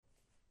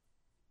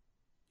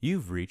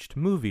You've reached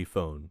movie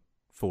phone.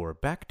 For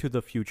Back to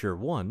the Future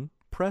 1,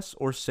 press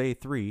or say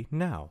 3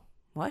 now.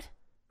 What?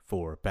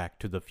 For Back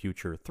to the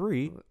Future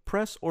 3,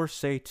 press or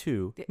say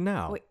 2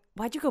 now. Wait,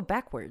 why'd you go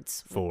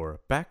backwards? For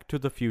Back to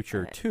the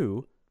Future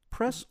 2,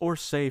 press or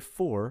say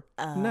 4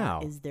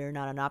 now. Is there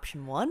not an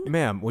option 1?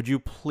 Ma'am, would you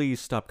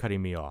please stop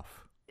cutting me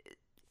off?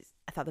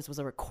 I thought this was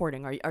a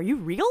recording. Are you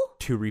real?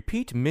 To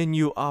repeat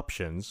menu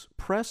options,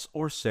 press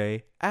or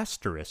say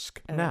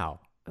asterisk now.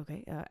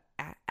 Okay.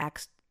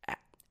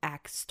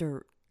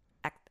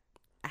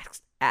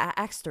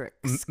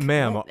 Asterisk.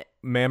 Ma'am,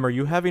 are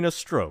you having a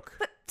stroke?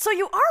 So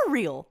you are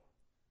real.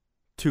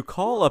 To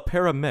call a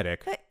paramedic,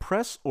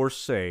 press or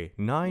say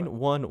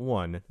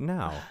 911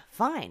 now.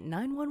 Fine,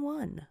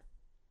 911.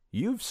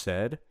 You've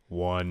said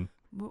 1.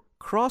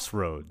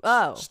 Crossroads,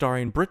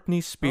 starring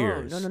Britney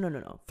Spears. Oh,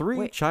 no. 3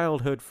 Wait.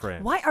 childhood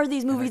friends. Why are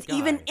these movies and a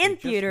even guy in who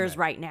just theaters met.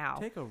 right now?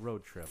 Take a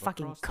road trip.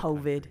 Fucking across the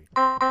COVID. country.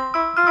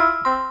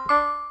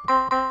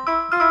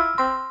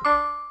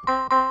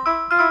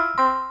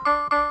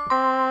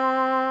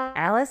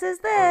 Alice is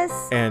this.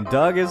 And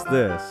Doug is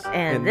this.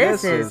 And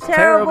this is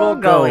Terrible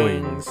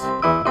Goings.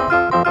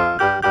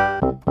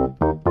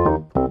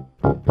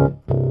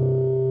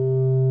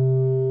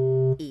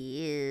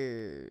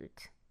 Ew.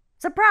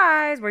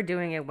 Surprise! We're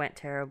doing It Went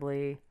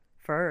Terribly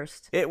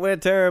first. It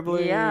went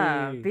terribly.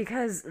 Yeah,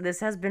 because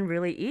this has been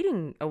really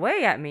eating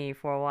away at me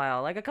for a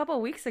while. Like a couple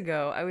of weeks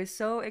ago, I was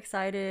so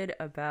excited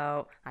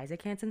about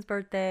Isaac Hansen's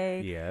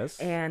birthday. Yes.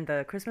 And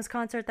the Christmas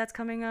concert that's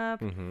coming up.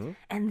 Mm-hmm.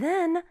 And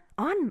then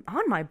on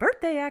my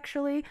birthday,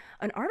 actually,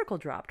 an article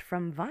dropped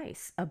from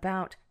Vice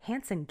about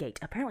Hansen Gate.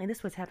 Apparently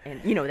this was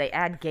happening. You know, they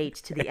add gate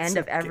to the end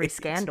of every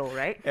scandal,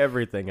 right?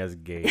 Everything has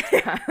gate.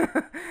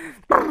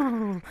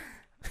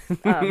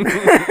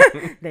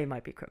 They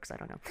might be crooks. I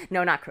don't know.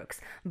 No, not crooks,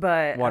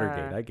 but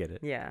Watergate. I get it.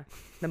 Yeah,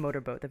 the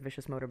motorboat, the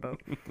vicious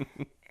motorboat,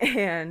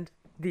 and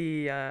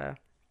the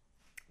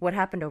what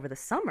happened over the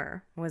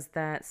summer was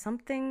that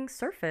something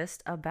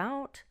surfaced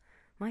about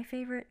my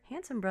favorite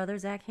Hansen brother,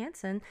 Zach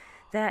Hansen,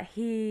 that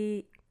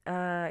he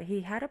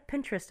had a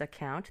Pinterest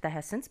account that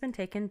has since been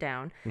taken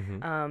down,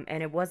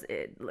 and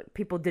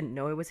people didn't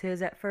know it was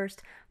his at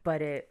first,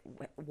 but it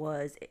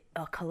was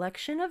a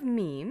collection of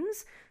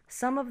memes.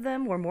 Some of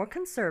them were more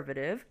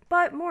conservative,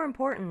 but more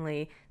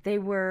importantly, they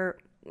were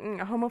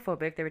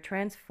homophobic, they were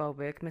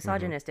transphobic,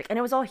 misogynistic, and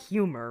it was all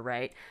humor,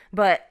 right?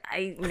 But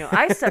I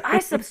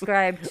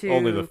subscribe to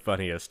Only the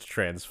funniest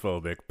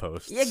transphobic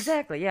posts.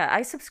 Exactly, yeah.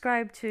 I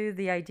subscribe to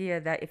the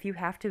idea that if you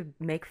have to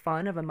make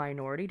fun of a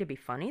minority to be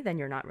funny, then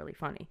you're not really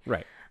funny.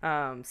 Right.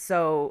 And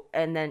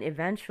then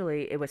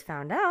eventually it was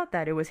found out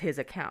that it was his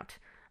account.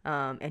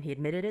 And he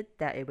admitted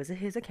that it was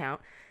his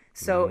account.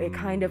 So it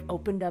kind of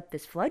opened up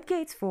this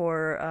floodgates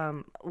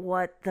for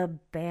what the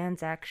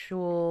band's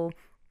actual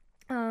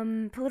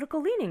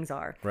political leanings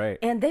are. Right.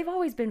 And they've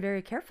always been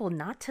very careful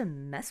not to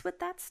mess with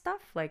that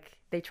stuff. Like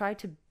they try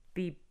to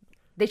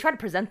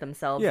present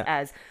themselves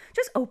as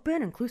just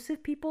open,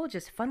 inclusive people,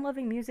 just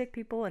fun-loving music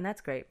people, and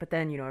that's great. But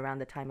then, around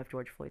the time of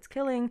George Floyd's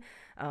killing,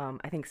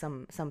 I think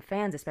some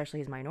fans, especially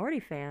his minority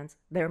fans,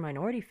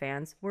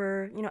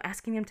 were,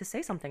 asking him to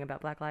say something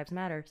about Black Lives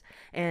Matter.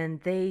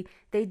 And they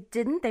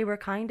didn't. They were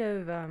kind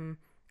of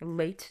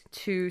late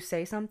to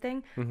say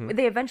something. Mm-hmm.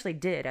 They eventually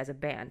did as a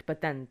band, but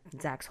then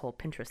Zach's whole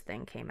Pinterest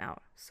thing came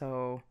out.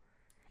 So...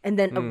 And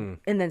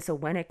then so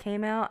when it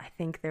came out, I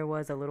think there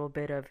was a little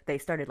bit of, they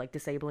started like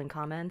disabling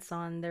comments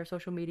on their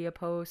social media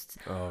posts.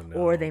 Oh, no.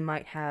 Or they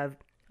might have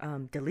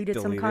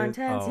deleted some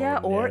content.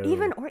 Or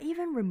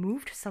even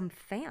removed some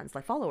fans,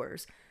 like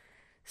followers.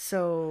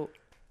 So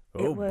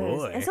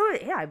boy. And so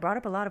I brought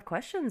up a lot of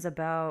questions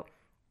about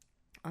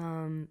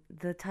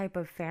the type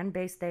of fan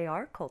base they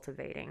are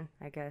cultivating,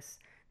 I guess,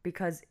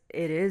 because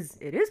it is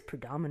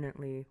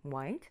predominantly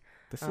white.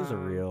 This is a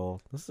real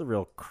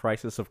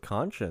crisis of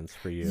conscience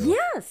for you.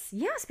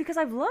 Yes, because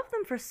I've loved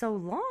them for so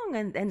long,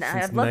 and since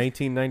I've loved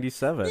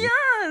 1997.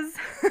 Yes,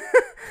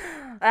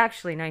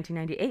 actually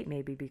 1998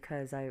 maybe,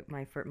 because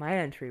my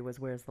entry was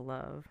 "Where's the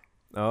Love."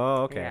 Oh,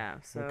 okay. Yeah,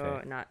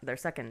 so not their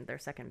second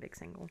big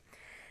single,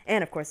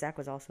 and of course Zach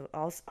was also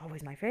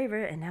always my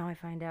favorite, and now I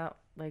find out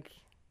like.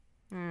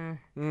 And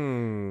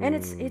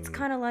it's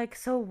kind of like,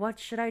 so what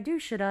should I do?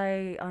 Should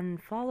I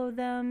unfollow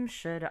them?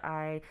 Should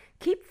I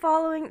keep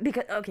following?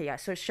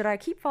 So should I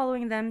keep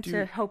following them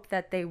to hope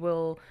that they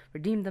will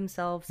redeem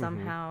themselves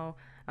somehow?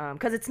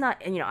 Because it's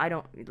not,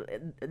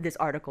 this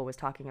article was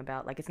talking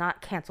about, like, it's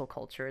not cancel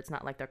culture. It's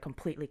not like they're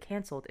completely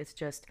canceled. It's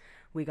just,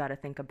 we got to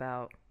think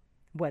about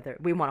whether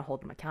we want to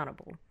hold them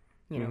accountable.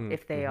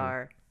 If they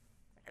are,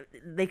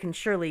 they can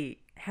surely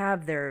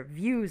have their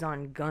views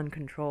on gun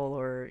control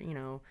or,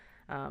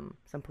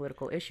 some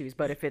political issues,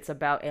 but if it's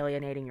about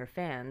alienating your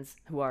fans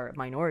who are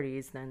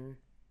minorities, then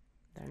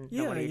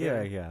what do you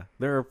do? Yeah.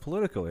 There are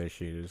political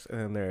issues,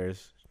 and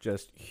there's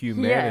just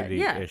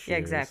humanity issues. Yeah,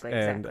 exactly.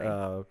 And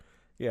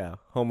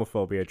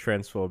homophobia,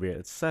 transphobia,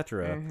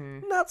 etc.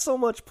 Mm-hmm. Not so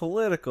much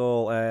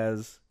political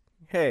as,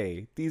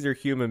 hey, these are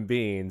human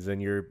beings,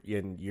 and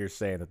you're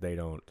saying that they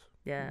don't,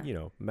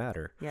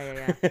 matter.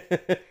 Yeah.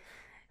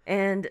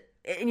 and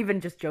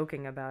even just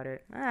joking about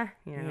it,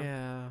 you know.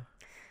 Yeah.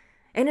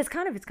 And it's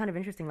kind of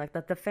interesting, like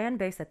the fan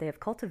base that they have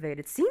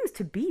cultivated seems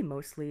to be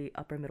mostly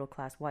upper middle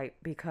class white,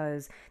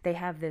 because they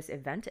have this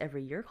event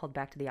every year called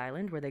Back to the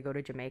Island, where they go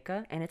to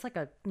Jamaica, and it's like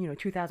a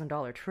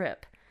 $2,000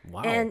 trip.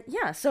 Wow. And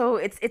yeah, so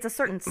it's a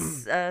certain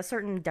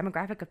certain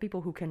demographic of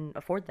people who can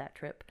afford that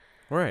trip.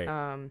 Right.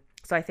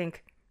 So I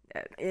think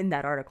in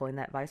that article, in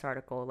that Vice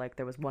article, like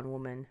there was one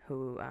woman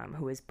who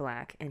is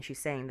black, and she's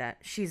saying that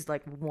she's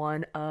like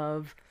one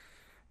of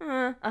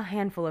a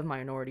handful of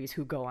minorities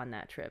who go on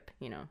that trip,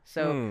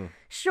 So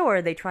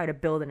sure, they try to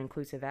build an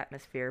inclusive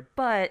atmosphere,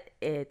 but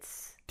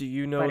do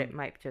you know? But it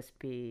might just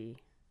be.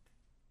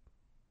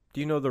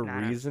 Do you know the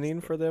reasoning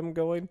for them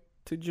going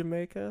to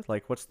Jamaica?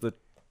 Like, what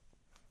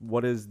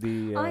is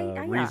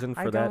the reason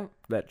for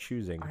that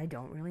choosing? I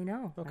don't really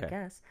know. Okay. I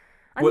guess.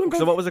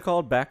 So what was it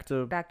called? Back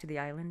to the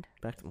Island.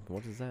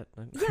 What is that?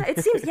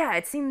 Yeah,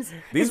 it seems.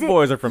 These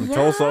boys are from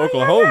Tulsa,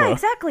 Oklahoma. Yeah,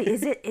 exactly.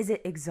 Is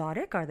it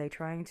exotic? Are they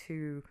trying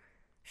to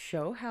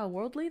show how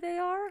worldly they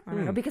are? I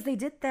don't know, because they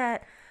did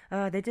that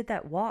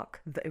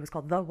walk. It was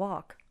called The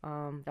Walk.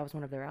 That was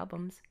one of their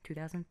albums,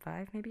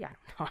 2005 maybe. I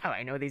don't know how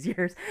I know these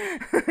years.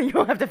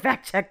 You'll have to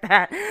fact check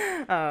that.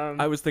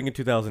 I was thinking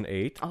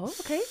 2008. Oh,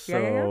 okay. So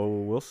yeah.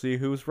 We'll see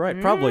who's right.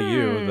 Probably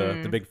you,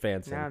 the big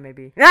fan. No,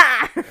 maybe.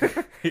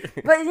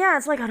 But yeah,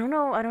 it's like I don't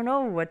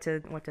know what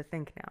to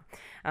think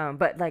now.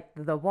 But like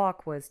The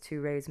Walk was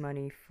to raise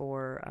money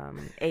for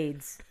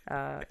AIDS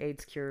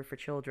cure for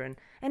children,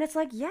 and it's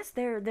like, yes,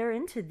 they're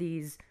into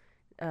these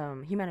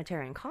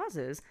humanitarian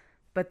causes,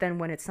 but then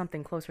when it's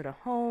something closer to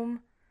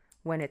home,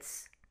 when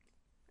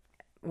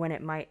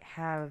it might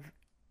have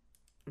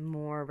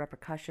more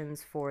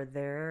repercussions for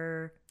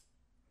their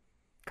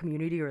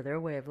community or their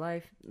way of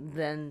life,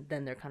 then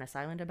they're kind of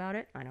silent about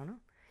it. I don't know.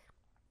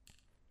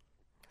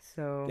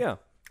 So yeah,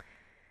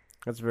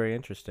 that's very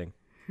interesting.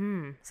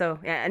 So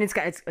yeah, and it's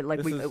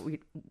like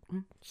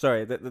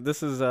sorry,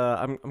 this is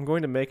I'm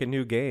going to make a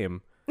new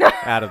game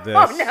out of this.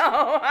 Oh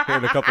no! Here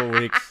in a couple of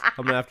weeks,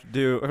 I'm gonna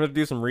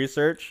do some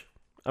research.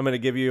 I'm gonna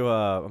give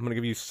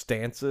you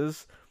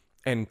stances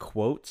and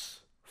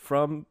quotes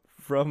from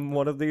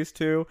one of these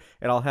two,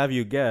 and I'll have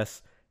you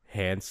guess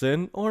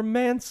Hanson or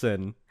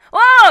Manson.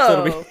 Whoa!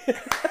 So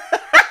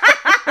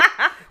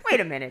Wait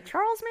a minute,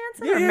 Charles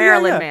Manson or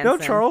Marilyn Manson? No,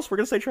 Charles. We're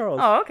gonna say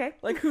Charles. Oh, okay.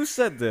 Like, who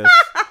said this?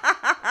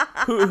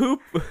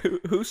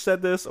 who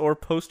said this or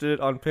posted it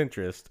on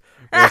Pinterest?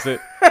 Was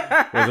it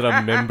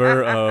a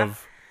member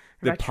of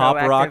the pop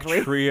rock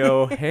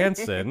trio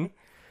Hanson,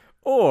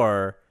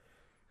 or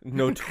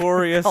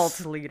notorious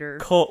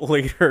cult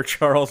leader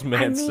Charles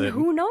Manson? I mean,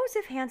 who knows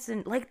if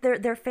Hanson, like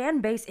their fan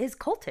base is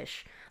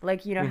cultish.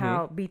 Like, you know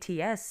how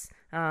BTS,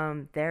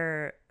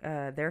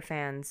 their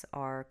fans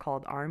are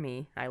called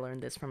ARMY. I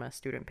learned this from a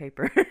student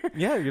paper.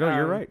 Yeah,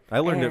 you're right. I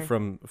learned it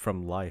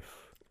from Life.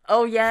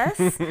 Oh yes.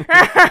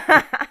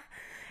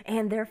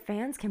 And their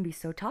fans can be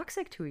so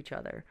toxic to each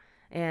other.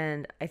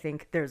 And I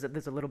think there's a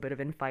little bit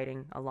of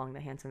infighting among the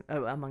Hanson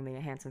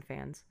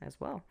fans as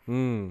well.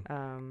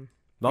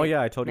 Oh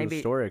yeah, I told you the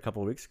story a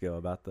couple of weeks ago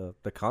about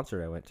the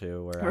concert I went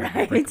to where I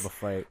had to break up a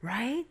fight.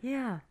 Right?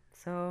 Yeah.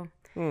 So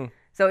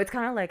it's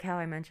kind of like how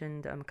I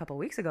mentioned a couple of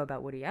weeks ago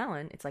about Woody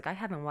Allen. It's like I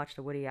haven't watched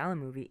a Woody Allen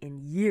movie in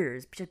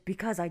years just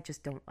because I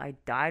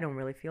don't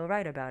really feel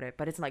right about it.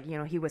 But it's like,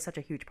 he was such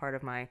a huge part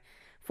of my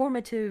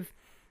formative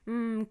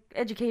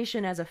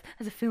education as a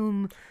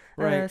film,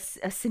 right.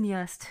 A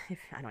cineast.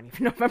 I don't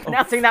even know if I'm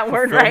pronouncing that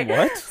word right.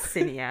 What?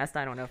 Cineast.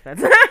 I don't know if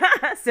that's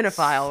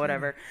cinephile,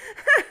 whatever.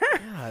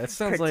 Yeah, it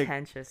sounds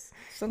pretentious.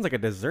 Sounds like a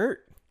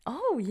dessert.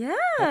 Oh yeah.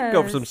 I can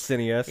go for some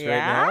cineast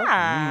right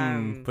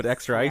now. Put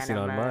extra icing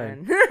on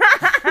mine.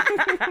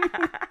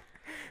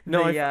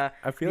 No,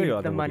 I feel you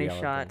on the money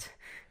Woody shot.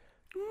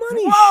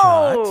 Money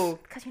shot.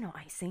 Because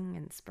icing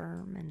and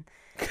sperm and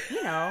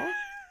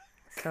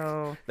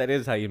so that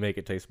is how you make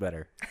it taste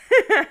better.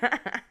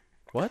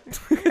 What?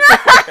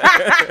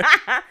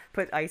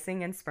 Put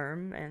icing and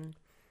sperm and.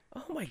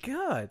 Oh my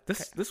god,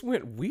 this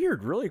went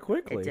weird really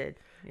quickly. It did,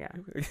 yeah.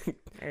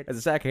 As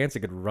Zach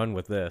Hansen could run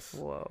with this.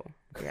 Whoa,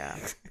 yeah.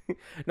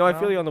 No, I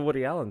feel you on the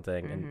Woody Allen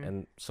thing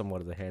and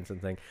somewhat of the Hansen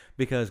thing,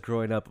 because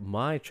growing up,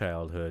 my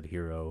childhood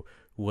hero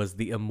was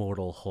the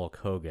immortal Hulk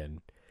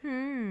Hogan.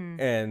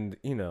 And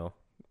a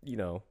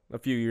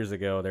few years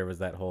ago there was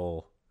that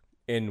whole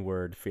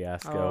N-word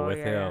fiasco with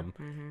him,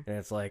 and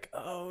it's like,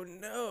 oh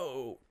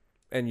no,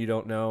 and you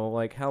don't know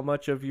like how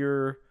much of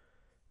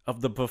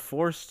the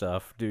before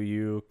stuff do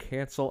you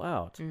cancel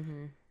out.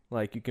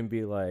 Like, you can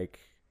be like,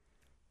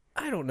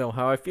 I don't know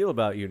how I feel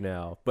about you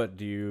now, but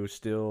do you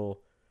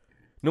still,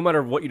 no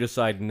matter what you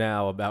decide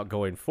now about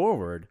going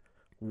forward,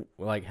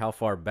 like how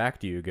far back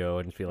do you go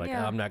and feel like,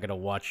 I'm not gonna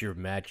watch your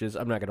matches,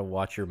 I'm not gonna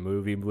watch your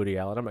movie Woody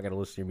Allen, I'm not gonna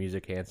listen to your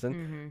music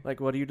Hanson. Like,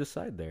 what do you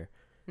decide there?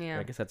 Yeah,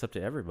 I guess that's up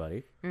to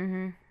everybody.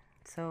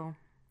 So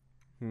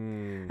I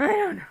don't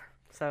know.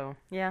 So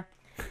yeah,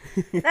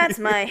 that's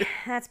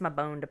my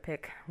bone to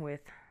pick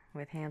with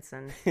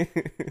Hanson.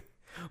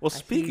 Well,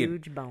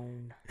 huge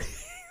bone.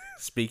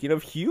 Speaking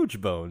of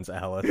huge bones,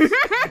 Alice.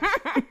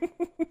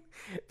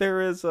 There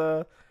was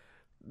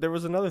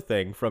another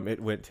thing from It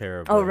Went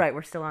Terribly. Oh, right.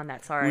 We're still on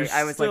that. Sorry. We're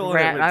I was still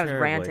like, on It Went I was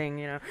Terribly. ranting,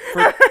 you know.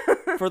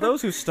 For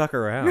those who stuck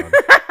around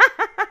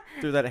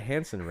through that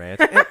Hanson rant,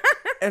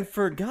 and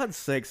for God's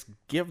sakes,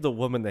 give the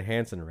woman the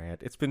Hanson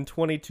rant. It's been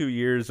 22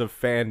 years of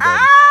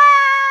fandom,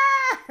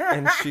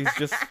 and she's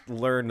just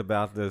learned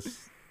about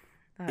this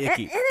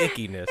ickiness.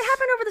 It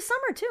happened over the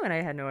summer, too, and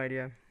I had no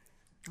idea.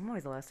 I'm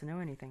always the last to know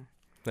anything.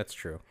 That's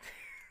true.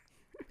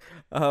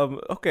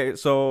 Okay,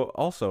 so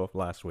also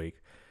last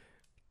week,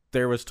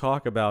 there was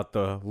talk about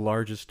the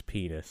largest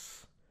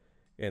penis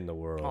in the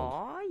world.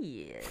 Aw,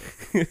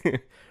 yes.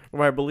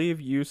 Well, I believe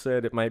you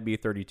said it might be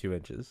 32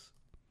 inches.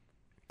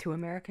 2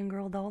 American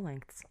Girl doll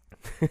lengths.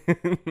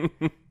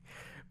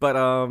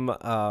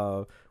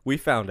 But we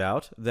found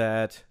out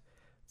that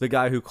the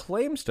guy who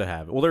claims to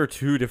have it, well, there are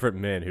two different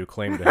men who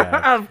claim to have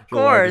Of the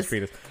largest course.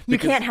 penis. You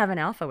can't have an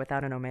alpha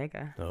without an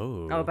omega.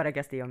 Oh, But I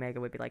guess the omega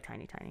would be like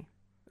tiny.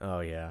 oh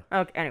yeah.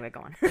 Okay, anyway,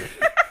 go on.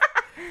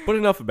 But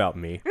enough about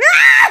me.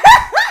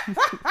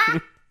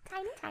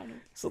 Tiny.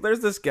 So there's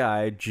this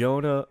guy,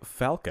 Jonah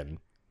Falcon,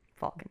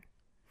 Falcon.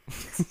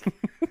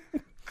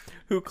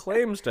 who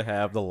claims to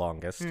have the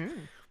longest.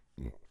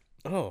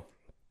 Oh.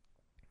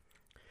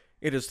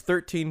 It is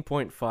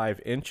 13.5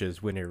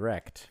 inches when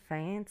erect.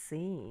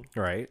 Fancy.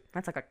 Right?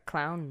 That's like a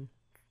clown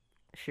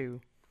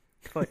shoe.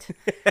 Foot.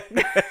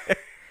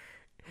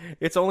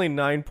 It's only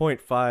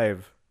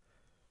 9.5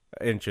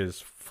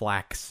 inches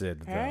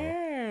flaccid, though.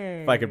 Hey.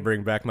 If I could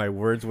bring back my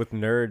Words with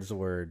Nerds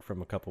word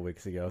from a couple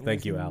weeks ago.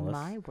 Thank you, Alice.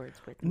 My Words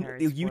with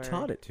Nerds You word.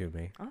 taught it to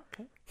me.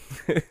 Okay.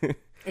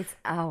 It's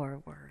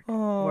our word.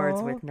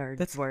 Words with Nerds.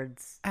 that's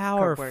words.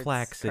 Our code words,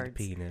 flaccid cards.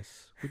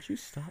 penis. Would you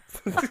stop?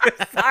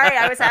 Sorry,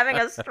 I was having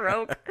a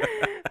stroke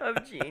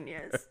of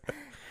genius.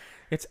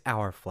 It's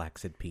our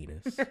flaccid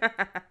penis.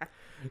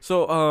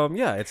 So,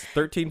 yeah, it's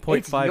 13.5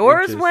 It's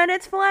yours inches. when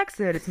it's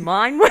flaccid. It's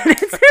mine when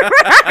it's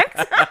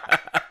erect.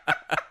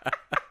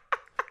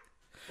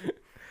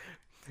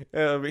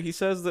 He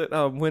says that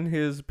when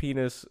his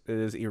penis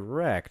is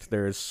erect,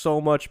 there is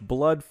so much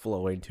blood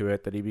flowing to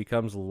it that he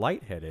becomes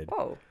lightheaded.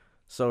 Whoa.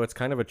 So it's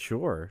kind of a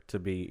chore to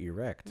be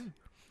erect.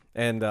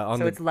 And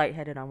So it's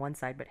lightheaded on one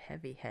side, but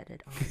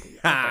heavy-headed on the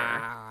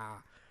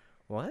other.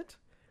 What?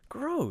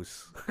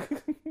 Gross.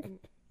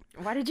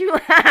 Why did you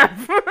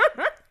laugh?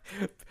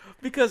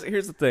 Because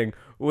here's the thing: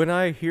 when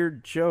I hear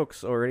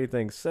jokes or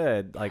anything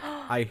said, like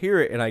I hear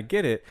it and I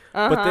get it,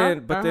 but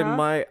then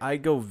I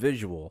go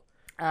visual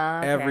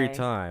every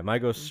time. I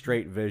go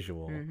straight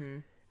visual,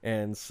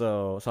 and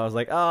so I was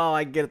like, oh,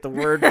 I get it, the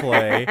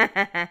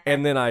wordplay,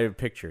 and then I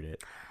pictured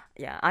it.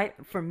 Yeah, I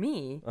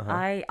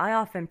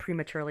often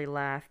prematurely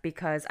laugh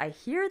because I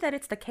hear that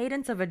it's the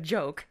cadence of a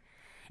joke,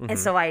 and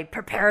so I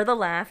prepare the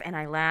laugh and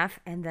I laugh,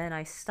 and then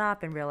I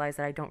stop and realize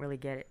that I don't really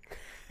get it.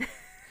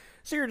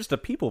 So you're just a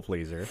people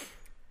pleaser.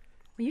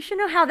 Well, you should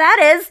know how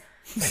that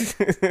is.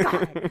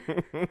 God.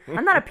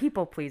 I'm not a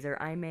people pleaser.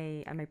 I'm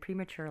a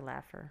premature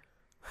laugher.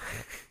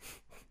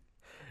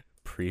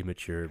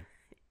 Premature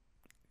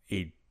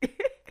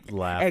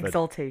laugh.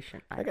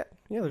 Exaltation.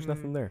 There's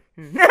nothing there.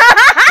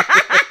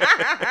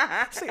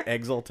 Say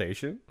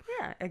exaltation.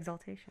 Yeah,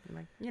 exaltation.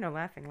 Like,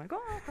 laughing. Like,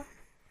 oh.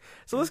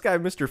 So this guy,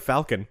 Mr.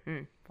 Falcon,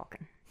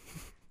 Falcon.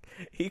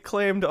 he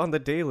claimed on The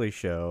Daily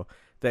Show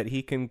that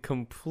he can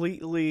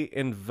completely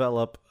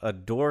envelop a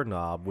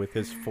doorknob with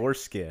his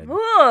foreskin.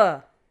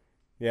 Ugh.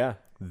 Yeah,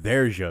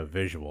 there's your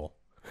visual.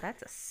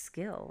 That's a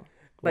skill.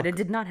 But it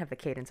did not have the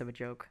cadence of a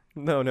joke.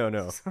 No.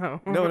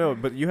 So. No,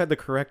 but you had the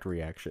correct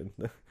reaction.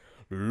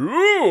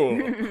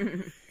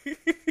 I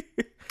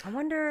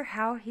wonder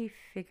how he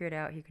figured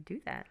out he could do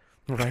that.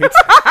 Right?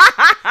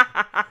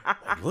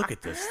 Look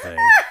at this thing.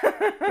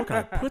 Look,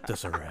 I put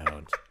this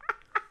around.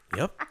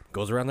 Yep,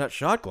 goes around that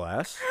shot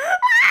glass.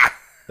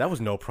 That was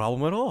no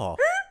problem at all.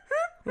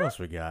 What else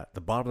we got?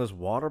 The bottom of this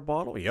water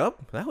bottle?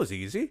 Yep, that was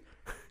easy.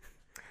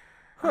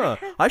 Huh.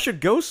 I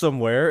should go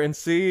somewhere and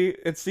see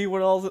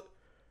what else.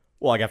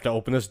 Well, I have to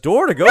open this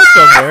door to go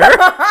somewhere.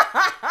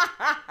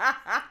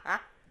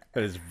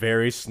 That is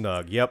very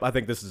snug. Yep, I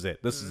think this is it.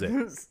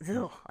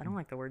 Ugh, I don't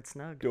like the word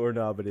snug.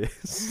 Doorknob it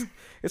is.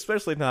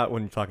 Especially not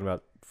when you're talking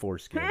about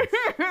foreskin.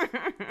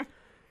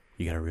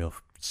 You got a real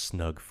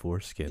snug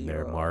foreskin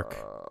there, Mark.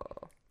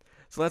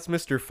 So that's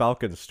Mr.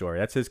 Falcon's story.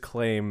 That's his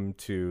claim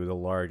to the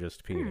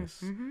largest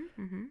penis.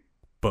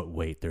 But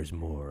wait, there's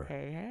more.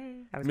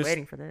 Hey. I was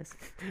waiting for this.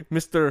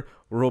 Mr.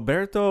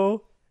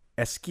 Roberto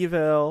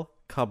Esquivel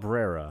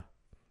Cabrera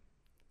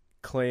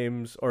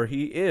claims, or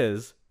he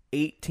is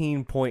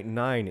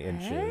 18.9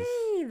 inches.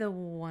 Hey, the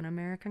 1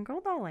 American Girl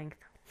doll length.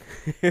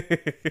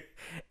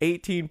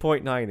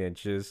 18.9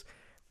 inches,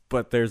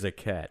 but there's a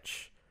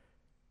catch.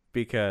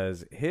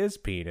 Because his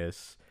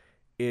penis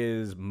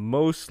is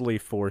mostly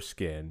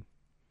foreskin.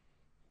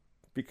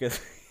 Because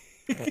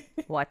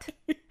What?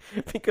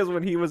 Because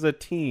when he was a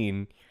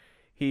teen,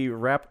 he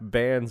wrapped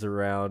bands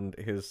around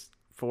his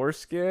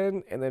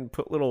foreskin and then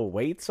put little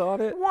weights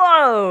on it.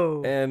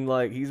 Whoa! And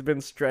he's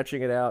been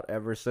stretching it out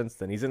ever since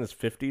then. He's in his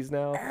 50s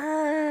now.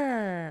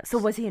 So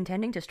was he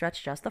intending to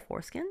stretch just the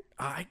foreskin?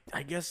 I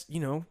guess,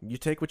 you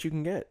take what you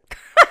can get.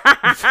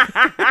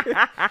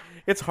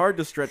 It's hard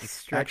to stretch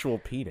actual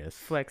penis.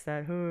 Flex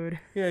that hood.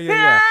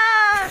 Yeah.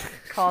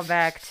 Call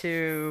back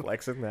to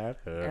Flexing that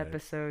hood.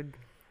 episode,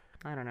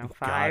 I don't know,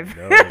 God 5.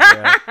 knows,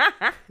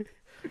 yeah.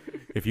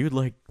 If you'd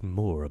like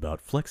more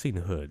about flexing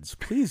hoods,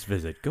 please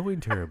visit Going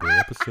Terribly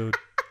episode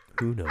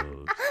Who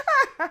Knows.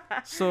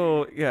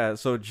 So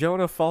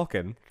Jonah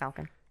Falcon.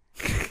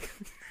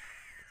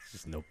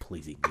 There's no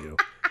pleasing you.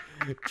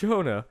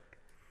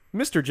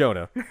 Mr.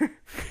 Jonah.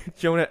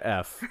 Jonah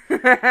F.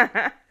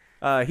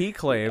 He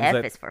claims F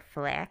that is for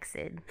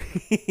flaccid.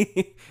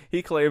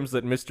 he claims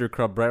that Mr.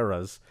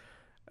 Cabrera's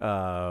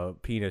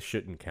penis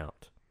shouldn't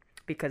count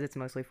Because it's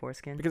mostly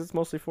foreskin. because it's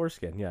mostly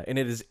foreskin. Yeah, and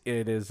it is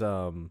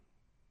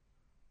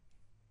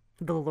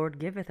The Lord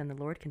giveth and the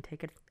Lord can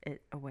take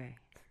it away.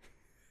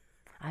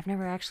 I've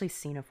never actually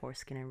seen a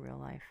foreskin in real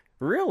life.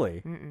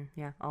 really.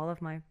 Yeah, all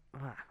of my...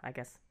 I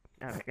guess...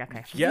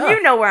 Okay. Yeah.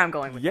 You know where I'm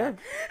going with Yeah.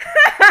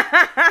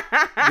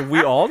 that.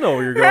 We all know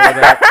where you're going with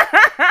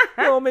that.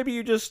 Well, maybe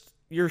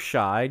you're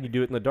shy and you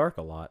do it in the dark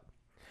a lot.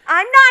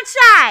 I'm not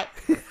shy!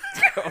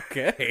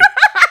 Okay.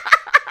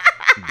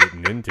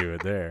 Getting into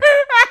it there.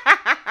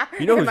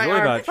 You know who's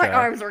really not shy? My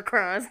arms were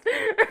crossed.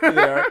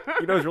 Yeah.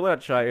 You know who's really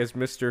not shy is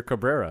Mr.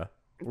 Cabrera.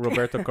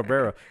 Roberto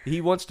Cabrera.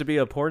 He wants to be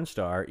a porn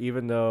star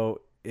even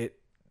though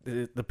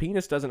the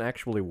penis doesn't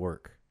actually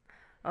work.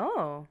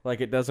 Oh.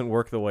 Like, it doesn't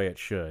work the way it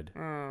should.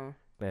 Oh.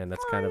 And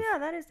that's Yeah,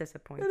 that is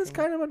disappointing. that is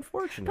kind of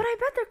unfortunate. But I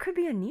bet there could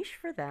be a niche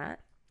for that.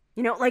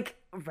 Like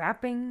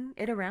wrapping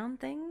it around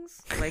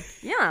things. Like,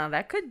 yeah,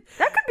 that could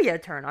be a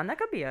turn on. That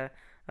could be a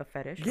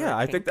fetish. Yeah, or a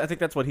I kink. think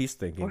that's what he's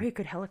thinking. Or he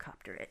could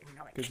helicopter it.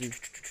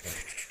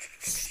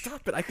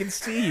 Stop it! I can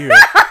see you.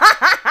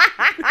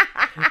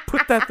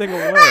 Put that thing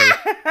away.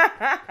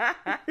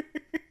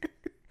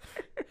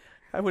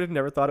 I would have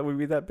never thought it would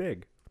be that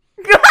big.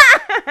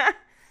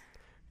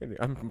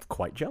 I'm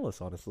quite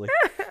jealous, honestly.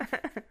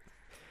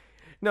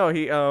 No,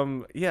 he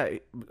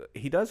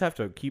does have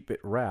to keep it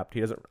wrapped. He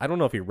doesn't. I don't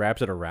know if he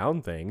wraps it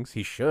around things.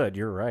 He should.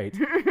 You're right.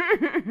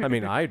 I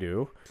mean, I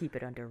do. Keep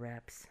it under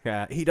wraps.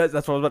 Yeah, he does.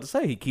 That's what I was about to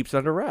say. He keeps it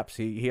under wraps.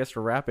 He has to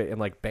wrap it in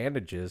like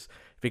bandages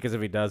because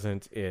if he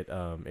doesn't,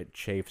 it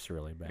chafes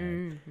really bad.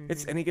 Mm-hmm.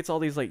 And he gets all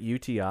these like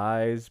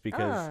UTIs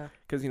because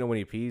when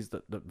he pees,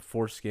 the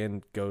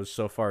foreskin goes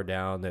so far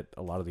down that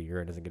a lot of the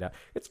urine doesn't get out.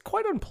 It's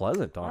quite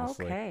unpleasant,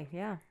 honestly. Okay,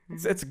 yeah.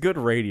 It's good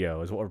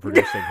radio, is what we're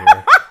producing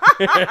here.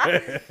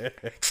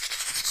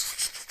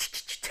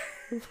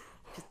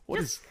 What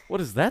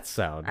is that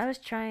sound? I was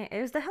trying.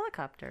 It was the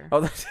helicopter.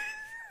 Oh, that's.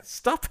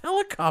 Stop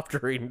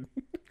helicoptering.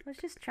 I was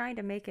just trying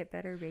to make it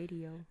better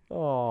radio.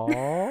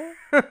 Aww.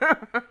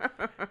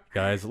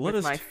 Guys, let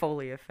us my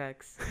Foley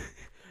effects.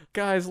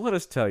 Guys, let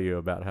us tell you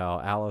about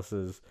how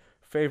Alice's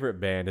favorite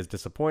band has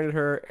disappointed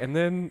her, and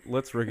then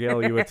let's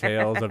regale you with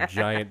tales of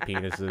giant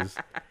penises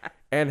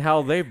and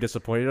how they've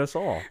disappointed us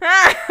all.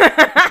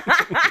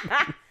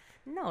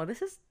 No,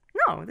 this is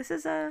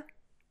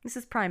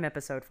prime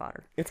episode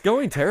fodder. It's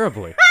going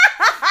terribly.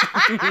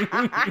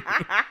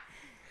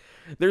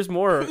 There's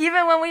more.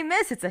 Even when we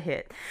miss, it's a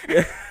hit.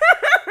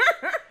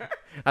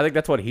 I think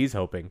that's what he's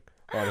hoping,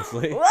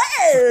 honestly.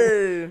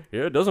 Whoa!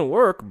 Yeah, it doesn't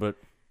work, but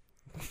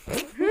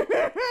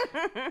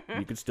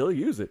you can still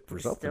use it for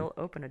something. Still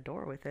open a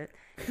door with it.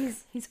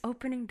 He's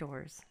opening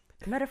doors,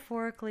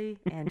 metaphorically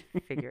and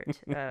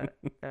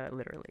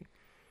literally.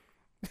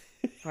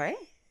 Right?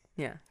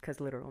 Yeah, because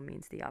literal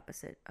means the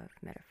opposite of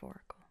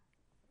metaphorical.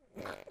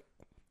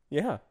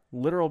 Yeah,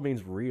 literal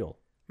means real.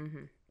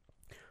 Mm-hmm.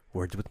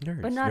 Words with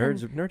nerds. But not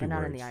nerds in, with nerdy but not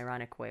words. in the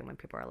ironic way when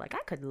people are like, I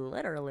could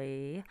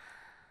literally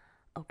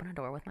open a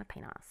door with my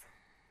penis.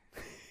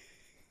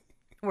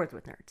 Words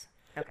with nerds.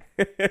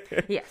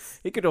 Okay. Yes.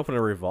 He could open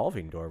a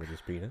revolving door with his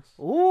penis.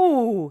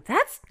 Ooh,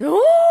 have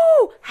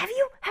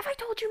I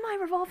told you my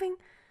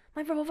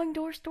revolving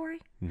door story?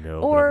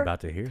 No, but I'm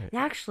about to hear it.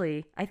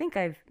 Actually, I think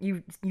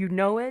you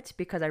know it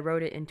because I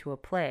wrote it into a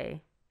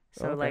play.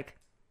 So Okay. like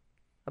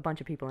a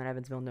bunch of people in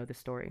Evansville know the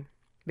story.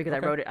 Because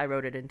Okay. I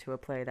wrote it into a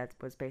play that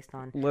was based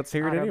on Let's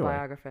hear it anyway.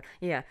 autobiography.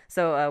 Yeah.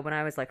 So when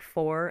I was like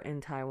 4 in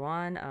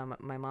Taiwan,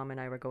 my mom and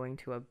I were going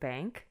to a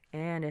bank,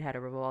 and it had a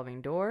revolving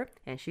door.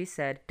 And she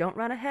said, "Don't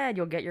run ahead;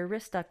 you'll get your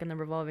wrist stuck in the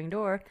revolving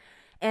door."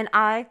 And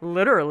I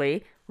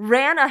literally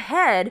ran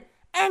ahead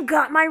and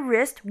got my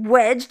wrist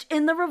wedged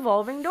in the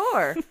revolving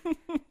door.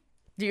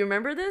 Do you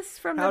remember this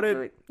from How the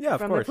did? Yeah,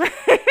 of from course. the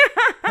play?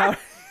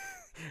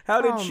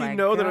 How did Oh she my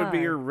know that it would be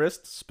God. your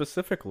wrist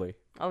specifically?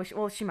 Oh,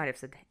 well, she might have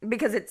said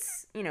because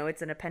it's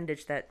it's an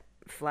appendage that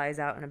flies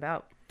out and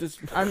about. Does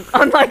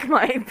Unlike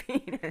my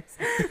penis.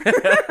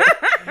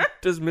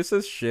 Does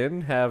Mrs.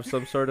 Shin have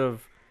some sort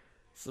of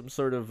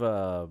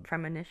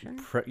Premonition.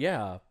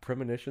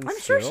 premonition? I'm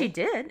sure still? she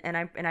did, and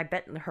I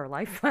bet her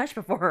life flashed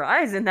before her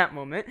eyes in that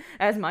moment,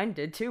 as mine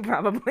did too,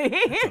 probably.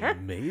 That's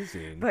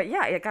amazing. But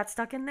yeah, it got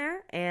stuck in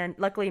there, and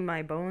luckily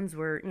my bones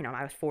were,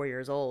 I was 4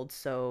 years old,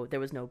 so there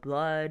was no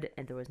blood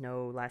and there was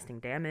no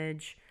lasting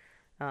damage.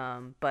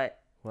 But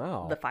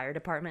Wow. the fire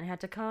department had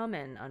to come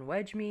and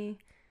unwedge me,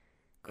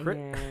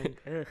 And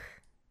ugh.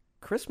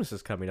 Christmas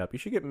is coming up. You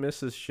should get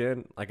Mrs.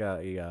 Shin like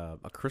a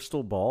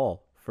crystal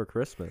ball for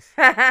Christmas.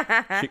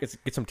 She could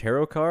get some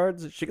tarot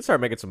cards. She could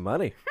start making some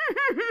money.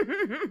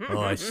 Oh,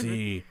 I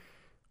see.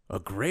 A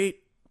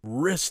great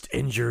wrist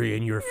injury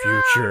in your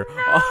future.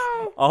 No.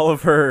 All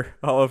of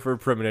her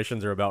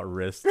premonitions are about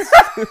wrists.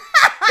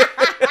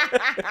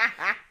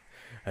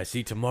 I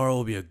see tomorrow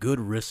will be a good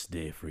wrist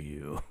day for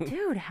you.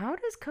 Dude, how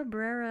does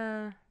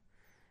Cabrera,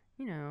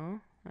 Go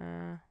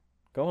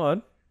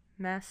on.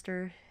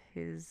 master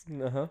his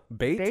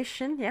Bait?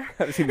 bation? Yeah.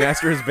 How does he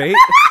master his bait?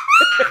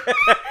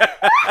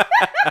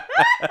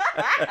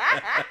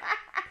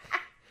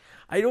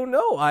 I don't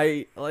know.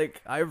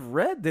 I've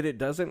read that it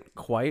doesn't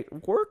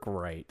quite work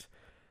right.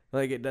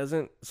 Like it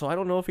doesn't. So I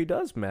don't know if he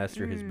does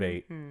master his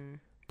bait.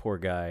 Poor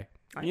guy.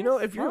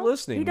 If you're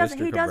listening, he doesn't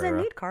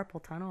Cabrera, need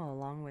carpal tunnel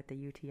along with the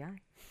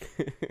UTI.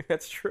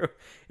 That's true.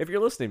 If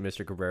you're listening,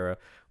 Mr. Cabrera,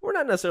 we're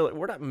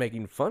not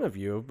making fun of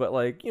you, but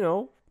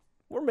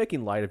we're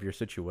making light of your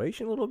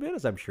situation a little bit,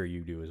 as I'm sure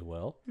you do as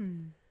well.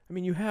 I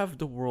mean, you have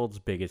the world's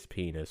biggest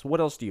penis. What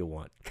else do you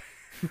want?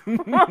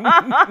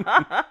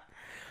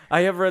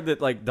 I have read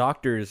that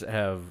doctors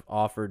have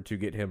offered to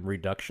get him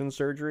reduction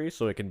surgery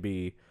so it can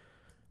be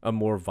a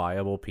more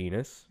viable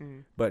penis,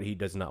 but he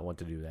does not want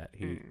to do that.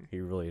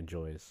 He really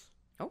enjoys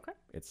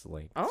its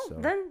length. Oh, so.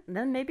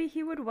 then maybe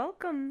he would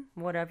welcome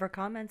whatever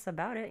comments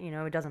about it.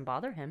 It doesn't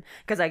bother him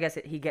because I guess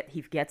he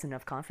gets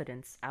enough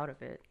confidence out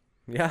of it.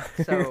 Yeah.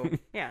 So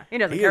yeah, he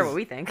doesn't care what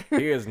we think.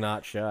 He is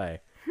not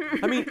shy.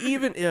 I mean,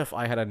 even if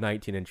I had a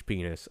 19-inch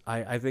penis,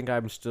 I think I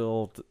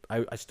still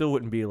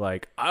wouldn't be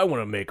like, I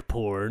want to make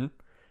porn,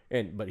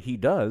 but he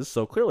does,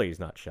 so clearly he's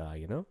not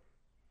shy,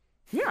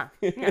 Yeah.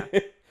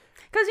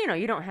 Because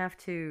you don't have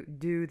to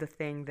do the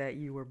thing that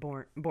you were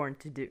born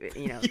to do.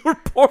 You were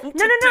born to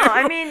do. No.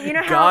 I mean,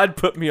 how God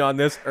put me on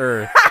this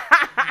earth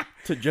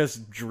to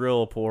just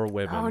drill poor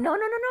women. Oh no.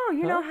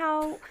 You know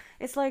how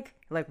it's like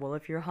well,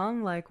 if you're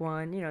hung like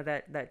one,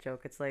 that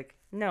joke. It's like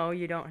no,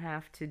 you don't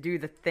have to do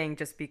the thing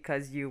just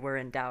because you were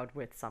endowed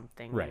with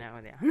something. Right.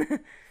 Yeah.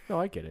 No,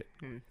 I get it.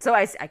 So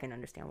I can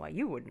understand why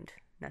you wouldn't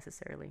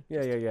necessarily.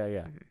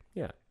 Yeah.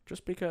 Yeah.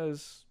 Just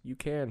because you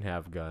can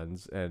have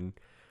guns and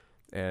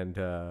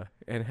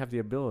have the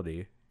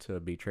ability to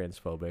be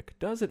transphobic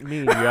doesn't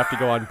mean you have to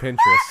go on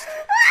Pinterest.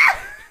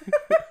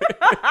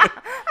 I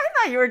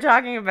thought you were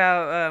talking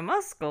about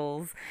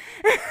muscles.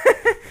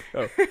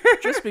 Oh,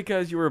 just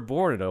because you were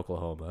born in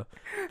Oklahoma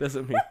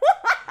doesn't mean.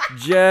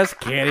 Just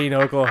kidding,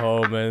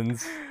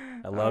 Oklahomans.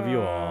 I love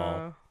you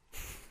all.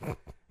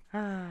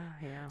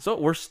 Yeah. So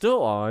we're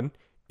still on.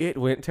 It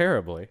went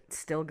terribly.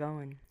 Still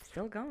going.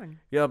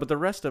 Yeah, but the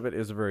rest of it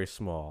is very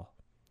small.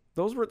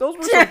 Those were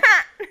some,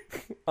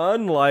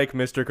 unlike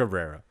Mr.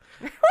 Cabrera.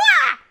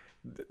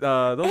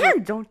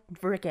 Don't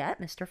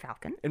forget Mr.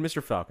 Falcon. And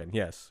Mr. Falcon,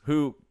 yes,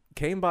 who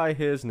came by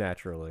his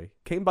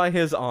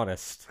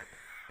honest,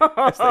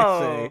 as they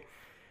say.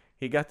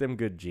 He got them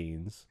good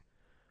genes.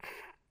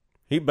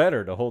 He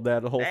better to hold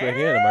that whole thing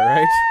in, am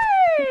I right?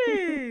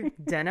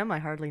 Denim, I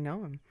hardly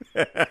know him.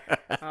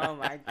 Oh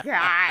my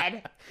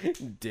god.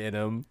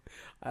 Denim.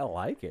 I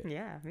like it.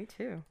 Yeah, me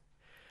too.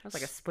 That was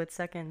like a split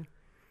second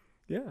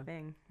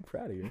thing. I'm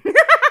proud of you.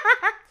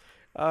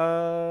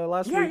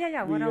 Last week,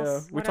 What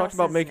else? we talked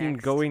about making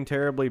going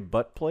terribly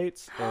butt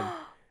plates, and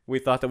we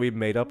thought that we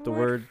made up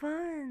the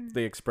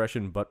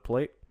expression butt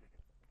plate.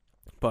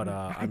 But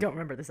I don't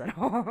remember this at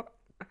all.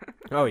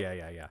 Oh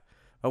yeah.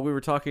 We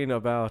were talking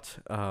about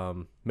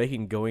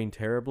making going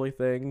terribly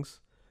things,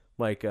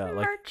 like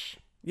Merch.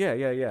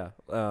 Yeah.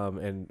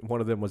 And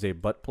one of them was a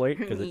butt plate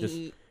because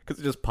it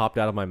just popped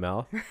out of my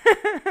mouth.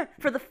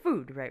 For the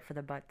food, right? For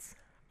the butts.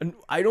 And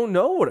I don't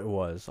know what it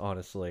was,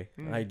 honestly.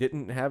 I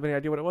didn't have any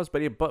idea what it was,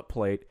 but a butt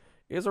plate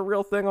is a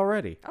real thing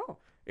already. Oh.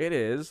 It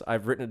is.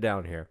 I've written it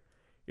down here.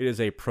 It is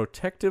a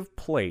protective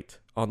plate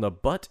on the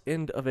butt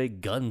end of a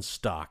gun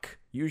stock,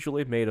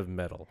 usually made of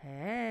metal.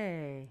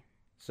 Hey.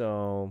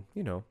 So,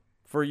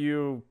 for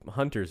you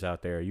hunters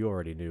out there, you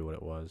already knew what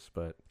it was,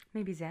 but...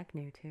 Maybe Zach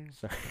knew, too.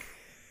 Sorry.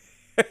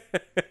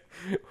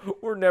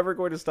 We're never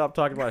going to stop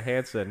talking about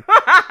Hanson,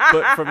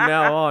 but from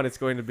now on, it's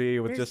going to be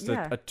with just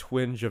a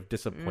twinge of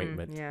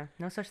disappointment. Yeah,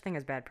 no such thing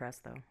as bad press,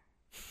 though.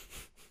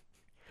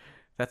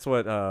 That's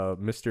what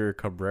Mr.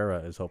 Cabrera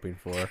is hoping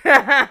for,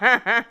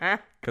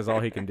 because all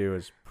he can do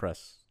is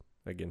press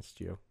against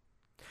you.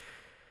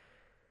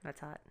 That's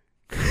hot.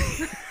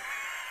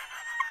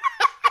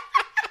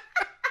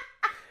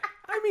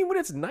 I mean, when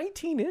it's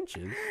 19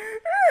 inches.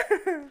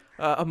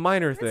 A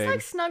minor thing. It's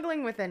like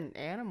snuggling with an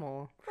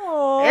animal.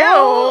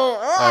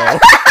 Oh.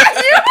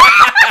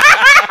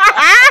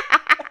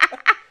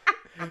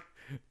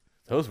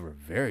 Those were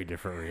very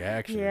different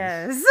reactions.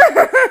 Yes.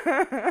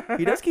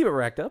 He does keep it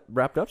wrapped up,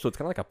 so it's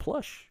kind of like a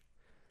plush.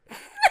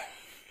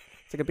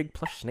 It's like a big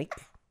plush snake.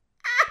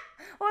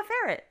 Oh, a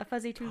ferret, a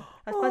fuzzy tube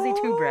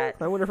rat.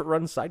 I wonder if it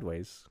runs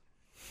sideways.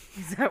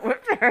 Is that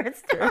what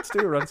ferrets do? Ferrets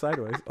do run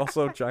sideways.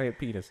 Also, giant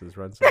penises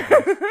run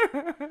sideways.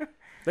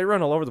 They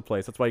run all over the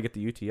place. That's why you get the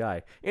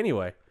UTI.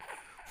 Anyway.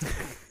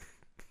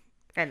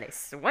 And they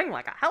swing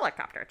like a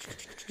helicopter.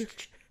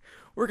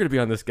 We're going to be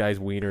on this guy's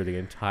wiener the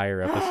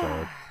entire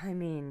episode. I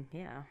mean,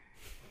 yeah.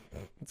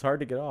 It's hard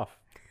to get off.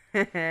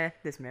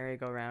 This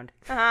merry-go-round.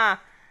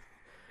 Ah.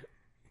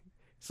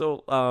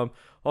 So,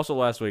 also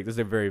last week, this is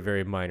a very,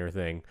 very minor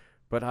thing,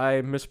 but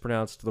I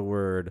mispronounced the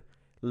word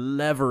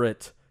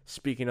levirate.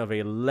 Speaking of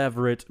a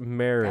levirate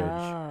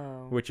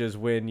marriage, which is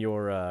when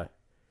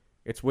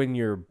it's when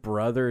your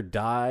brother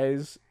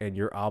dies and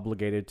you're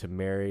obligated to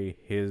marry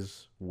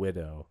his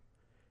widow.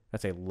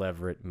 That's a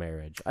levirate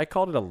marriage. I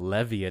called it a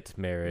leviate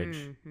marriage.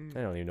 Mm-hmm.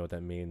 I don't even know what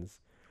that means.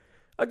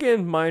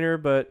 Again, minor,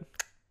 but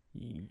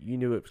you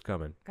knew it was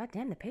coming. God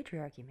damn the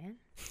patriarchy, man.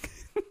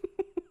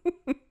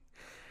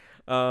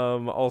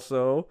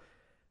 Also,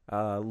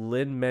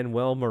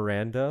 Lin-Manuel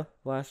Miranda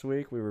last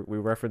week. We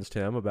referenced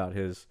him about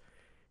his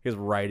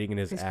writing and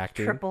his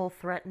acting. Triple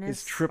threatness.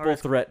 His triple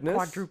threatness.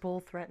 Quadruple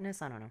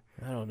threatness. I don't know.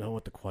 I don't know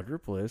what the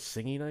quadruple is.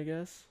 Singing, I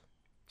guess.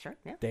 Sure.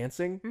 Yeah.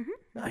 Dancing.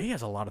 Mm-hmm. He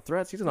has a lot of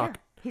threats. He's an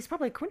He's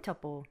probably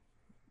quintuple.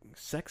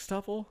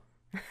 Sextuple.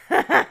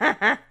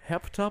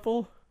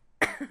 Heptuple.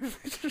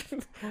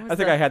 I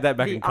think I had that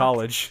back in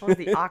college. What was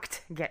the oct?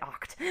 Get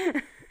oct.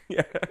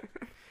 Yeah.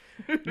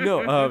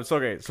 No.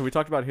 So we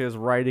talked about his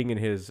writing and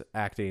his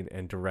acting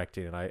and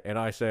directing, and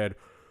I said,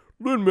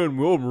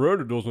 Lin-Manuel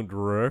Miranda doesn't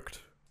direct.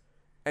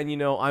 And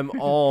I'm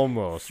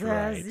almost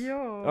right.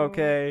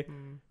 Okay.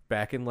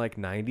 Back in like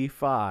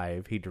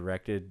 95, he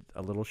directed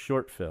a little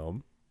short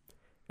film.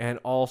 And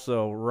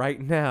also,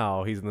 right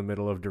now, he's in the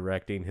middle of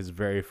directing his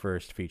very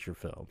first feature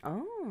film.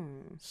 Oh.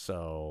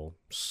 So,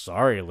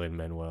 sorry,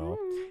 Lin-Manuel.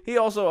 He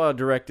also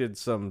directed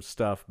some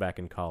stuff back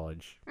in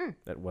college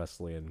at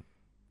Wesleyan.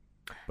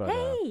 But,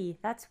 hey,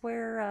 that's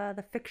where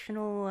the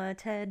fictional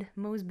Ted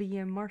Mosby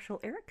and Marshall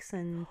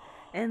Erickson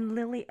and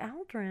Lily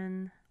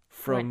Aldrin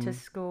went to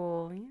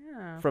school.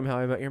 Yeah. From How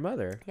I Met Your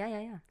Mother.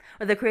 Yeah.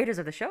 Well, the creators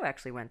of the show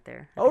actually went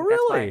there. Oh,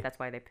 really? That's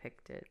why they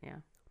picked it, yeah.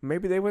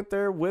 Maybe they went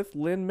there with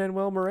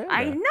Lin-Manuel Miranda.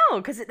 I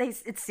know, because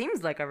it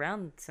seems like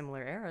around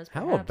similar eras,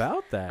 perhaps. How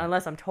about that?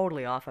 Unless I'm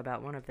totally off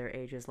about one of their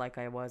ages, like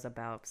I was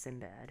about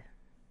Sinbad.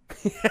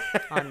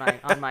 on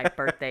my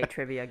birthday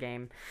trivia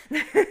game.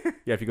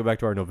 Yeah, if you go back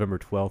to our November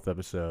 12th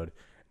episode.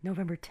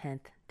 November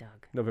 10th,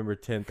 Doug. November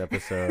 10th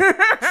episode.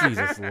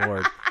 Jesus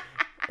Lord.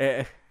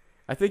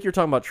 I think you're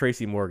talking about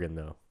Tracy Morgan,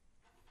 though.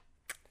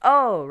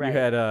 Oh, right. You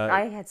had,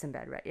 I had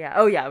Sinbad, right. Yeah.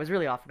 Oh, yeah, I was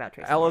really off about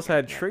Tracy Alice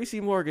Morgan. had Tracy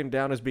Morgan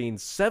down as being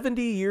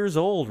 70 years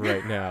old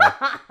right now.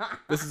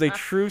 This is a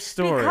true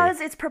story.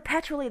 Because it's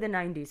perpetually the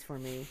 90s for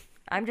me.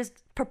 I'm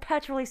just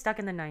perpetually stuck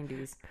in the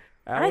 90s.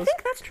 And I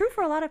think that's true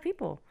for a lot of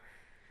people.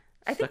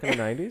 Stuck in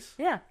the 90s?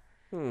 Yeah.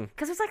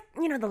 Because it's like,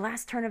 the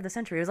last turn of the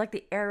century. It was like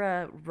the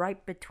era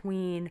right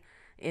between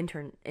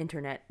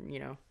internet,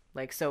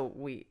 Like, so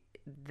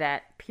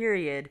that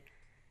period,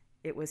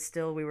 it was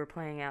still, we were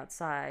playing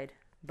outside,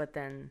 but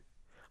then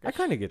I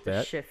kind of get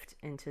that. Shift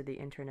into the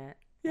internet.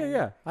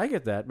 Yeah, I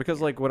get that.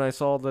 Because, like, when I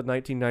saw the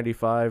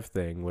 1995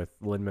 thing with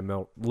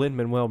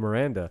Lin-Manuel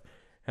Miranda,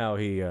 how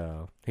he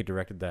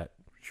directed that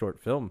short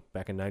film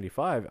back in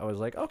 95, I was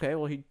like, okay,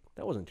 well,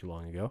 that wasn't too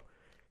long ago.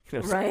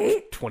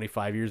 Right?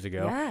 25 years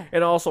ago. Yeah.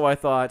 And also I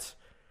thought,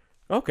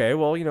 okay,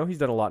 well, he's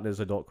done a lot in his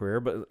adult career,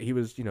 but he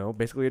was,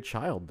 basically a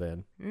child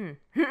then.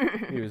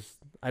 He was,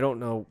 I don't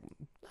know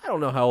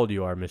how old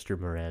you are, Mr.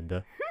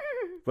 Miranda,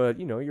 but,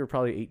 you were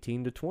probably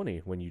 18 to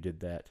 20 when you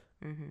did that.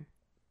 Mm-hmm.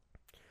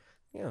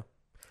 Yeah.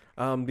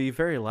 The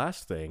very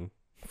last thing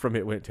from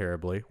It Went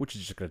Terribly, which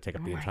is just going to take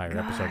up the entire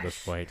episode at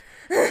this point.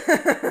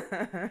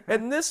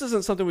 And this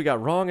isn't something we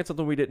got wrong, it's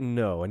something we didn't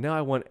know, and now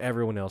I want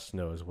everyone else to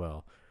know as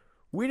well.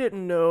 We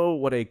didn't know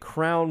what a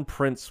crown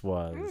prince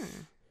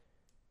was.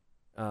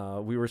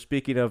 We were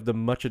speaking of the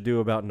Much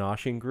Ado About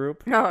Noshing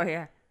group. Oh,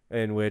 yeah.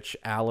 In which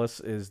Alice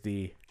is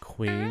the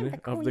queen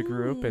of the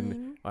group,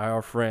 and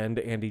our friend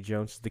Andy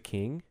Jones is the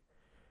king.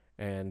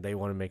 And they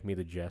want to make me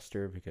the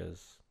jester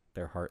because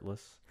they're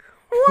heartless.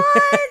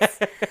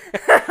 What?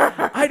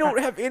 I don't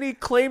have any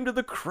claim to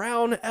the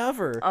crown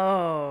ever.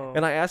 Oh.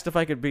 And I asked if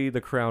I could be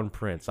the crown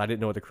prince. I didn't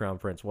know what the crown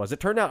prince was. It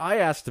turned out I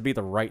asked to be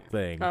the right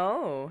thing.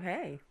 Oh,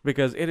 hey.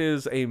 Because it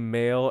is a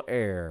male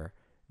heir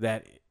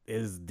that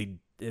is the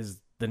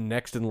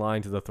next in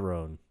line to the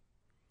throne,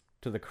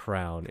 to the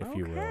crown, if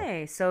you will.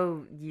 Okay,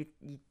 so you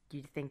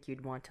think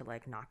you'd want to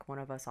like knock one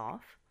of us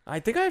off? I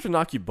think I have to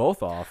knock you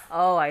both off.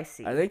 Oh, I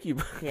see. I think you.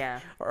 Yeah.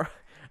 Or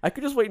I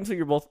could just wait until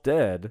you're both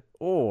dead,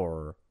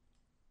 or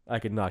I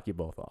could knock you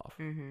both off.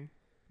 Mm-hmm.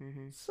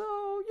 Mm-hmm. So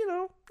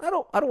I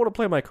don't want to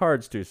play my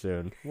cards too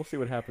soon. We'll see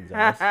what happens,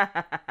 Alice.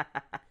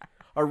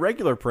 A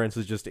regular prince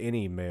is just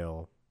any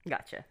male.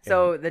 Gotcha.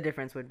 So the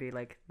difference would be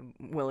like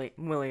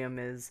William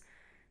is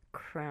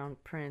crown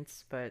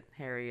prince, but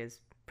Harry is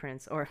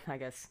prince, or I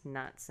guess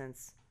not,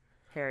 since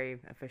Harry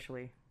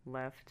officially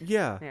left.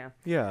 Yeah.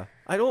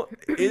 I don't.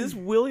 Is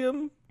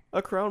William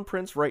a crown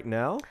prince right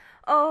now?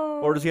 Oh.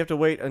 Or does he have to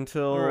wait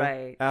until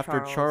after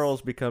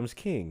Charles becomes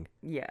king?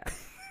 Yeah.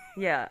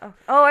 Yeah.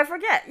 Oh, I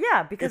forget.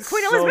 Yeah, because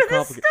Queen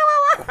Elizabeth is still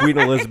alive. Queen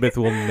Elizabeth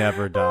will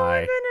never die. Oh my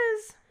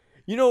goodness.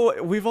 You know,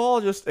 we've all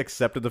just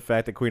accepted the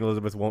fact that Queen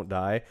Elizabeth won't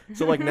die.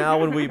 So, like, now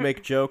when we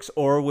make jokes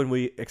or when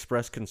we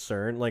express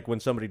concern, like when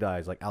somebody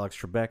dies, like Alex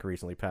Trebek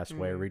recently passed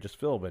away, or Regis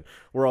Philbin,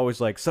 we're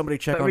always like, somebody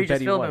check on Regis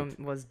Betty Philbin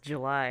White. was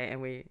July,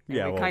 and we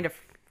well, kind of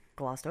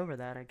glossed over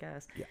that, I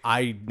guess.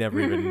 I never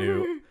even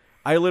knew.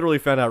 I literally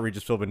found out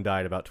Regis Philbin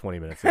died about 20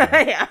 minutes ago.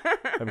 Yeah.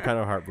 I'm kind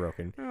of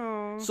heartbroken.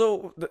 Oh.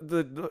 So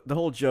the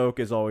whole joke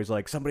is always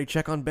like, somebody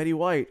check on Betty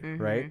White,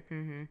 right?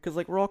 Because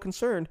like we're all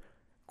concerned.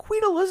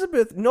 Queen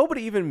Elizabeth,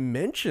 nobody even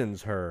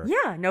mentions her.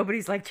 Yeah,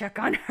 nobody's like, check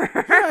on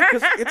her. Yeah,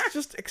 because it's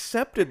just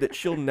accepted that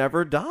she'll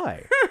never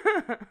die.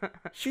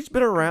 She's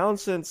been around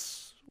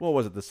since, what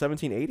was it, the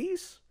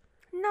 1780s?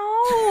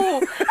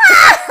 No.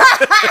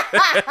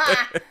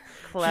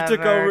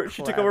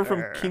 She took over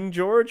from King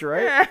George,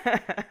 right?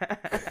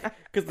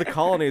 Because the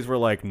colonies were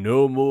like,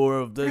 no more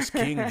of this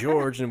King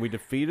George, and we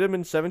defeated him in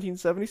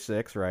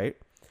 1776, right?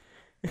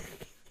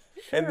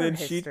 And then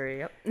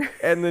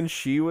and then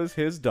she was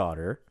his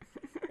daughter,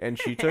 and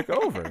she took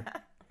over.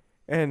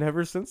 And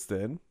ever since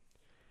then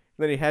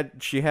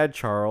she had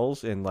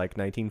Charles in like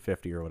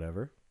 1950 or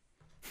whatever.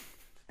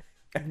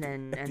 And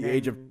then at the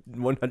age of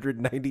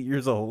 190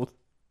 years old.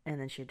 And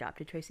then she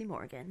adopted Tracy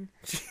Morgan.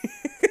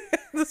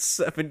 The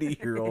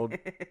 70-year-old.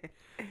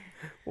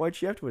 Why'd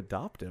she have to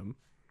adopt him?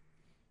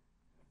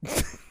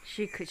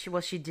 She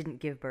didn't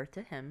give birth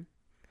to him.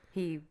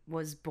 He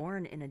was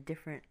born in a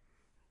different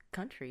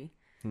country.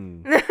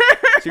 So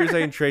you're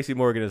saying Tracy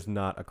Morgan is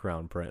not a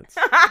crown prince?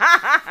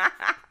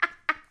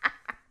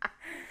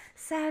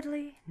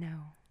 Sadly,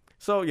 no.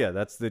 So yeah,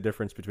 that's the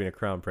difference between a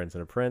crown prince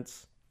and a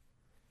prince.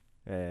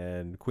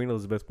 And Queen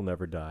Elizabeth will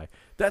never die.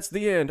 That's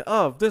the end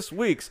of this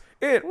week's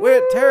It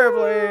Went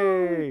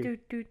Terribly. Do,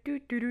 do, do,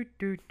 do,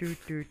 do, do,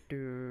 do,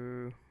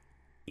 do.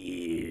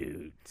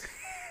 Ew.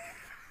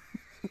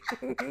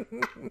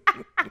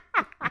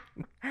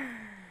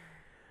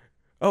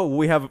 Oh,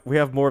 we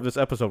have more of this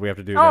episode we have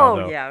to do now,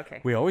 though. Oh, yeah,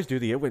 okay. We always do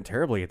the It Went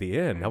Terribly at the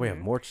end. Now we have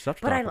more stuff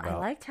to talk about. But I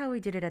liked how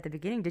we did it at the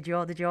beginning. Did you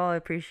all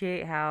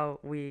appreciate how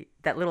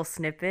that little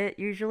snippet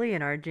usually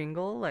in our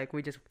jingle, like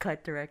we just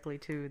cut directly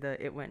to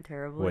the It Went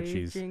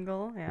Terribly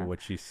jingle? Yeah.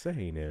 What she's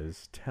saying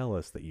is, tell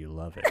us that you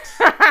love it.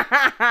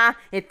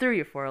 It threw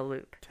you for a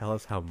loop. Tell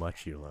us how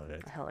much you love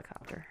it. A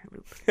helicopter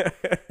loop.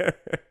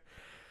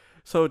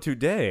 So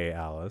today,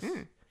 Alice,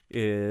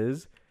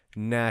 is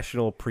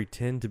National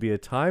Pretend to be a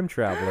Time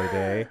Traveler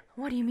Day.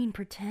 What do you mean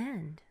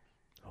pretend?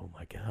 Oh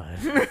my god.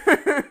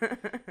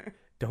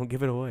 Don't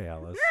give it away,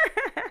 Alice.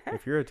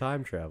 If you're a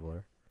time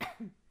traveler.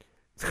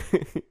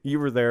 You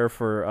were there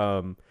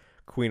for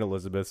Queen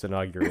Elizabeth's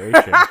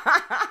inauguration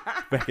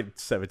back in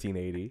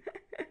 1780.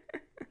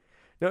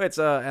 No, it's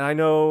and I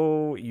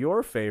know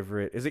your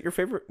favorite. Is it your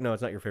favorite? No,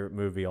 it's not your favorite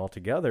movie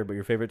altogether, but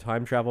your favorite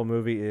time travel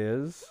movie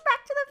is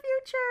Back to the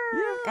Future.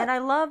 Yeah. And I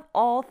love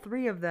all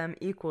three of them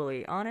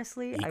equally.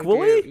 Honestly,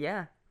 equally? I do.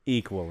 Yeah.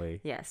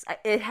 Equally. Yes.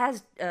 It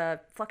has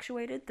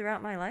fluctuated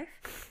throughout my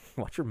life.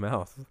 Watch your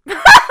mouth.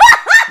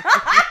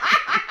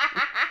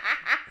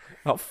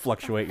 I'll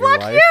fluctuate your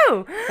life.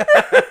 You!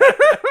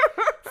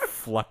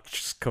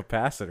 Flux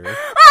capacitor.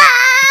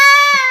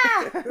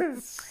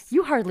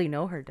 You hardly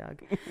know her,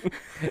 Doug.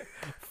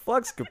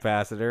 Flux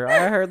capacitor?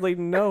 I hardly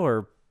know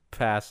her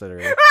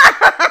capacitor.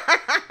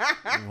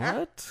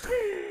 What?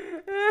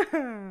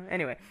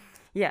 Anyway,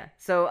 yeah.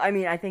 So I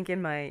mean, I think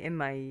in my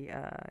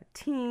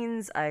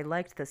teens, I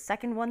liked the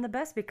second one the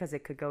best because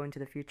it could go into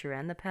the future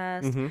and the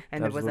past,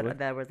 and there was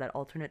that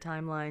alternate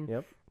timeline.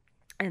 Yep.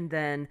 And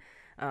then,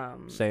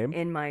 same.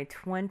 In my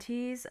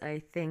 20s,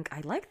 I think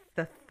I liked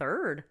the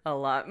third a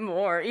lot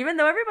more, even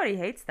though everybody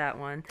hates that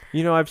one.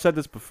 You know, I've said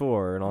this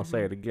before, and I'll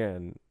say it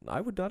again.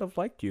 I would not have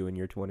liked you in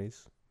your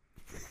 20s.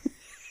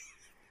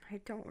 I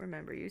don't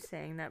remember you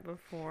saying that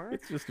before.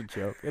 It's just a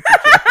joke. It's a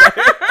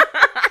joke.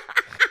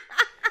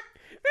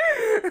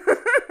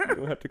 You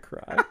don't have to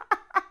cry.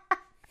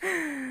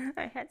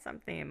 I had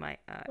something in my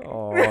eye.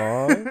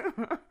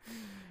 Aww.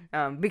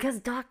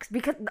 Because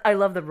I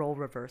love the role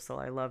reversal.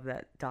 I love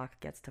that Doc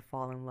gets to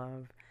fall in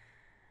love.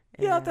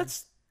 Yeah,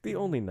 that's the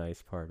only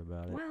nice part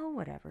about it. Well,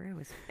 whatever.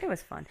 It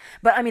was fun.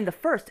 But I mean, the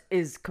first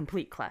is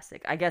complete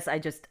classic. I guess I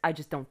just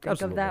don't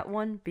think of that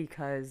one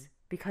because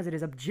it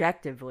is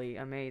objectively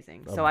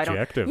amazing. So I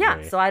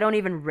don't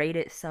even rate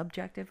it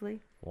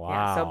subjectively. Wow.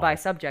 Yeah, so by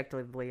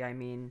subjectively, I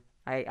mean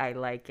I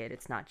like it.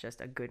 It's not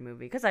just a good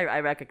movie because I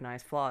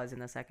recognize flaws in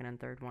the second and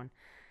third one.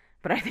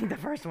 But I think the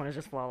first one is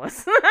just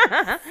flawless.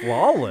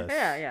 Flawless?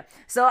 Yeah.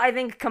 So I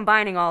think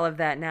combining all of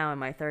that now in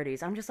my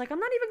 30s, I'm just like, I'm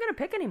not even going to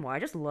pick anymore. I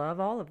just love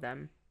all of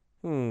them.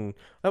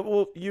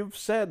 Well, you've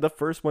said the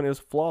first one is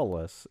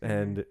flawless,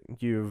 and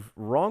you've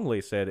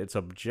wrongly said it's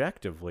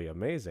objectively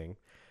amazing.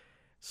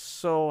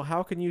 So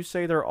how can you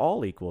say they're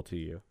all equal to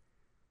you?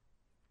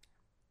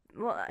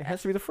 Well, it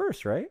has to be the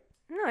first, right?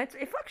 No,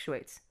 it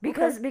fluctuates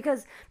because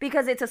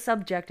it's a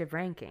subjective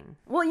ranking.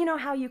 Well, you know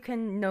how you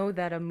can know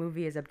that a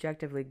movie is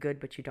objectively good,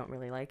 but you don't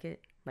really like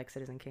it, like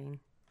Citizen Kane.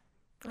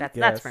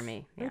 That's for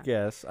me. Yeah. I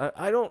guess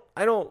I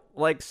don't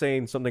like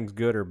saying something's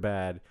good or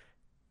bad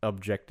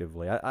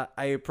objectively.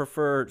 I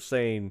prefer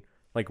saying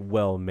like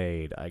well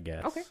made, I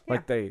guess. Okay,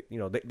 Like they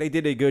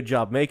did a good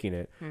job making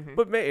it,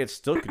 but it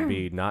still could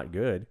be not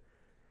good.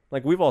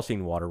 Like we've all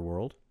seen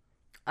Waterworld.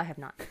 I have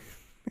not.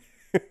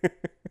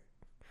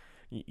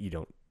 You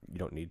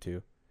don't need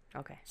to.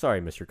 Okay.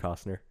 Sorry, Mr.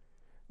 Costner. I'm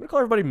gonna call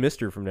everybody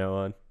Mister from now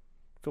on.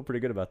 Feel pretty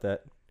good about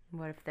that.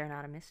 What if they're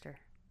not a mister?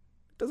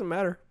 Doesn't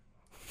matter.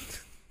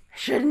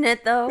 Shouldn't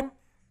it though?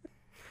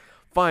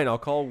 Fine, I'll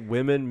call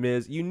women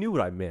Ms. You knew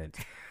what I meant.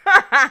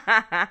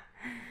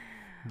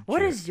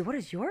 What is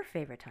your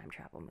favorite time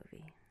travel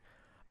movie?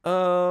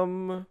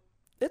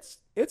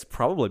 It's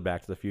probably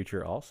Back to the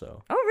Future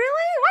also. Oh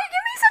really? Why you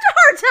give me such a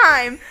hard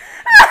time?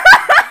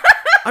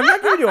 I'm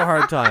not giving you a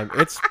hard time.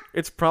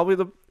 It's probably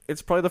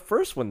the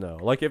first one though.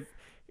 Like if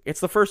it's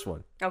the first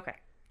one. Okay.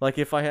 Like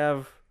if I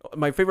have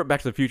my favorite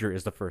Back to the Future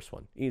is the first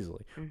one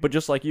easily. But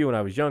just like you when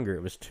I was younger,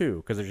 it was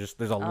 2 because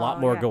there's a lot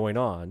more going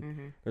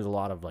on. There's a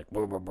lot of like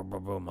boom boom boom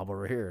boom boom.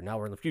 We're here now.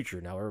 We're in the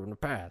future. Now we're in the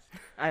past.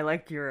 I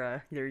like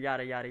your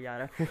yada yada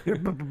yada.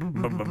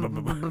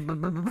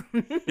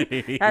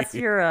 That's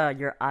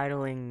your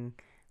idling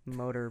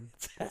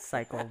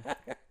motorcycle.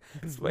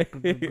 It's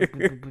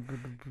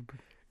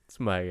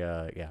my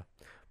yeah.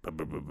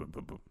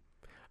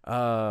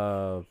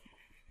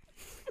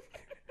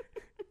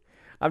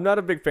 I'm not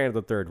a big fan of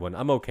the third one.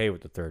 I'm okay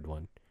with the third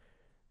one.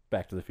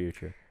 Back to the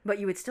Future. But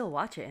you would still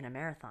watch it in a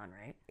marathon,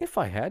 right? If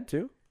I had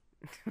to.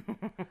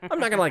 I'm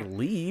not gonna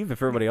leave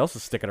if everybody else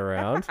is sticking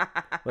around.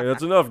 Like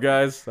that's enough,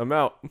 guys. I'm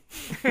out.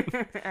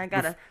 I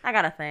got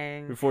a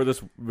thing. Before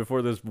this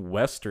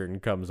Western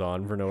comes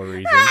on for no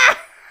reason.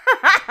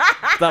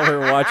 Thought we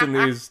were watching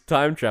these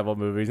time travel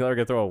movies. Now they're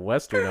gonna throw a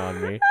Western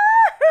on me.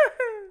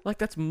 Like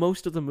that's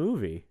most of the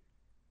movie.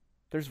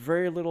 There's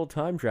very little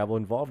time travel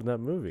involved in that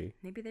movie.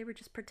 Maybe they were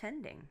just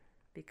pretending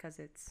because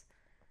it's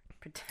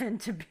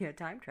pretend to be a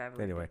time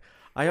traveler. Anyway,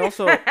 I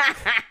also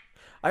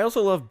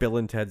love Bill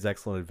and Ted's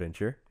Excellent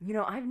Adventure. You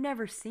know, I've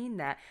never seen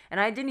that, and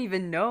I didn't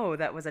even know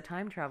that was a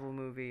time travel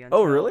movie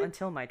until, really?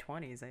 Until my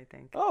 20s, I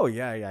think. Oh,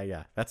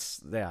 yeah.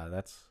 That's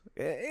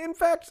in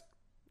fact,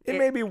 it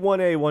may be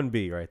 1A,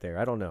 1B right there.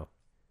 I don't know.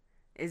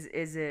 Is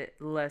it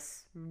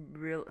less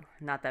real?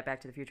 Not that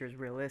Back to the Future is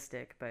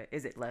realistic, but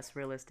is it less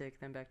realistic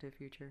than Back to the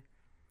Future?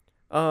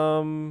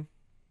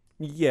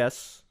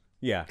 Yes.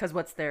 Yeah. Because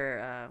what's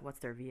their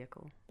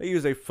vehicle? They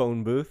use a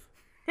phone booth.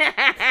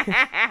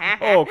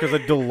 Oh, because a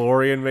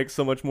DeLorean makes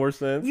so much more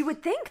sense. You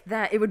would think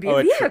that it would be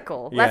a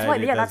vehicle. That's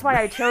why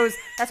I chose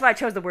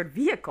the word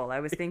vehicle. I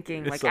was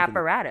thinking like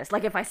apparatus.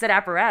 Like if I said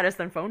apparatus,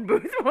 then phone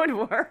booth would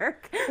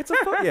work. It's a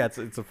phone. Yeah,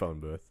 it's a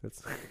phone booth.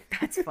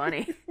 That's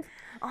funny.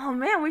 Oh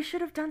man, we should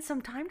have done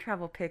some time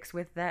travel pics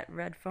with that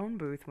red phone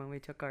booth when we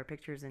took our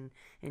pictures in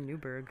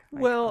Newburgh.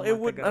 Well, it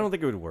would. I don't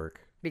think it would work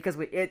because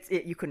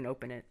you couldn't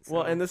open it. So.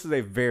 Well, and this is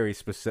a very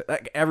specific.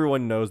 Like,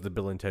 everyone knows the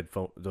Bill and Ted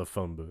phone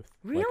booth.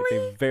 Really? Like,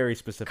 it's a very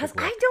specific. Because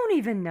I don't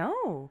even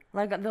know.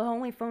 Like the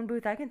only phone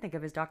booth I can think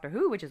of is Doctor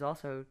Who, which is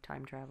also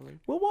time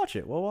traveling. We'll watch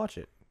it.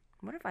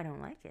 What if I don't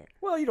like it?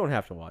 Well, you don't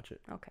have to watch it.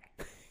 Okay.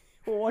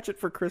 We'll watch it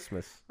for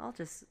Christmas. I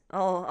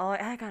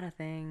got a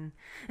thing.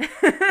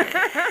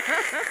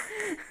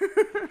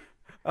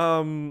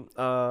 You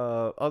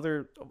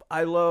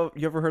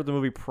ever heard the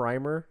movie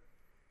Primer?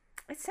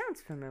 It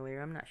sounds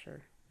familiar. I'm not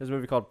sure. There's a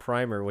movie called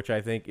Primer, which I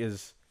think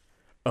is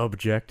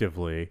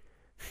objectively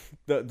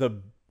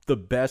the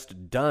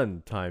best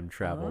done time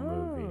travel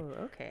movie.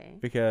 Okay.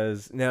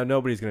 Because now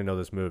nobody's gonna know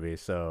this movie,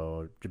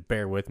 so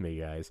bear with me,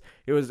 guys.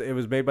 It was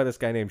made by this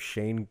guy named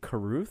Shane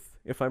Carruth,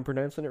 if I'm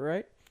pronouncing it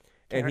right.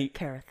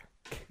 Carruth.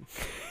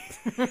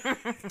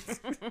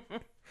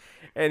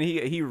 And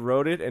he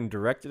wrote it and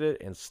directed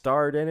it and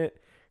starred in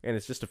it, and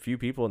it's just a few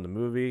people in the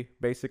movie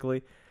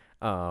basically.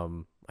 I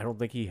don't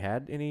think he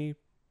had any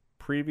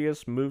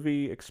previous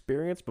movie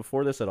experience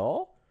before this at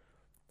all.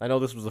 I know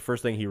this was the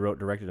first thing he wrote,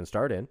 directed, and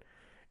starred in,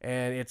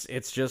 and it's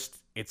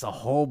a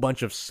whole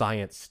bunch of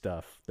science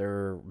stuff. There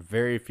are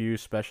very few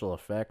special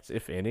effects,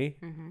 if any.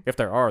 Mm-hmm. If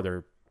there are,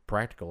 they're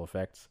practical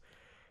effects,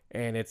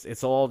 and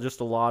it's all just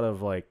a lot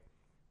of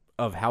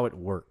of how it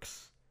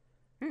works.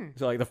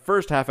 So like the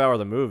first half hour of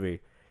the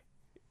movie,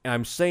 and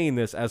I'm saying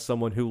this as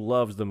someone who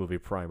loves the movie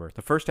Primer.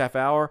 The first half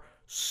hour,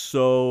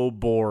 so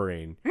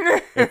boring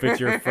if it's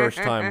your first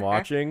time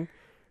watching,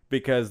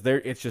 because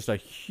it's just a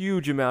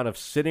huge amount of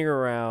sitting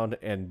around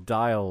and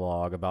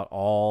dialogue about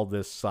all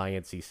this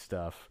sciencey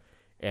stuff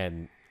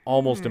and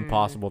almost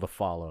impossible to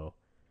follow.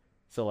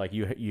 So like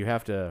you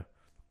have to,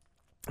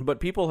 but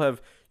people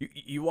have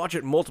you watch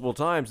it multiple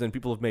times and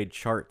people have made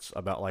charts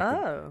about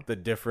like the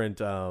different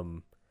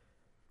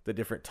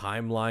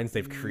timelines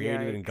they've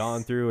created and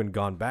gone through and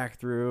gone back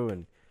through,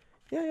 and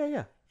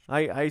yeah.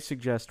 I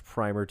suggest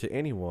Primer to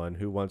anyone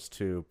who wants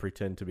to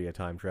pretend to be a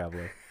time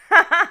traveler.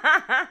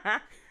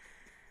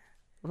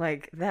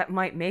 Like, that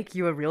might make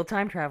you a real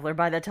time traveler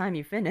by the time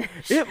you finish.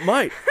 It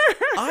might.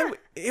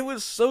 It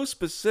was so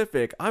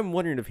specific. I'm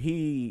wondering if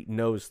he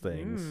knows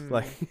things.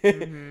 Like,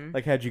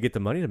 how'd you get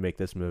the money to make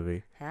this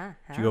movie?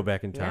 Did you go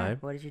back in time?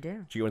 What did you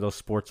do? Did you get one of those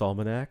sports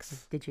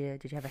almanacs? Did you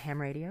have a ham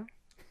radio?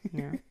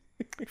 Yeah.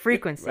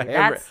 Frequency. I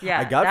That's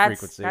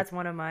Frequency. That's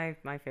one of my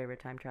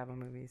favorite time travel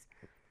movies.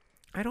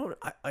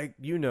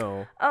 You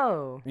know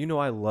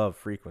I love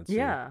Frequency.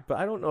 Yeah. But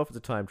I don't know if it's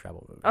a time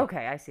travel movie.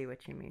 Okay, I see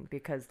what you mean.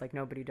 Because like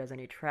nobody does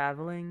any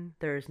traveling.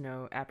 There's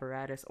no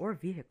apparatus or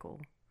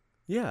vehicle.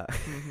 Yeah.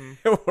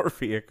 Or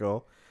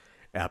vehicle.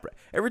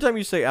 Every time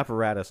you say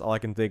apparatus, all I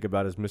can think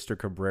about is Mr.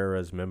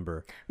 Cabrera's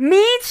member.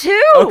 Me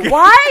too. Okay.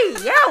 Why?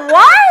 Yeah,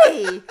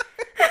 why?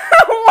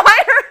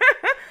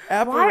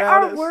 Why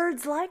are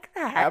words like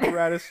that?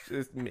 Apparatus,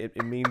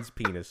 it means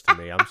penis to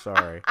me. I'm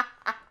sorry.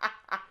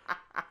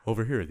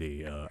 Over here,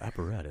 the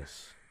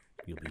apparatus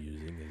you'll be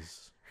using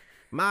is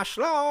my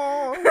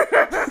schlong.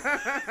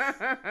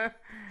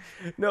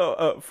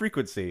 No,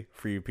 Frequency,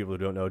 for you people who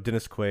don't know.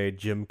 Dennis Quaid,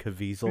 Jim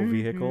Caviezel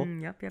vehicle.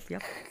 Yep.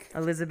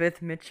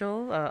 Elizabeth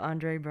Mitchell,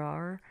 Andre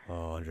Braugher.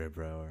 Oh, Andre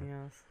Braugher.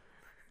 Yes.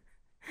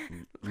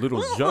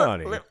 Little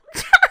Johnny. Little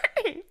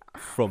Johnny.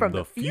 From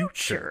the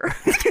future.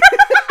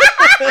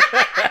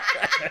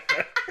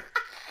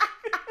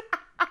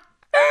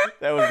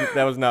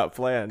 That was not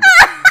planned.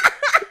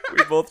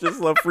 We both just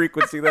love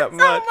Frequency that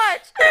much.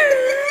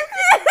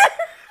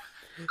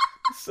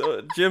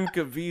 So Jim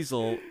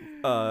Caviezel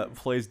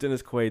plays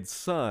Dennis Quaid's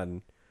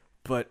son,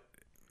 but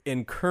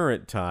in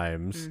current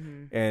times,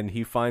 and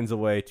he finds a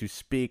way to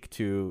speak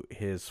to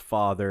his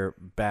father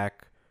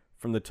back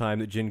from the time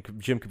that Jim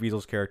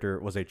Caviezel's character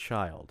was a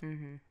child.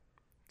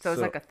 So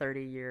it's like a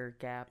 30-year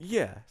gap.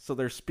 Yeah, so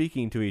they're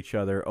speaking to each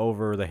other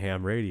over the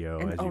ham radio,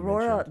 and as you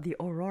mentioned. The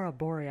Aurora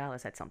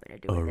Borealis had something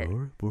to do with it.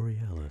 Aurora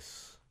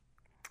Borealis.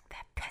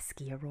 That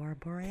pesky Aurora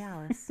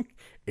Borealis.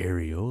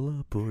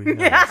 Areola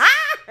Borealis.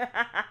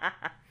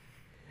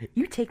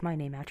 You take my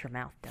name out your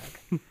mouth, Doug.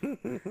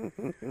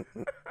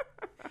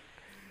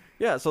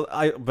 Yeah,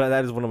 but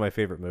that is one of my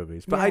favorite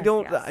movies. But Yes.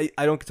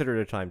 I don't consider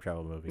it a time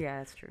travel movie. Yeah,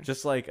 that's true.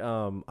 Just like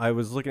I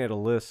was looking at a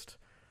list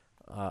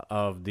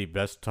of the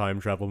best time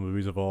travel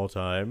movies of all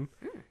time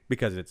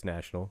because it's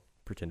National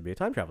Pretend to Be a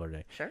Time Traveler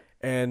Day. Sure.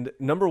 And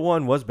number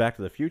 1 was Back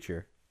to the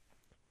Future.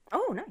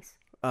 Oh, nice.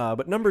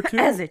 But number 2,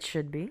 as it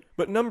should be.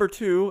 But number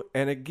 2,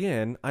 and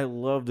again, I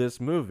love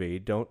this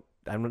movie.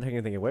 I'm not taking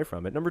anything away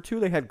from it. Number 2,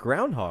 they had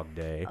Groundhog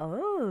Day.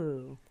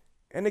 Oh.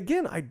 And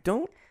again, I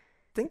don't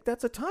think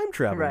that's a time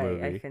travel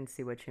movie. Right, I can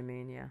see what you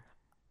mean, yeah.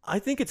 I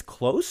think it's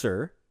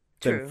closer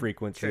than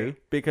Frequency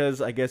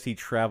because I guess he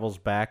travels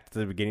back to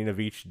the beginning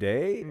of each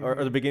day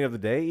or the beginning of the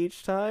day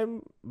each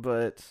time,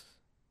 but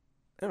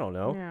I don't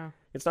know. Yeah.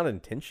 It's not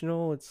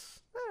intentional. I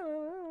don't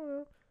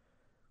know.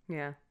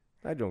 Yeah.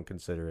 I don't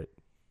consider it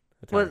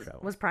a time travel.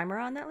 Was Primer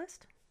on that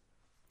list?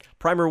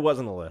 Primer was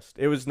on the list.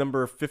 It was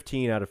number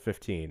 15 out of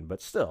 15,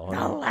 but still.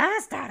 The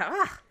last out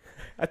of...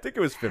 I think it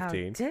was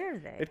 15. How dare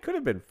they? It could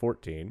have been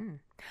 14.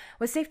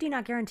 Was Safety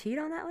Not Guaranteed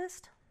on that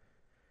list?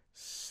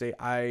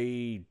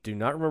 I do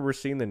not remember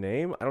seeing the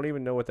name. I don't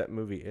even know what that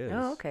movie is.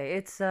 Oh, okay.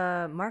 It's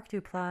Mark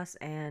Duplass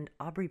and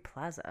Aubrey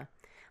Plaza.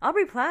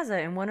 Aubrey Plaza,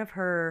 in one of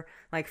her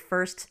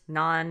first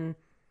non-April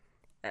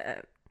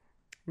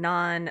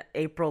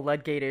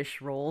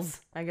Ludgate-ish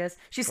roles, I guess.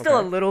 She's still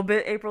a little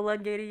bit April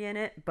Ludgate-y in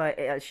it,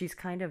 but she's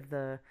kind of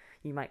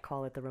you might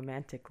call it the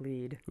romantic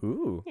lead.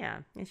 Ooh.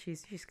 Yeah, and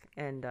she's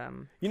and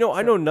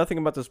I know nothing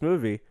about this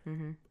movie,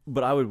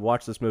 but I would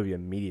watch this movie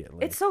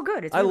immediately. It's so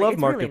good. I love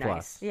Mark really Duplass.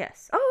 Nice.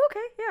 Yes. Oh,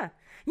 okay. Yeah.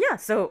 Yeah.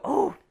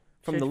 So,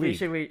 from the lead.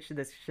 Should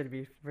this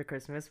be for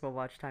Christmas? We'll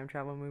watch time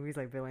travel movies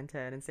like Bill and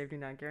Ted and Safety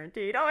Not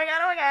Guaranteed. Oh my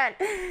god.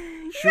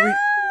 Should we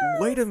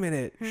wait a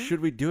minute?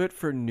 Should we do it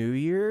for New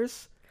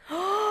Year's?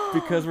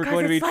 Because we're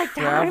going to be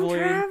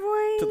traveling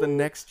to the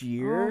next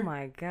year. Oh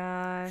my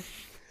gosh.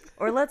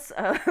 Or let's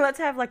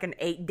have like an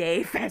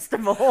 8-day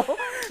festival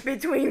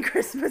between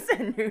Christmas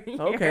and New Year.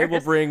 Okay,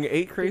 we'll bring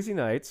 8 crazy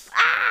nights.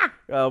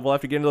 We'll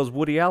have to get into those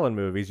Woody Allen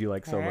movies you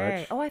like so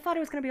much. Oh, I thought it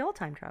was going to be all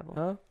time travel.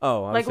 Huh?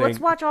 Oh, let's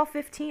watch all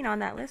 15 on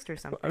that list or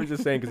something. I was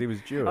just saying because he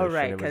was Jewish. Oh,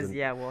 right, because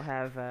we'll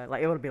have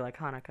it would be like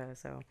Hanukkah.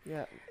 So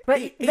yeah, but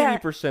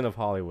 80% of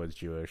Hollywood's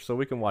Jewish, so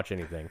we can watch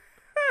anything.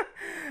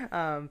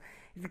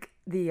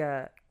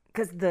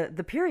 Because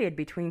the period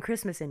between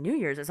Christmas and New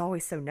Year's is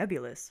always so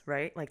nebulous,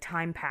 right? Like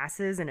time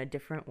passes in a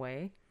different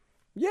way.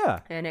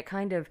 Yeah. And it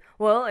kind of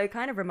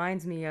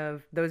reminds me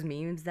of those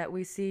memes that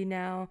we see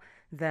now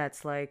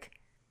that's like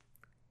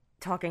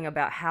talking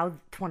about how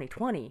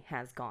 2020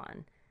 has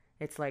gone.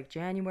 It's like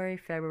January,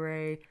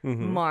 February,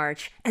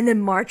 March, and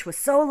then March was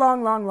so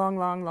long,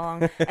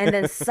 and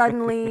then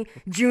suddenly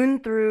June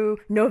through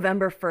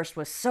November 1st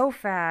was so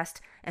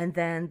fast, and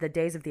then the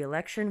days of the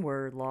election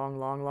were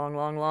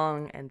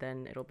long, and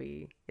then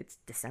it's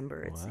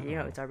December. It's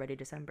it's already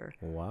December.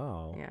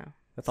 Wow. Yeah.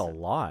 That's a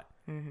lot.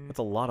 That's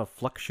a lot of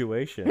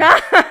fluctuation.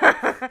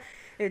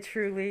 It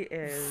truly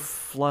is.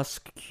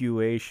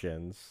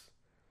 Fluctuations.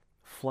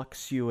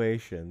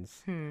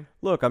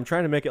 Look, I'm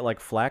trying to make it like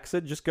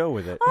flaccid. Just go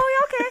with it.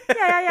 Oh, okay.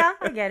 Yeah.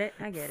 I get it.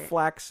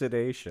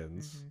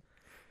 Flaccidations.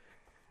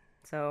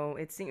 So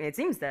it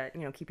seems that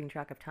keeping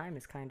track of time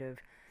is kind of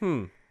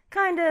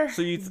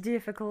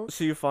difficult.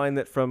 So you find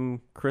that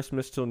from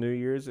Christmas till New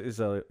Year's is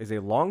a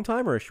long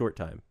time or a short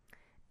time?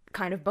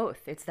 kind of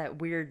both. It's that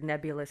weird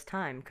nebulous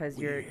time because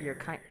you're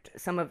kind.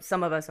 Some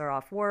of us are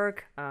off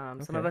work.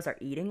 Some of us are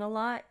eating a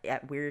lot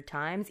at weird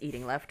times,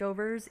 eating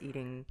leftovers,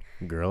 eating.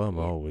 Girl, I'm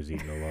always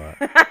eating a lot.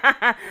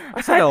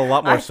 I sounded a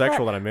lot more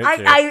sexual than I meant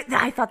to.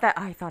 I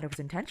thought it was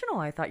intentional.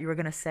 I thought you were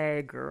gonna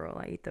say, "Girl,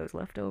 I eat those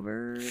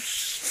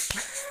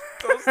leftovers."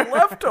 Those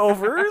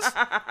leftovers?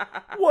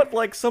 What,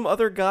 like some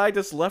other guy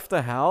just left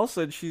the house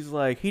and she's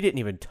like, he didn't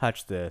even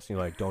touch this. And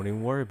you're like, don't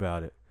even worry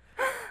about it.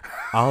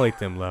 I'll eat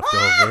them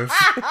leftovers.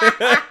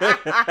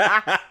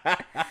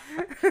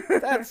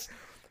 That's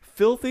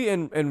filthy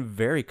and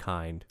very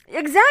kind.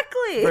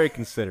 Exactly. Very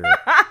considerate.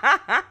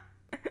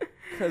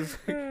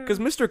 Because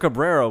Mr.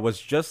 Cabrera was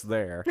just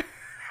there.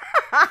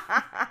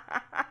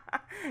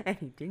 And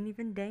he didn't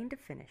even deign to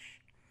finish.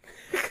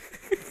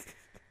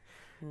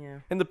 Yeah.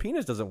 And the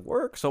penis doesn't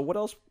work, so what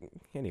else?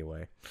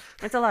 Anyway.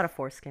 It's a lot of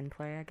foreskin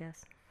play, I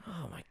guess.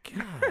 Oh my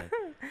god.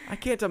 I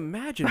can't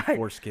imagine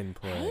foreskin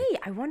play. Hey,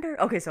 I wonder.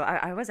 Okay, so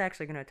I was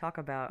actually going to talk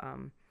about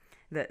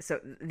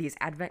these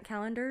advent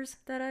calendars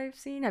that I've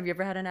seen. Have you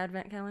ever had an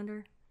advent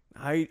calendar?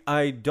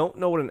 I don't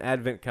know what an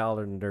advent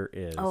calendar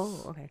is.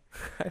 Oh, okay.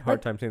 I had a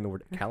hard time saying the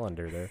word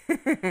calendar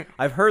there.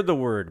 I've heard the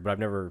word, but I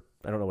don't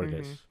know what it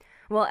is.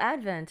 Well,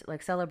 Advent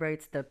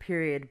celebrates the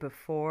period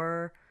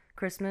before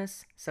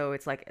Christmas, so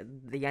it's like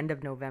the end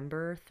of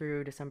November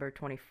through December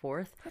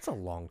 24th. That's a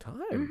long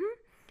time.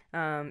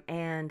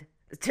 And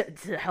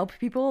to help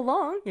people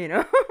along,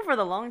 for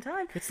the long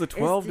time. It's the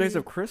 12 days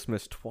of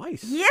Christmas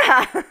twice.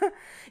 Yeah.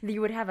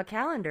 You would have a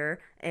calendar,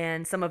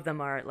 and some of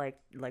them are like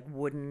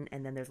wooden,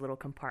 and then there's little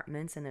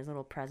compartments, and there's a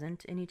little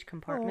present in each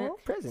compartment. Oh,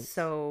 presents.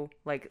 So,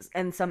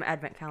 and some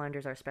advent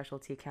calendars are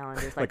specialty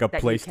calendars. Like a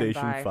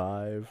PlayStation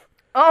 5.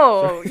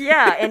 Oh,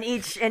 yeah, and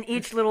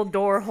each little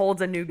door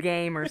holds a new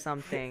game or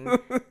something.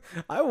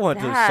 I want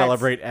to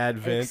celebrate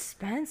Advent.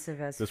 Expensive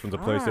as This one's a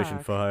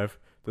PlayStation 5.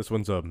 This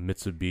one's a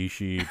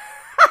Mitsubishi.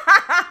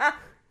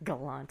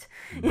 Gallant.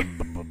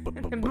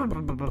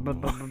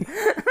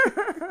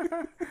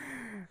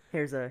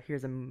 Here's a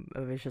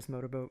vicious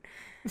motorboat.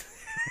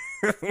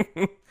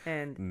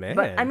 And man,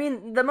 but I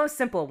mean the most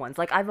simple ones.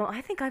 Like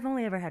I think I've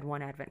only ever had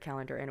one advent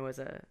calendar, and it was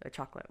a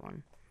chocolate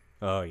one.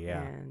 Oh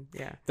yeah, and,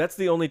 yeah. That's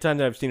the only time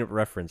that I've seen it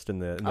referenced in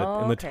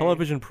the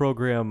television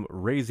program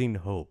Raising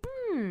Hope.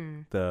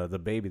 The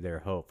baby there,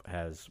 Hope,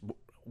 has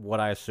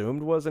what I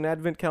assumed was an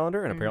advent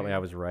calendar, and apparently I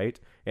was right.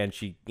 And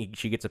she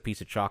gets a piece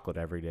of chocolate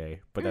every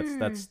day, but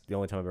that's the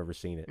only time I've ever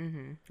seen it.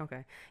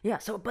 Okay, yeah.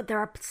 So, but there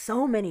are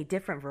so many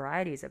different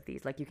varieties of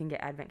these. Like you can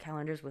get advent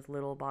calendars with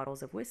little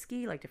bottles of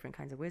whiskey, like different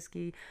kinds of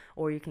whiskey,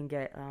 or you can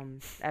get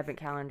advent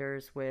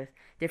calendars with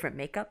different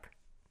makeup.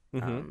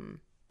 And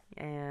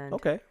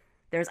okay.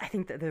 I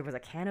think that there was a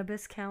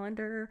cannabis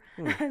calendar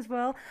as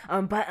well.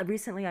 But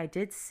recently I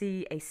did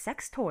see a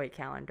sex toy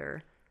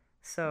calendar.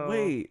 So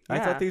wait, yeah. I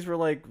thought these were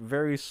like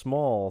very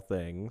small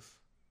things.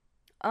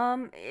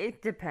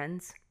 It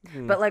depends.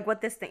 But like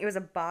what this thing, it was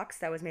a box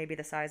that was maybe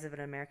the size of an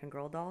American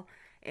Girl doll,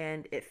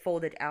 and it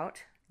folded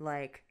out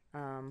like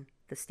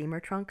the steamer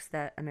trunks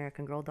that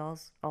American Girl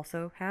dolls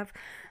also have.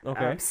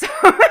 Okay. So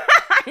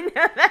I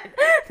know that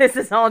this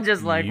is all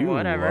just like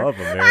whatever. You love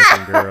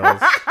American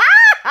Girls.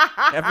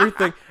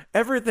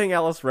 Everything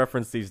Alice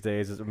referenced these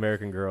days is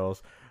American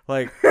Girls.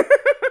 Like,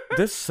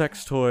 this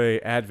sex toy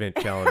advent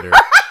calendar.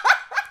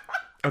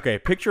 Okay,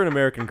 picture an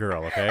American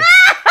Girl, okay?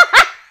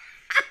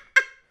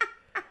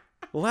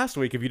 Last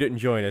week, if you didn't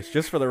join us,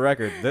 just for the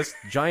record, this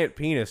giant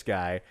penis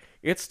guy,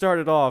 it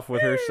started off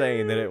with her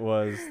saying that it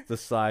was the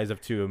size of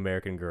 2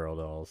 American Girl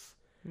dolls.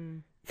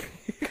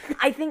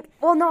 I think,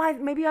 well, no,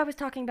 maybe I was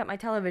talking about my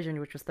television,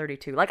 which was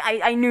 32. Like,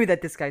 I knew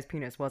that this guy's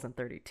penis wasn't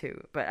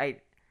 32, but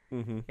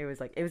it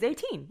was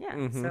 18,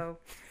 yeah. So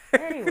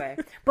anyway,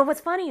 but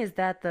what's funny is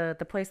that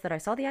the place that I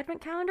saw the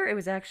advent calendar, it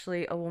was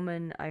actually a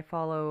woman I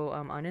follow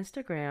on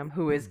Instagram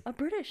who is a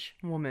British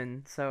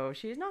woman, so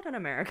she's not an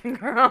American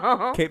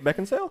girl. Kate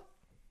Beckinsale?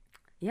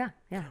 Yeah.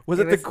 Was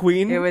it the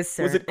Queen? Was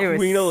it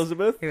Queen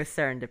Elizabeth? It was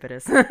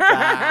serendipitous.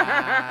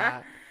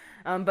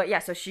 But yeah,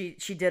 so she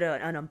did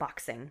an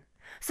unboxing.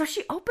 So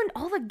she opened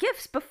all the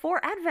gifts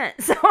before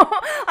Advent. So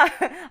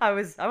I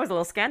was a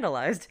little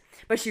scandalized,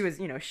 but she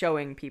was,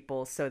 showing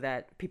people so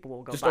that people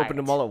will go just buy opened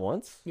it. them all at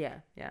once?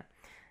 Yeah.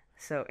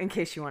 So in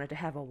case you wanted to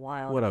have a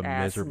wild what a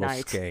ass miserable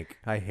night. skank.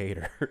 I hate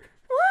her.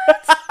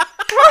 What?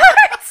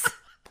 What?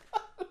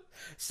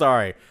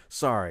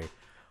 Sorry.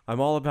 I'm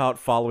all about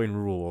following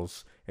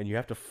rules, and you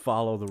have to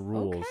follow the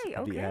rules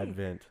of the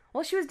Advent.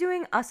 Well, she was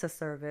doing us a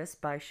service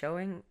by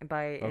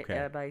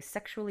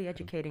sexually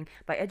educating,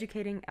 by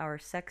educating our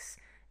sex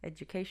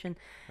education.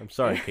 I'm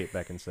sorry, Kate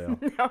Beckinsale.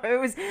 No,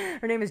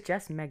 her name is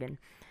Jess Megan.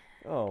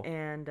 Oh.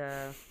 And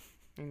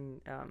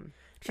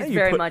she's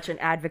very much an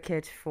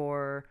advocate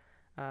for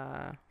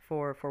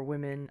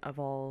women of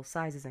all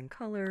sizes and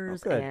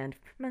colors, and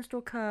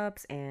menstrual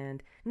cups,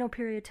 and no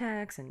period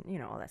attacks, and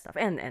all that stuff,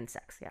 and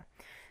sex, yeah.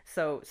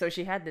 So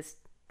she had this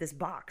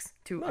box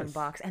to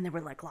unbox, and there were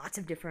like lots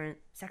of different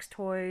sex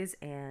toys,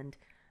 and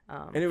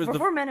it was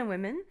for men and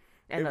women,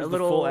 and it was a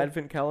little the full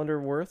advent calendar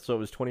worth, so it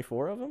was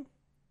 24 of them.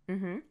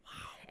 Mm-hmm. Wow.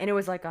 and it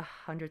was like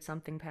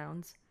 100-something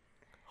pounds,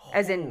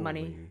 as in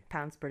money, Holy-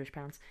 pounds, British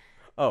pounds.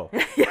 Oh,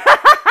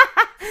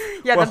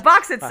 Yeah, Well, the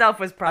box itself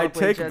was I probably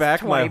take just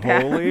back my 20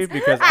 pounds. holy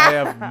because I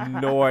have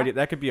no idea.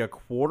 That could be a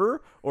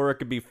quarter or it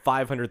could be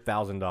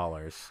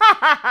 $500,000.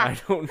 I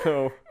don't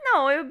know.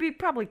 No, it would be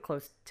probably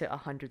close to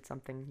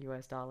 100-something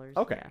US dollars.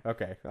 Okay, Yeah.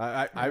 okay.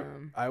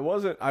 I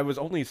wasn't. I was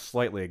only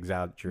slightly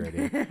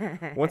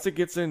exaggerating. Once it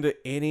gets into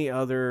any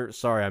other,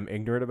 sorry, I'm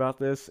ignorant about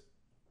this.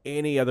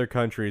 Any other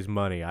country's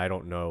money, I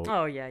don't know.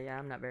 Oh yeah,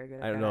 I'm not very good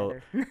at I don't that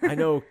know. either. I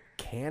know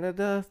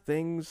Canada,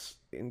 things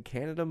in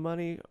Canada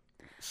money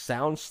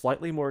sound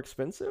slightly more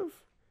expensive.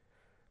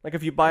 Like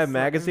if you buy a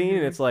magazine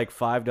and it's like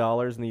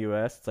 $5 in the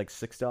US, it's like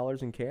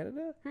 $6 in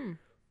Canada.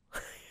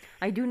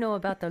 I do know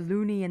about the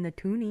loony and the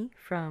toonie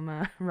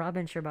from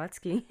Robin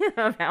Scherbatsky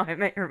of How I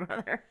Met Your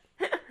Mother.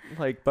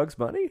 Like Bugs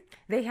Bunny?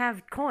 They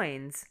have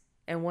coins,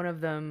 and one of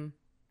them,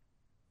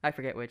 I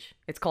forget which.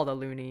 It's called a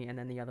loony, and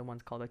then the other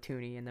one's called a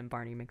toonie, and then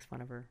Barney makes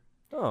fun of her.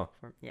 Oh,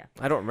 Yeah.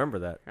 I don't remember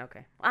that.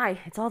 Okay.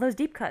 It's all those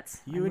deep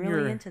cuts. I'm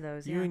really into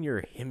those. You yeah. and your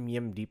him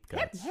yum deep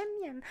cuts. Him.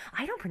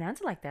 I don't pronounce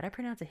it like that. I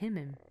pronounce it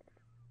him.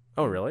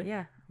 Oh, really?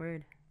 Yeah,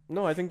 weird.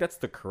 No, I think that's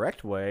the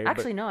correct way.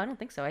 Actually, no, I don't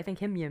think so. I think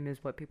him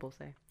is what people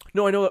say.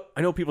 No,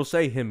 I know people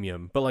say him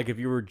yum, but like if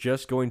you were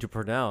just going to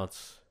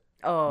pronounce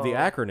Oh. the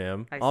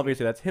acronym, I see.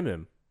 obviously that's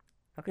him.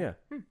 Okay.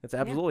 Yeah, it's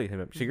absolutely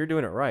him. So you're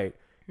doing it right.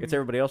 It's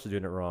everybody else is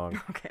doing it wrong.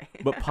 Okay.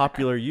 But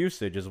popular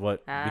usage is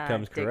what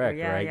becomes correct,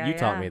 yeah, right? yeah, You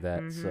taught yeah. me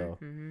that,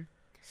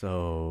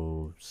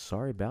 so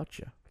sorry about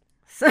you.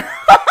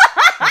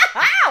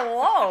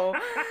 Whoa,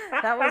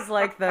 that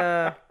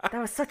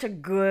was such a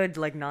good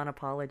like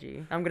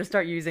non-apology. I'm gonna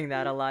start using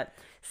that a lot.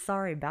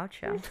 Sorry about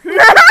you.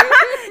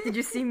 Did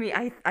you see me?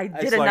 I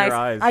did a saw nice your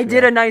eyes, I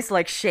did yeah. a nice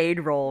like shade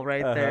roll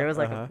right there. It was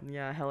like uh-huh.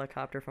 a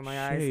helicopter from my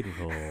Shade eyes.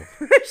 roll.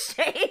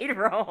 Shade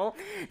roll.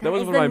 That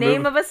was is one the of my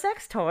name of a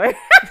sex toy.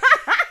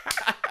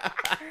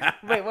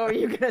 Wait, what were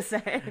you gonna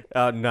say?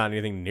 Not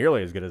anything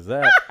nearly as good as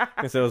that.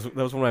 So that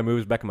was one of my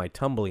moves back in my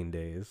tumbling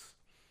days.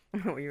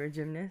 Were you a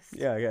gymnast?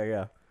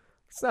 Yeah.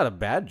 It's not a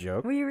bad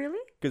joke. Were you really?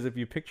 Because if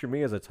you picture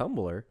me as a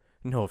tumbler,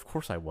 no, of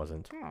course I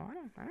wasn't. Oh,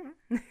 I don't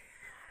know.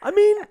 I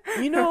mean,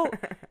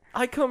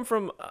 I come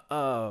from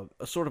a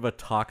sort of a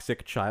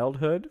toxic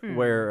childhood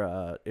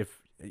where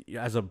if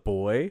as a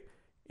boy,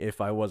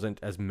 if I wasn't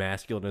as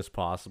masculine as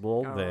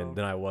possible, then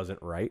I wasn't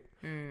right,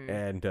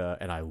 and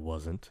I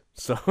wasn't.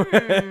 So,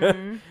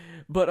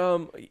 but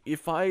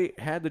if I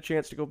had the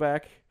chance to go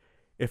back,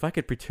 if I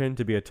could pretend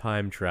to be a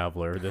time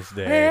traveler this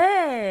day,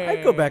 Hey,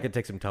 I'd go back and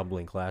take some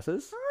tumbling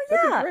classes. Oh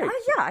That'd be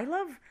yeah,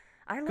 great.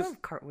 I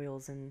love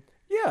cartwheels and.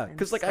 Yeah,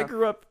 because like I stuff.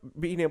 grew up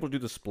being able to do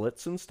the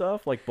splits and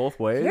stuff, like both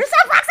ways. You're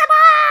so flexible.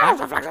 I'm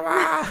so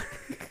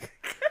flexible!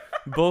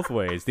 Both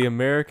ways, the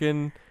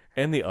American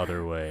and the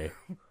other way.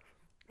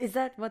 Is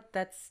that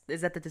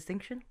the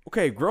distinction?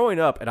 Okay, growing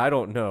up, and I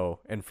don't know,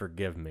 and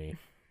forgive me,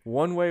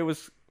 one way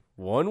was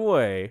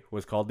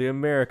called the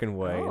American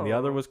way, and the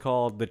other Oh. was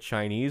called the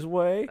Chinese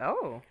way.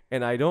 Oh.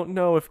 And I don't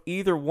know if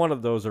either one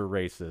of those are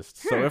racist.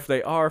 So if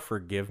they are,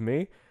 forgive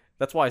me.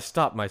 That's why I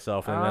stopped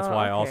myself, and that's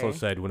why I also okay.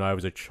 said when I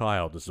was a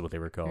child, this is what they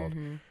were called.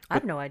 I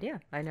have no idea.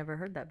 I never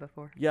heard that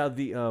before. Yeah,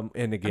 and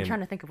I'm again,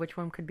 trying to think of which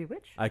one could be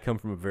which. I come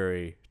from a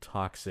very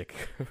toxic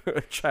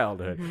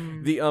childhood.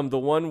 The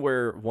one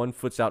where one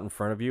foot's out in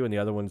front of you and the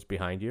other one's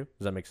behind you.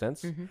 Does that make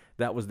sense?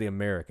 That was the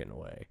American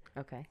way.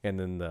 Okay. And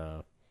then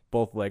the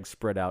both legs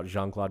spread out,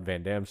 Jean-Claude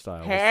Van Damme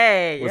style.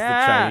 Hey, was the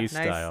yeah, Chinese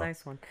nice, style.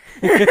 nice one.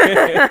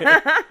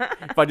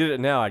 If I did it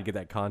now, I'd get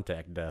that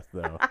contact death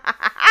though.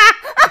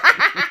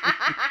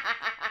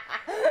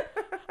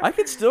 I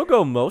could still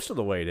go most of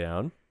the way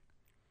down,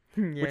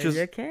 Yeah, Which is-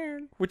 you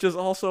can. which is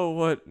also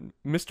what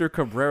Mr.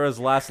 Cabrera's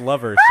last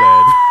lover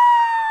said.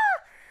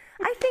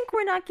 I think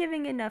we're not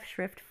giving enough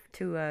shrift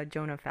to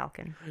Jonah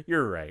Falcon.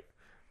 You're right.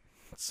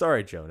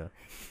 Sorry, Jonah.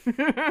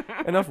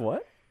 Enough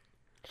what?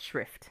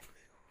 Shrift.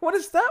 What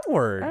is that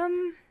word?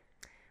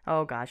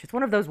 Oh gosh, it's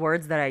one of those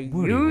words that I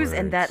Woody use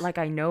and that words. like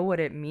I know what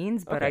it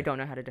means, but I Okay. don't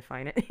know how to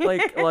define it.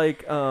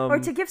 Or or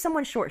to give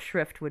someone short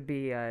shrift would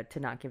be to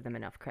not give them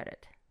enough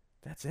credit.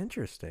 That's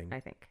interesting. I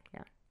think.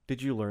 Yeah.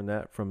 Did you learn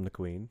that from the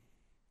Queen?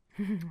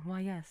 Why,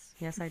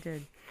 yes, I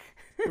did.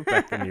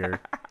 Back in your...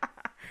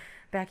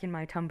 Back in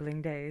my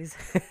tumbling days.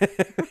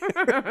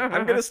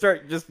 I'm gonna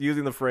start just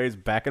using the phrase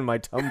 "back in my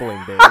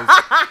tumbling days,"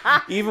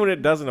 even when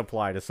it doesn't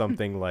apply to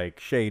something like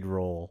shade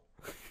roll.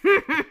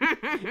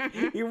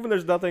 Even when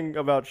there's nothing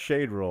about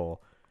shade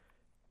roll,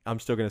 I'm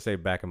still gonna say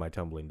 "back in my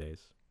tumbling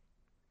days."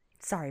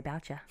 Sorry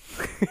about ya.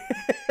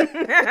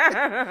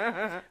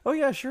 Oh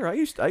yeah, sure. I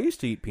used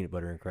to eat peanut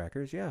butter and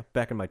crackers. Yeah,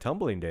 back in my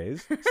tumbling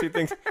days. See,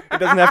 things it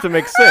doesn't have to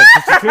make sense.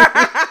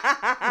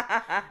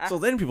 So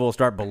then people will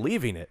start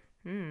believing it.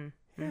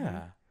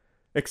 Yeah.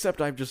 Except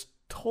I've just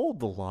told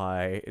the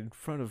lie in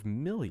front of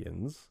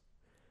millions.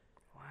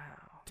 Wow.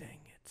 Dang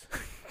it.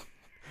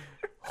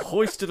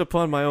 Hoisted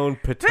upon my own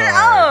petard.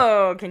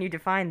 Oh, can you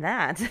define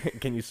that?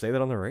 Can you say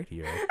that on the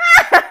radio?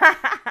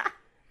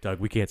 Doug,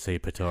 we can't say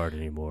petard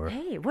anymore.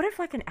 Hey, what if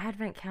like an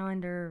advent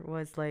calendar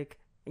was like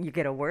you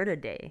get a word a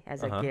day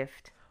as a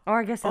gift.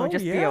 Or I guess that would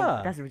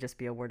just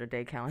be a word a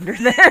day calendar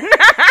then.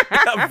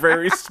 A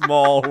very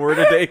small word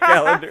a day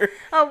calendar.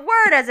 A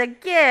word as a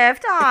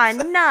gift. Aw,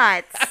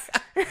 nuts.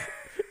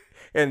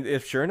 And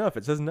if sure enough,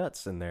 it says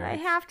nuts in there. I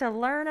have to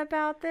learn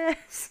about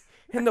this.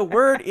 And the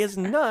word is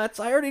nuts.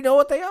 I already know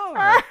what they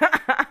are.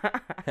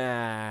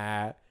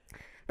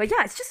 But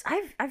yeah, it's just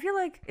I feel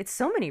like it's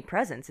so many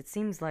presents. It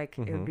seems like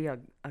it would be a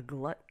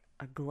glut.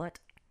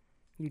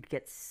 You'd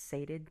get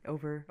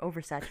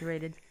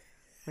oversaturated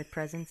with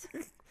presents.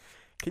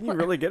 Can you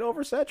really get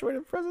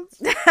oversaturated presents?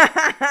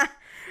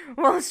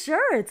 Well,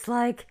 sure. It's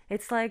like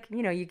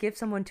you give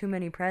someone too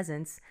many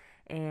presents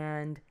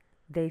and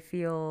they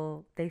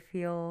feel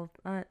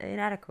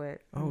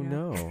inadequate. Oh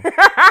no.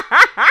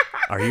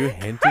 Are you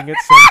hinting at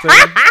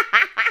something?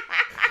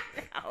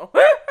 No.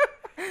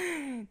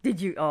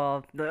 Did you?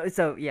 Oh,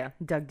 so yeah.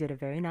 Doug did a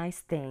very nice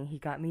thing. He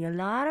got me a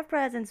lot of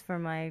presents for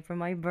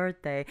my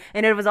birthday,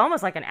 and it was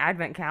almost like an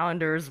advent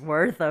calendar's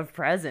worth of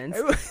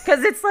presents.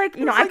 Because it's like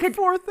I could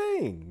 4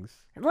 things.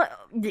 Yeah.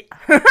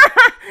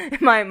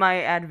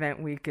 my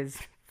advent week is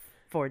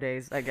 4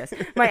 days, I guess.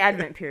 My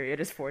advent period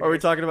is 4 days. Are we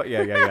talking about?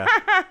 Yeah.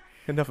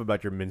 Enough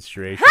about your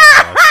menstruation.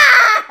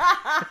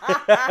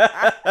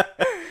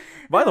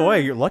 By the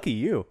way, you're lucky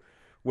you.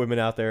 Women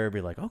out there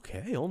be like,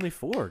 okay, only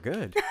 4,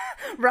 good.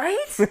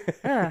 Right?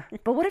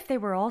 But what if they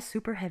were all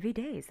super heavy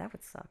days? That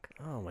would suck.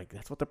 Oh my,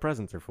 that's what the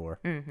presents are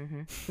for.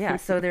 Mm-hmm. Yeah,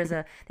 so there's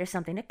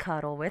something to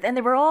cuddle with, and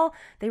they were all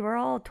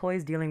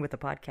toys dealing with the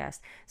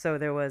podcast. So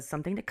there was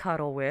something to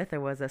cuddle with. There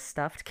was a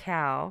stuffed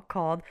cow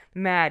called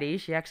Maddie.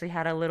 She actually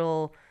had a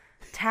little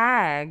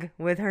tag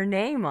with her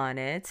name on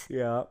it.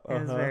 Yeah,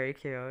 it was very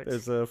cute.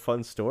 There's a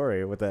fun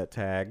story with that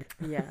tag.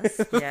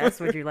 Yes.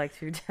 Would you like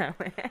to tell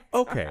it?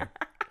 Okay.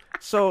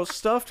 So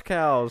stuffed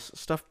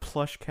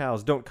plush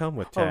cows don't come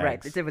with tags. Oh,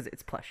 right.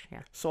 It's plush, yeah.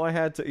 So I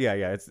had to,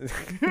 it's it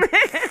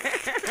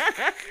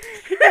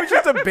was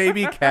just a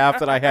baby calf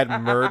that I had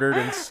murdered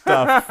and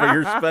stuffed for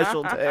your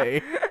special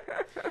day.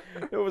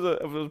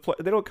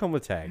 They don't come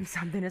with tags.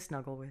 Something to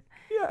snuggle with.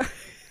 Yeah.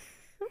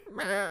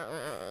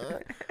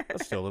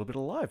 That's still a little bit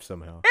alive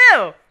somehow.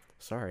 Ew!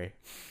 Sorry.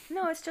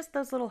 No, it's just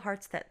those little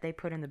hearts that they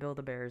put in the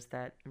Build-A-Bears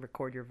that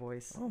record your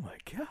voice. Oh my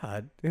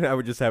god. And I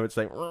would just have it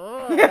saying,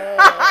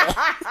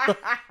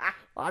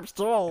 I'm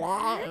still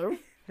alive.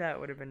 That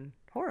would have been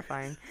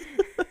horrifying.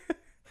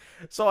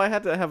 So I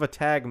had to have a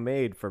tag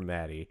made for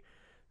Maddie.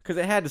 Because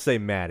it had to say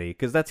Maddie,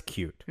 because that's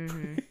cute.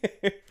 Mm-hmm.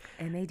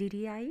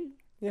 Maddie.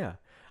 Yeah.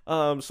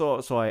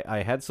 So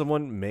I had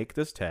someone make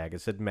this tag.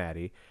 It said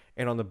Maddie.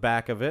 And on the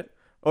back of it,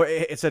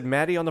 it said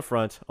Maddie on the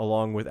front,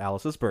 along with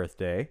Alice's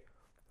birthday.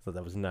 So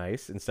that was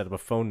nice, instead of a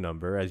phone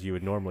number, as you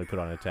would normally put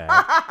on a tag.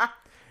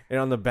 And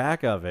on the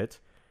back of it,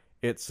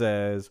 it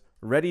says,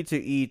 ready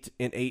to eat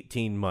in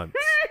 18 months.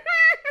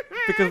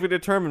 Because we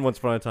determined once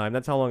upon a time,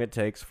 that's how long it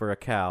takes for a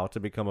cow to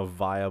become a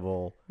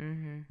viable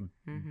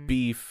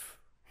beef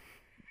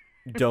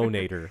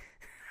donator.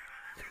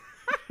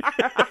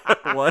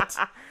 What?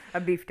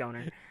 A beef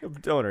donor. A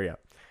donor, yeah.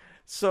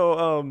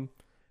 So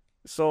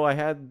I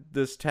had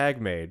this tag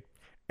made.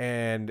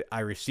 And I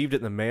received it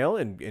in the mail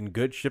in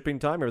good shipping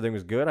time. Everything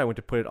was good. I went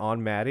to put it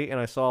on Maddie, and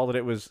I saw that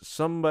it was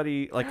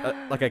somebody,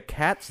 like a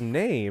cat's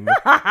name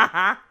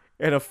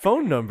and a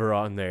phone number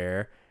on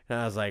there. And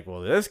I was like, well,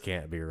 this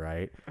can't be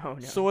right. Oh, no.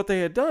 So what they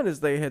had done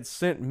is they had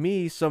sent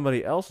me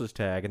somebody else's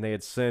tag, and they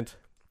had sent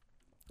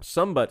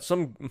some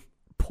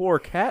poor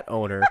cat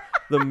owner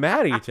the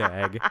Maddie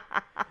tag.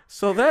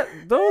 So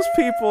those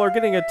people are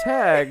getting a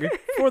tag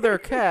for their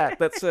cat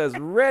that says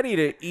ready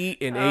to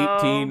eat in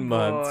 18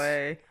 months.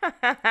 Boy.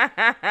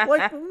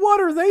 Like, what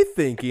are they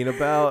thinking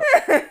about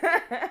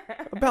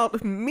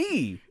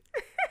me?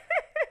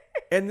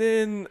 And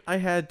then I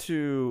had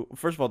to,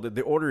 first of all,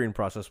 the ordering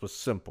process was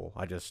simple.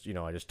 I just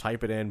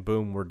type it in,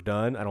 boom, we're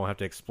done. I don't have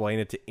to explain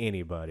it to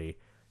anybody.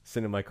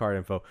 Send in my card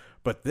info.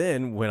 But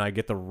then when I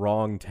get the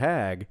wrong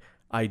tag,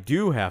 I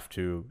do have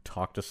to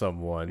talk to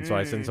someone. So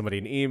I send somebody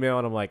an email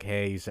and I'm like,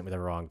 hey, you sent me the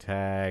wrong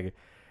tag.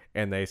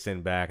 And they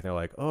send back and they're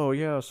like, oh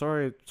yeah,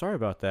 sorry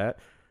about that.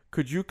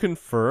 Could you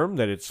confirm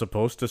that it's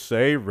supposed to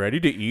say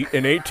ready to eat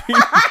in 18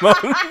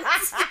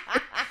 months?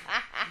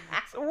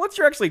 So once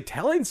you're actually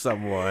telling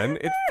someone,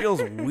 it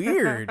feels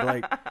weird.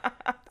 Like,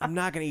 I'm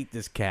not going to eat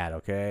this cat,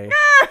 okay?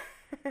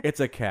 It's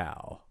a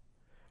cow.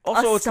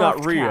 Also, it's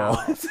not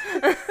real.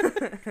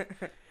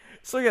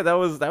 So yeah, that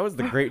was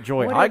the great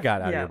joy I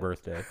got out of your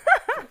birthday.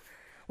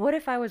 What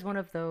if I was one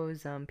of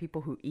those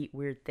people who eat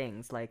weird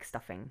things like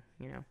stuffing,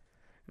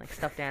 like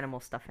stuffed animal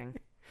stuffing?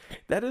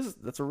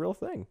 That's a real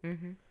thing.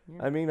 Mm-hmm,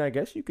 yeah. I mean, I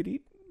guess you could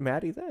eat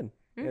Maddie then.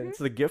 Mm-hmm. And it's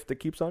the gift that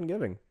keeps on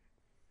giving.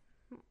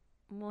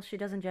 Well, she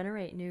doesn't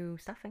generate new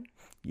stuffing.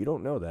 You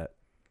don't know that.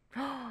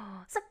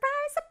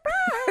 Surprise,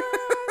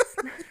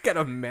 surprise! Got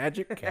a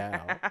magic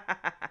cow.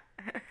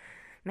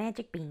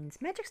 Magic beans,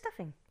 magic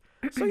stuffing.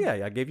 So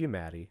yeah, I gave you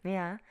Maddie.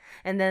 Yeah,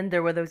 and then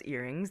there were those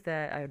earrings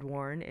that I had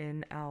worn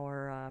in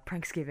our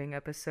Pranksgiving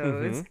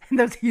episodes. Mm-hmm.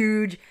 Those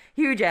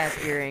huge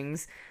ass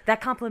earrings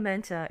that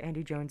complement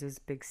Andy Jones's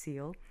big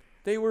seal.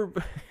 They were...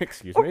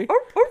 Excuse me?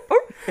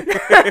 Baby!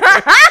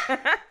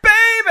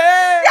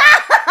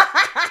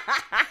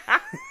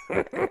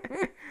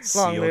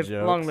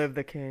 Long live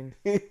the king.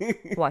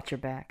 Watch your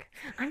back.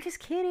 I'm just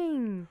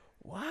kidding.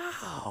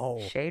 Wow.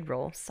 Shade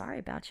roll. Sorry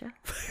about you.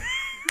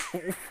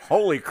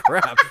 Holy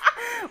crap.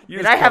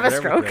 Did I have a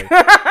stroke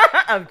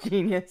of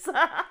genius?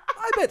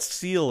 I bet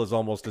Seal is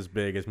almost as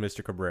big as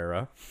Mr.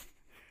 Cabrera.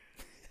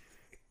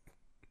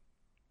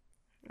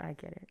 I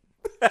get it.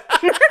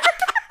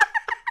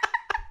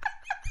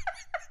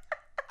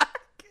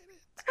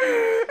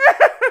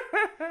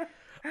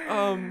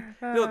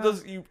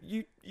 Those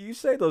you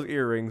say those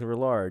earrings were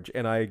large,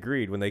 and I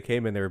agreed. When they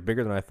came in, they were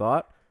bigger than I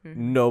thought.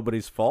 Mm-hmm.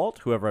 Nobody's fault.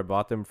 Whoever I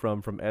bought them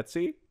from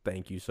Etsy,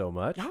 thank you so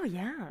much. Oh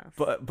yeah.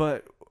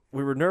 But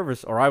we were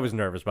nervous, or I was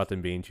nervous about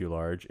them being too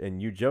large,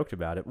 and you joked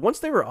about it. Once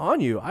they were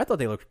on you, I thought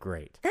they looked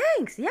great.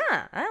 Thanks.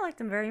 Yeah, I liked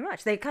them very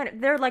much.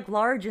 They're like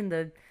large in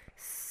the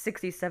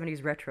 60s,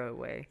 70s retro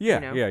way. Yeah,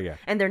 you know? yeah.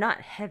 And they're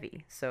not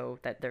heavy, so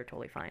that they're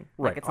totally fine.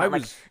 Right.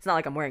 Like it's not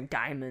like I'm wearing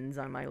diamonds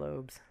on my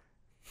lobes.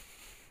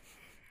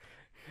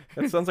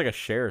 That sounds like a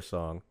Cher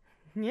song.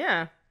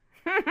 Yeah.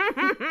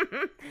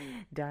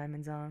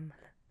 Diamonds on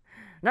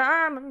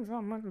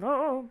my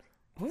lobes.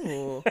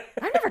 Ooh.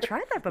 I've never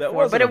tried that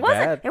before, but it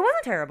wasn't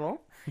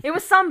terrible. It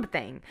was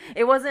something.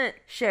 It wasn't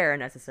Cher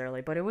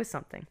necessarily, but it was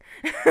something.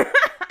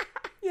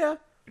 Yeah.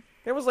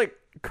 It was like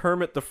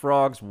Kermit the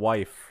Frog's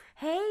wife.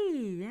 Hey,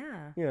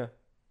 yeah. Yeah.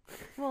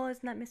 Well,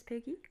 isn't that Miss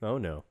Piggy? Oh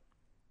no.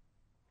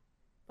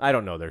 I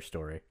don't know their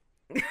story.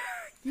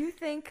 You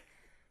think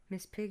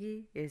Miss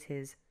Piggy is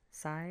his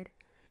side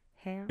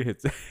ham?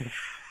 It's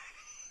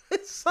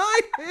his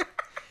side ham.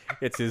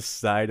 It's his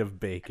side of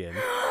bacon.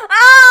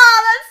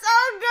 Oh, that's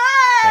so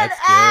good! That's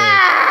good.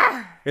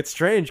 Ah! It's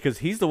strange because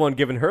he's the one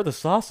giving her the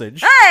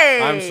sausage.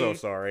 Hey! I'm so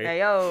sorry.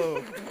 Hey,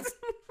 oh.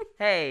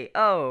 Hey,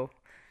 oh.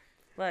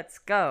 Let's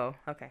go.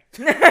 Okay.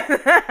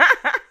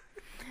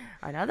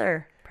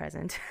 Another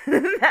present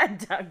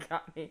that Doug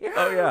got me.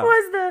 Oh yeah.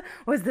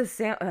 Was the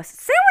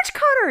sandwich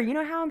cutter. You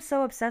know how I'm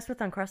so obsessed with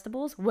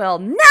Uncrustables? Well,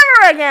 never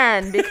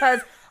again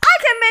because I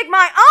can make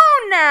my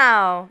own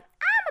now.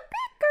 I'm a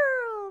big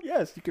girl.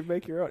 Yes, you can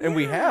make your own, and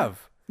we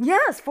have.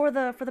 Yes, for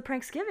the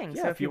Pranksgiving.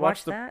 Yeah, so if you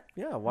watch that,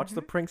 watch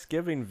the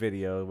Pranksgiving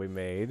video we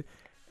made,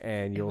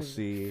 and you'll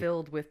see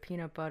filled with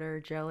peanut butter,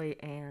 jelly,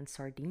 and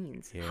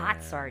sardines. Yeah,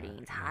 hot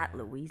sardines, hot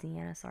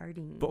Louisiana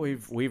sardines. But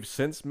we've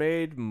since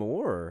made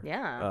more.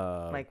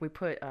 Yeah, like we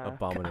put a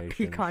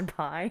pecan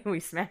pie. We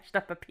smashed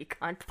up a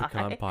pecan pie.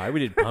 Pecan pie. We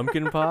did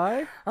pumpkin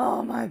pie.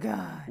 Oh my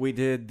god. We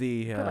did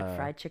the put like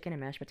fried chicken and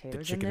mashed potatoes.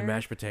 The chicken and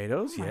mashed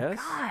potatoes. Oh yes.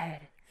 My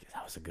god.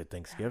 That was a good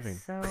Thanksgiving.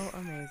 So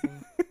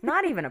amazing.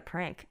 Not even a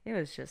prank. It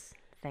was just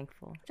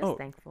thankful.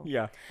 Thankful.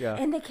 Yeah.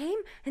 And they came,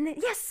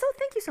 yes, so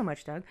thank you so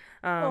much, Doug.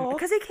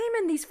 Because they came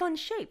in these fun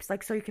shapes.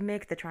 Like, so you can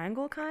make the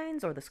triangle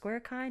kinds, or the square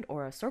kind,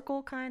 or a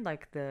circle kind,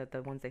 like the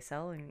ones they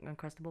sell in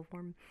Uncrustable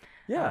form.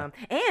 Yeah.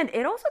 And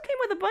it also came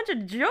with a bunch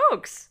of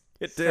jokes.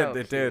 It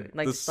did.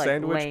 Like, the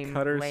sandwich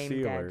cutter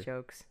sealer dad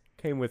jokes.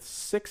 Came with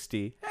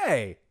 60.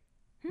 Hey,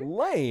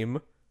 lame.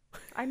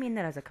 I mean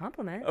that as a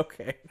compliment.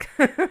 Okay.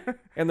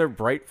 And they're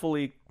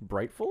brightfully?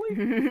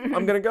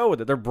 I'm going to go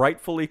with it. They're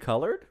brightfully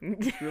colored?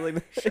 Really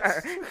nice.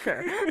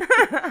 Sure.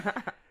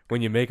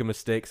 When you make a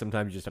mistake,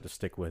 sometimes you just have to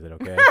stick with it,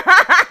 okay?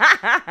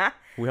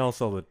 We all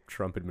saw the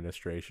Trump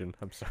administration.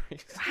 I'm sorry.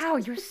 Wow,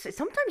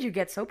 sometimes you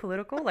get so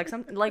political.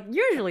 Like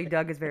usually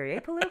Doug is very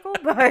apolitical,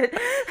 but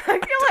I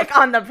feel like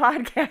on the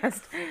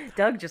podcast,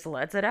 Doug just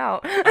lets it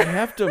out. I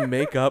have to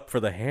make up for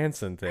the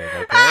Hanson thing,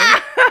 okay?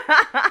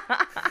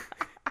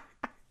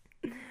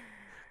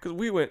 Because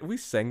we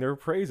sang their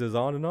praises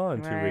on and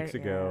on 2 weeks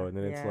ago, and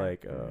then it's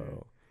like,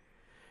 oh.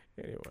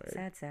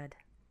 Anyway. Sad.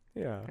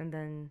 Yeah. And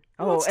then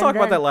let's talk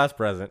about that last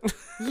present.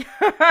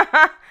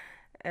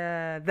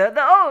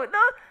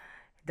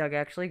 Doug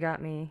actually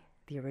got me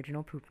the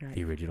original poop knife.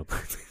 The original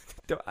poop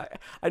knife.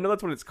 I know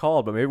that's what it's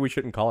called, but maybe we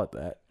shouldn't call it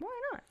that. Why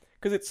not?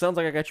 Because it sounds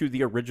like I got you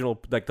the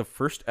original, like the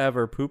first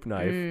ever poop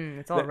knife.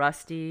 It's all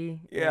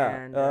rusty. Yeah.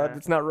 And,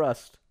 it's not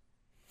rust.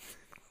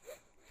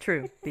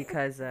 True,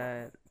 because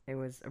it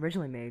was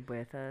originally made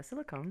with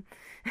silicone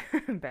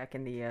back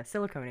in the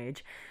silicone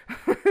age.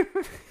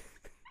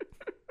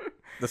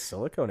 The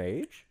silicone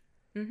age?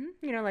 Mm-hmm.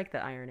 You know, like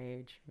the Iron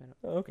Age.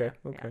 Okay.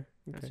 I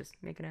was just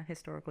making a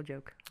historical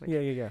joke.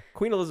 Yeah.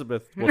 Queen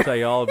Elizabeth will tell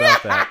you all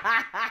about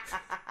that.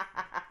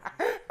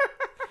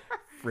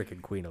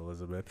 Freaking Queen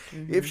Elizabeth.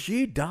 Mm-hmm. If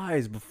she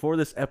dies before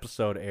this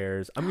episode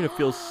airs, I'm going to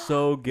feel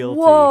so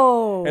guilty.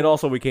 Whoa! And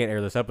also, we can't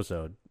air this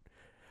episode.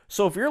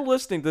 So if you're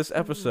listeting to this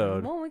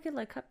episode... Well, we could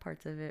cut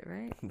parts of it,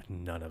 right?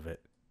 None of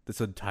it.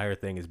 This entire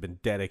thing has been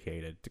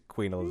dedicated to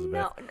Queen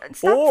Elizabeth.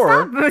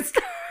 No,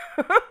 stop.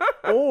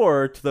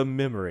 Or to the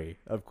memory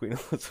of Queen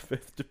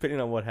Elizabeth, depending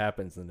on what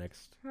happens the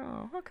next...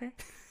 Oh, okay.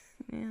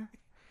 Yeah.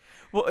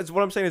 Well,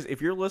 what I'm saying is,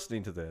 if you're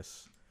listening to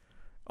this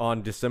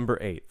on December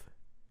 8th,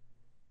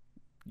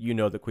 you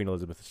know that Queen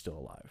Elizabeth is still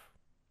alive.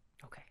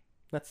 Okay.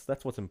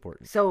 That's what's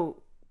important.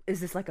 So, is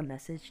this like a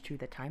message to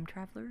the time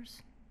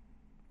travelers,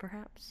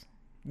 perhaps?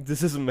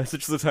 This is a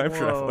message to the time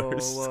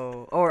travelers.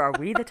 Whoa. Or are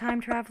we the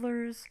time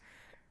travelers?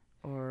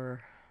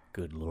 Or...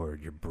 Good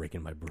Lord, you're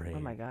breaking my brain. Oh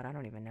my God, I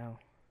don't even know.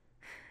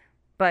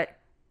 But...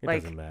 It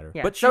like, doesn't matter.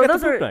 Yeah. But she so got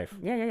those the poop are, knife.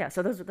 Yeah.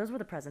 So those were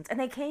the presents, and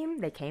they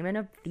came in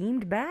a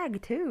themed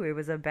bag too. It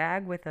was a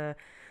bag with a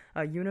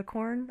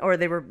unicorn, or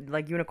they were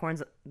like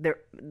unicorns. They're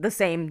the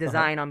same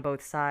design on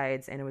both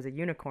sides, and it was a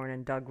unicorn.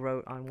 And Doug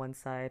wrote on one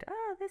side,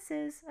 "Oh, this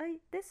is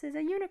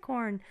a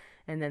unicorn,"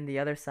 and then the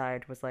other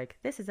side was like,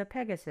 "This is a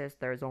Pegasus.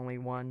 There's only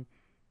one,"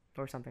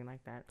 or something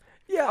like that.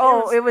 Yeah.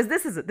 Oh, it was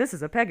this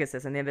is a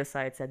Pegasus, and the other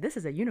side said, "This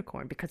is a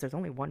unicorn because there's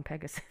only one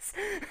Pegasus."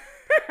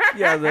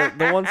 Yeah,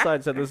 the one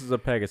side said this is a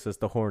Pegasus.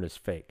 The horn is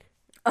fake.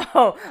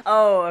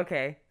 Oh,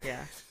 okay.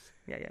 Yeah.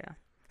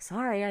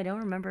 Sorry, I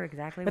don't remember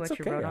exactly That's what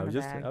you okay. wrote on the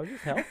bag. I was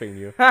just helping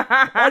you.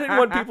 I didn't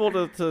want people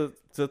to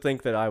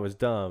think that I was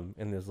dumb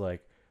and it's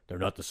like, they're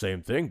not the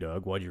same thing,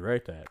 Doug. Why'd you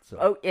write that? So.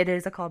 Oh, it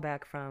is a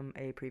callback from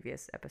a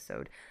previous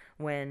episode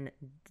when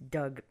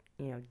Doug,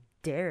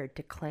 dared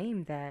to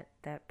claim that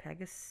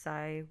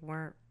Pegasi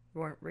weren't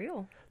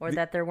real, or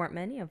that there weren't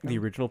many of them. The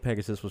original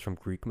Pegasus was from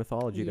Greek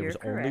mythology. There was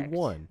only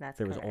one. That's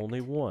correct. Was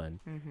only one.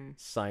 Mm-hmm.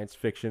 Science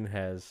fiction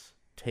has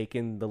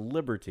taken the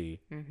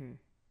liberty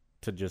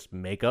to just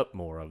make up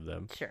more of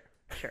them. Sure.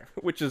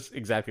 Which is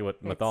exactly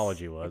what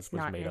mythology was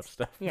made up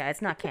stuff. Yeah,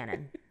 it's not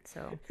canon,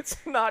 so. It's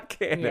not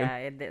canon.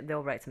 Yeah,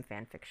 they'll write some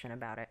fan fiction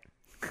about it.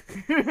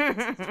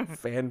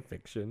 Fan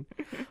fiction.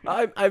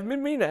 I've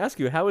been meaning to ask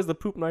you, how is the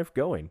poop knife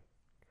going?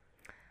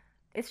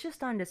 It's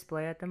just on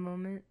display at the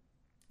moment.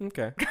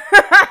 Okay.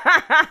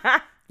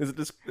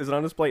 Is it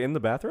on display in the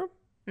bathroom?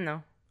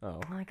 No.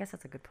 Oh. Well, I guess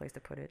that's a good place to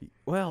put it.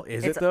 Well,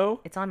 is it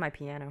though? It's on my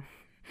piano.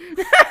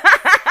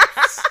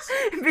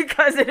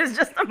 Because it is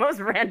just the most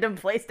random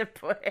place to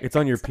put it. It's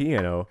on your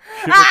piano.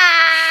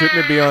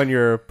 Shouldn't it be on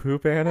your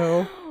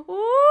poop-ano?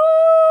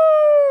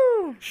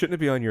 Ooh! Shouldn't it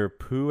be on your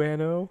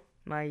poo-ano?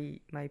 My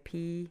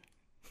P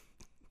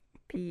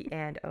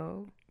and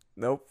O.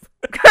 Nope.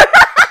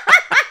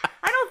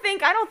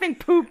 I don't think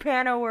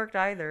poop-ano worked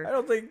either. I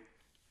don't think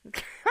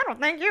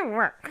you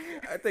work.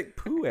 I think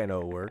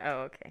poo-ano worked.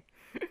 Oh, okay.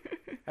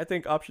 I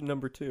think option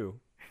number 2.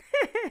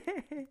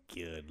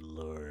 Good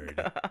Lord.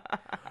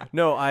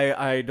 No,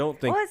 I don't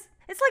think. Well,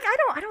 it's like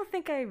I don't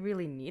think I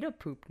really need a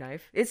poop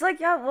knife. It's like,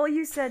 yeah, well,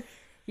 you said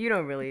you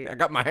don't really. I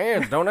got my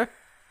hands, don't I?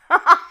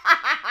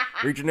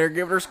 Reach in there,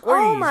 give it a squeeze.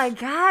 Oh my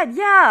God,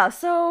 yeah.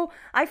 So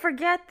I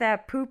forget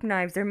that poop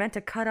knives, they're meant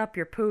to cut up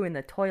your poo in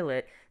the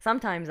toilet.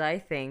 Sometimes I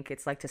think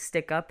it's like to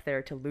stick up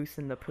there to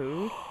loosen the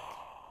poo.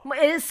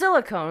 It is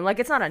silicone, like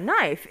it's not a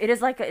knife.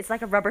 It's like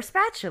a rubber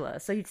spatula.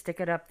 So you'd stick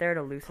it up there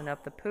to loosen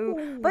up the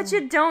poo. But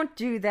you don't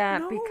do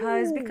that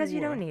because you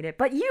don't need it.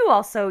 But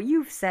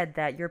you've said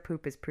that your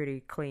poop is pretty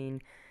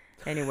clean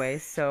anyway,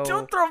 so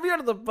don't throw me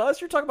under the bus.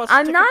 You're talking about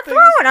I'm not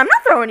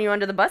throwing you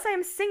under the bus. I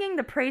am singing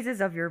the praises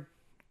of your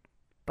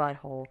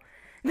butthole.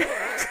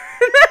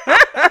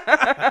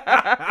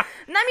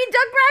 I mean,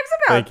 Doug brags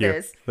about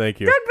this. Thank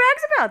you. Doug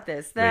brags about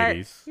this. That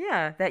ladies.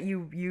 Yeah, that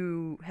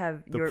you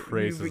have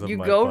you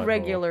my go butthole.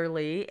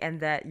 regularly, and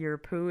that your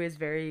poo is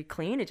very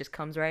clean. It just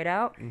comes right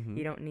out. Mm-hmm.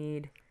 You don't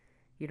need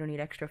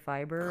extra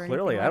fiber. Or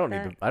Clearly, I don't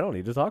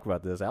need to talk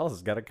about this. Alice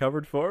has got it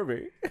covered for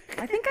me.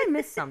 I think I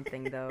missed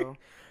something though.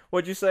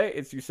 What'd you say?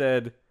 You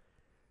said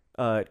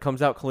it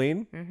comes out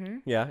clean. Mm-hmm.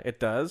 Yeah, it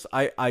does.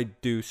 I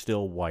do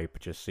still wipe,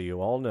 just so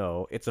you all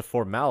know. It's a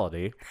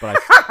formality, but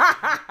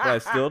I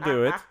still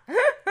do it.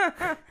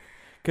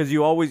 Because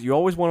you always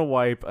want to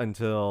wipe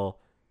until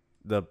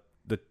the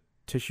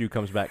tissue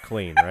comes back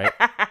clean, right?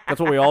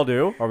 That's what we all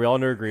do. Are we all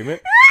in agreement?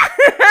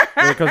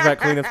 When it comes back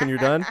clean, that's when you're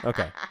done?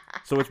 Okay.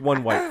 So it's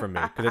one wipe from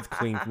me, because it's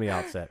clean from the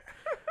outset.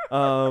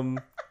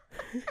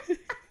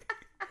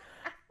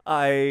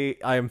 I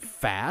am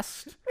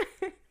fast.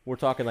 We're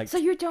talking like... So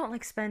you don't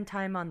like spend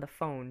time on the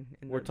phone?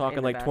 We're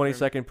talking like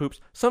 20-second poops.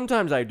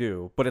 Sometimes I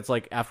do, but it's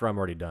like after I'm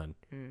already done.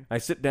 I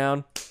sit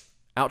down,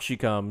 out she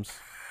comes,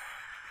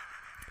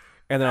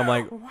 and then I'm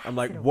like,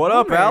 what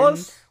up,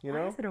 Alice? You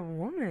know? Why is it a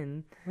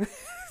woman?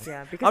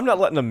 Yeah, because I'm not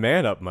letting a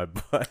man up my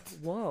butt.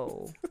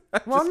 Whoa.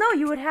 Well, no,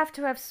 you would have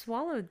to have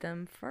swallowed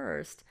them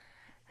first.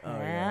 Oh,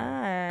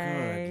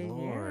 yeah. Good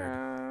Lord.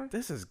 Yeah.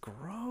 This is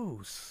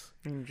gross.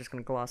 I'm just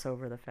going to gloss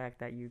over the fact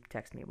that you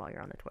text me while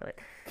you're on the toilet.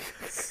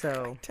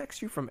 So. I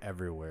text you from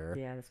everywhere.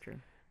 Yeah, that's true.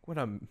 When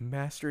I'm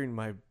mastering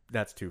my...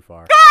 That's too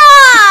far.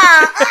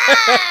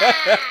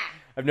 Ah!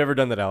 I've never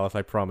done that, Alice.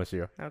 I promise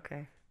you.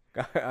 Okay.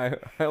 I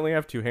only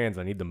have 2 hands.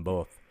 I need them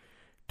both.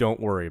 Don't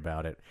worry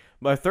about it.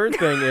 My third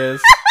thing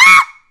is...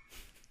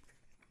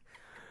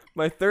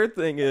 My third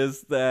thing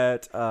is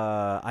that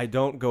I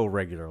don't go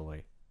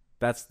regularly.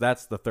 That's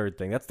the third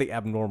thing. That's the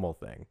abnormal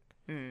thing.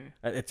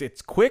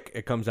 It's quick.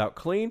 It comes out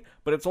clean,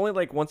 but it's only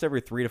like once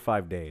every 3 to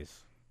 5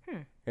 days.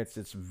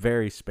 It's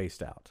very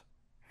spaced out.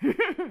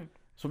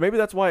 So maybe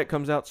that's why it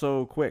comes out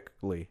so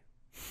quickly.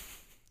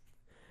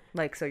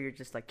 Like, so you're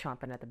just like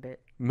chomping at the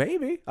bit.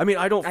 Maybe. I mean,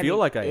 I don't feel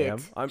like I am.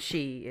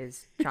 She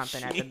is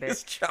chomping at the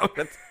bit.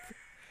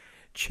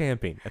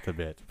 champing at the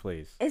bit,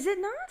 please. Is it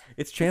not?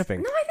 It's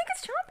champing. No, I think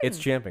it's chomping. It's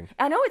champing.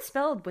 I know it's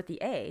spelled with the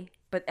A,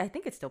 but I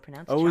think it's still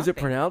pronounced Oh, chomping. is it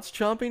pronounced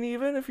chomping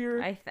even if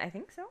you're... I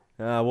think so.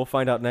 We'll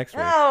find out next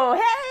week.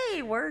 Oh,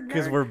 hey! Word nerd.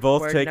 Because we're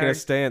both Word taking a nerd.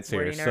 stance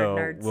here, Wordy nerd so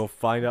nerds. we'll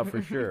find out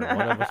for sure.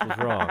 One of us was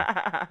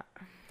wrong.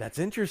 That's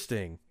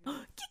interesting.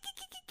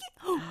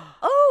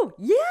 Oh,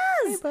 yes!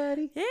 Hey,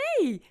 buddy.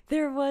 Hey,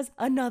 there was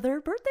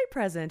another birthday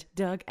present.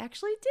 Doug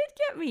actually did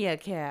get me a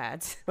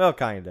cat. Well,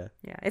 kinda.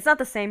 Yeah, it's not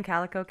the same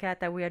calico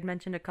cat that we had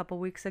mentioned a couple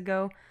weeks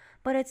ago,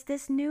 but it's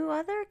this new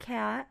other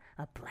cat,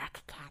 a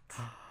black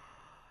cat.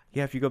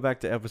 Yeah, if you go back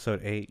to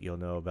episode 8, you'll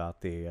know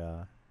about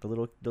the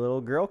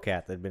little girl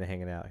cat that'd been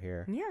hanging out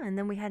here. Yeah, and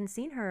then we hadn't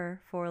seen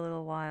her for a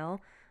little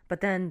while.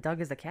 But then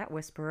Doug is the cat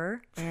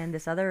whisperer, and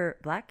this other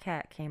black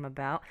cat came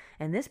about,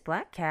 and this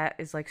black cat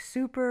is like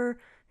super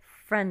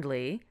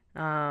friendly,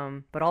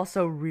 but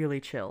also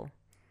really chill.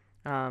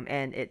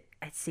 And it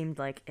seemed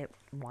like it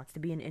wants to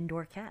be an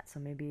indoor cat, so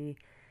maybe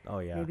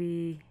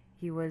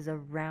he was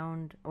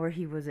around, or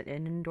he was an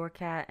indoor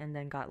cat and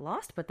then got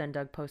lost. But then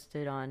Doug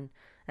posted on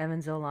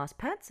Evansville Lost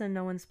Pets, and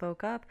no one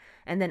spoke up.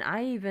 And then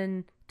I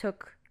even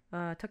took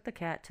the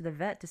cat to the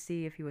vet to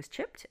see if he was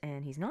chipped,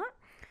 and he's not.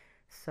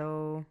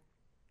 So.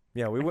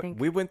 Yeah,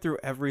 we went through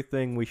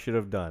everything we should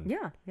have done.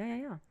 Yeah.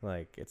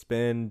 Like, it's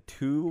been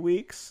 2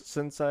 weeks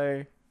since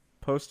I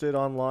posted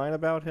online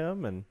about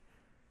him, and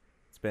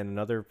it's been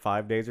another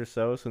 5 days or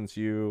so since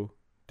you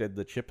did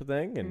the chip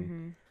thing,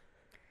 and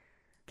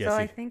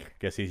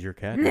guess he's your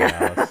cat now,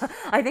 Alice.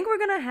 I think we're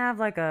gonna have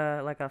like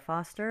a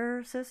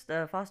foster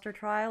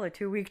trial, a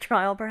 2-week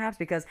trial perhaps,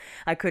 because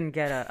I couldn't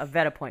get a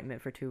vet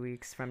appointment for 2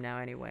 weeks from now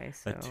anyway.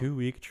 So. A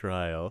 2-week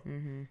trial.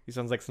 He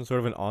sounds like some sort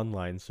of an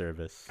online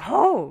service.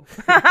 Oh,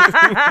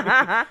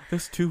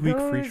 This 2-week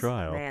free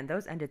trial. Man,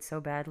 those ended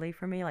so badly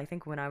for me. I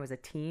think when I was a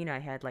teen, I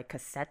had like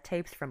cassette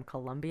tapes from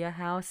Columbia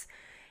House.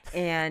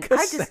 And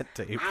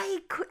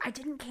I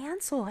didn't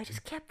cancel. I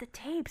just kept the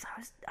tapes.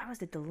 I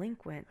was a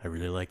delinquent. I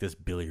really like this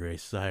Billy Ray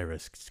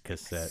Cyrus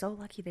cassette. So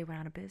lucky they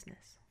went out of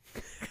business.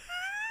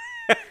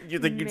 You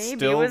think you'd Maybe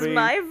still it was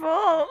my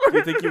fault. Do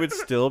you think you would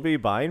still be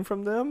buying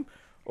from them,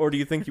 or do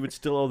you think you would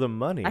still owe them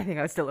money? I think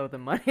I would still owe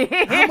them money.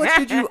 How much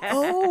did you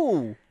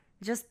owe?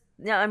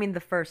 I mean the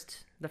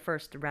first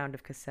round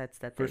of cassettes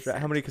that they sent.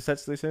 How many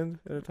cassettes did they send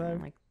at a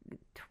time? Like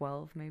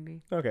 12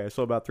 maybe. Okay,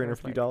 so about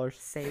 $350.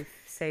 Like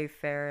Save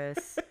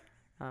Ferris,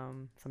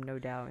 some No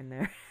Doubt in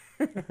there.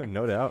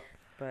 No doubt.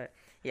 But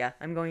yeah,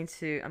 I'm going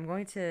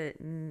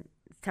to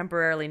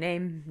temporarily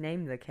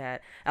name the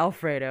cat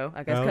Alfredo,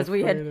 I guess, because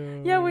we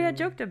had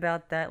joked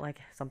about that, like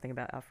something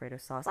about Alfredo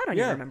sauce. I don't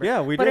even remember.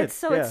 Yeah, we did. But it's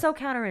so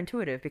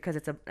counterintuitive because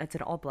it's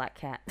an all black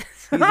cat.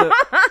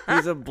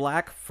 He's a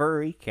black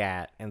furry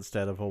cat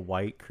instead of a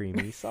white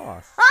creamy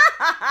sauce.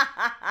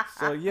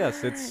 So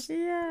yes,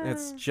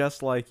 it's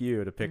just like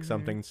you to pick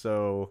something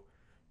so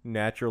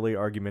naturally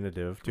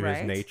argumentative to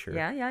his nature.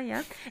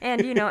 Yeah.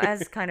 And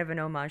as kind of an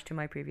homage to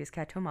my previous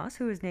cat Tomas,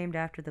 who is named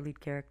after the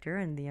lead character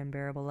in The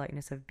Unbearable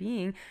Lightness of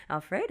Being,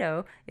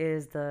 Alfredo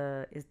is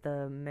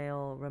the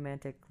male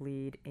romantic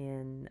lead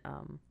in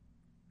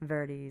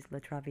Verdi's La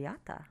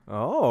Traviata.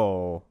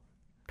 Oh.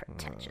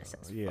 Pretentious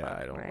as fuck. Yeah,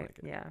 I don't right? like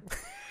it. Yeah.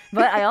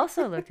 But I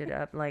also looked it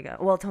up. Like,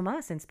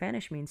 Tomas in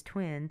Spanish means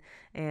twin,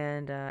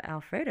 and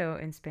Alfredo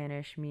in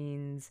Spanish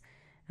means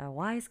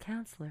wise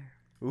counselor.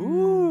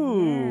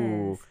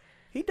 Ooh, Yes.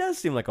 He does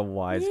seem like a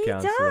wise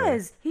counselor. He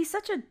does. He's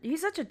such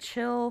a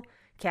chill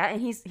cat,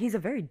 and he's a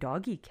very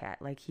doggy cat.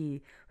 Like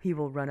he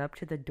will run up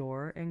to the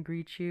door and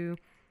greet you,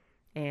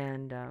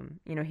 and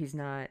he's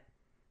not.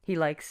 He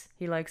likes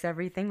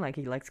everything. Like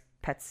he likes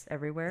pets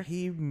everywhere.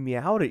 He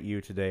meowed at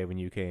you today when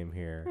you came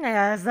here.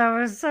 Yes, that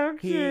was so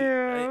cute.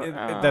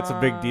 That's a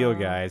big deal,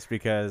 guys,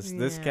 because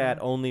this cat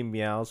only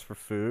meows for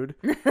food,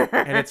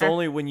 and it's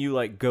only when you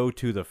like go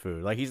to the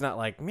food. Like he's not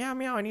like meow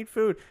meow, I need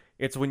food.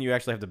 It's when you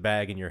actually have the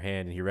bag in your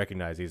hand and he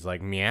recognizes. He's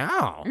like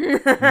meow,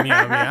 meow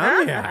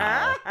meow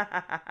meow.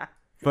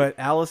 But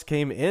Alice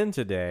came in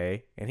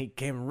today, and he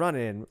came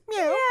running.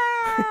 Meow.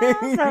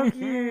 Yeah, so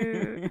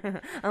cute.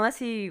 Unless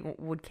he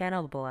would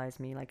cannibalize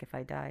me, like if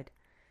I died.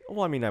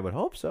 Well, I mean, I would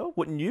hope so.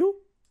 Wouldn't you?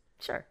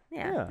 Sure.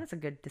 Yeah. That's a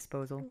good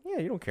disposal. Yeah,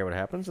 you don't care what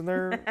happens, and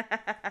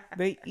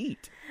they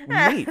eat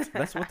meat.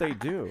 That's what they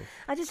do.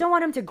 I just don't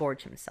want him to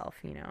gorge himself.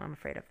 I'm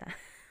afraid of that.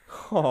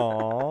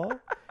 Aww.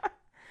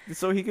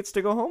 So he gets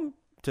to go home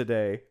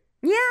today.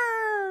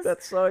 Yes.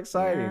 That's so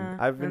exciting. Yeah.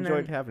 I've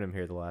enjoyed having him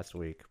here the last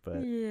week,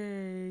 but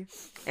yay.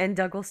 And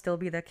Doug will still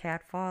be the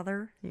cat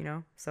father.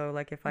 So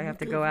like if I have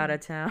to go out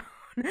of town,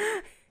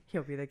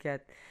 he'll be the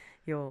cat.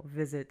 He'll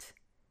visit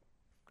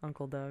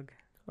Uncle Doug.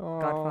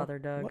 Godfather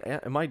Doug. What,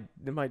 am I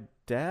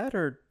dad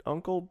or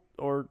uncle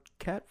or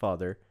cat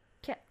father?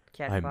 Cat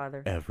I'm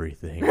father.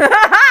 Everything.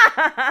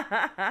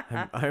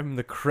 I'm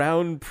the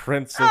crown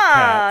prince of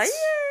cats.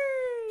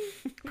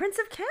 Yay! Prince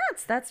of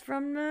Cats. That's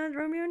from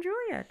Romeo and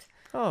Juliet.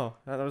 Oh,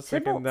 I was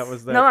thinking that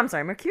was that. No, I'm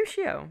sorry,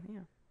 Mercutio.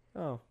 Yeah.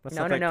 Oh, that's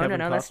no, not that Kevin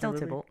that's Costner still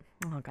movie? Tybalt.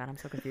 Oh God, I'm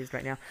so confused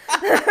right now.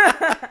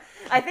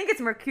 I think it's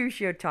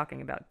Mercutio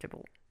talking about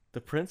Tybalt. The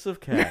Prince of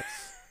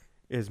Cats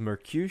is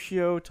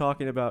Mercutio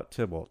talking about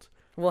Tybalt?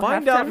 We'll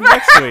Find have out to-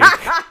 next week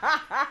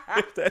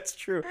if that's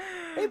true.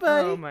 Hey,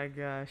 buddy. Oh my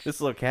gosh. This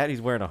little cat,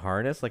 he's wearing a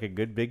harness like a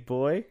good big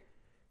boy.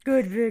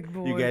 Good big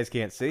boy. You guys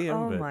can't see him,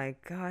 Oh but my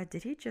god,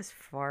 did he just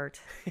fart?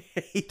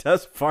 he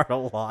does fart a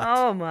lot.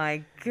 Oh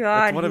my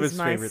god, one of he's his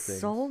my favorite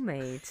things.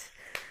 soulmate.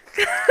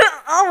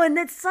 Oh, and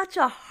it's such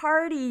a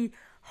hearty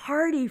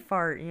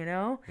fart, you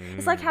know?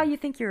 It's like how you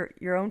think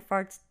your own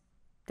farts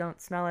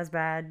don't smell as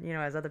bad, you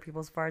know, as other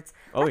people's farts.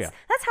 Oh,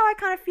 That's how I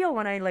kind of feel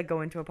when I like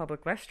go into a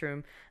public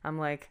restroom. I'm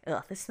like,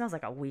 ugh, this smells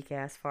like a weak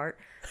ass fart.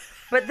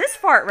 But this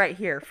fart right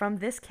here from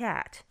this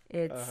cat,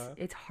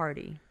 it's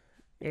hearty.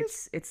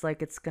 It's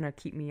like it's gonna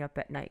keep me up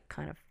at night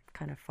kind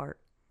of fart.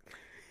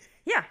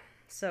 Yeah.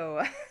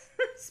 So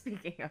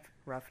speaking of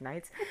rough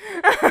nights,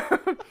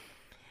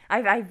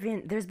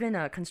 there's been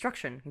a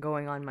construction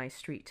going on my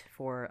street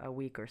for a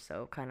week or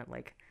so, kind of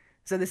like.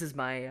 So this is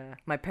my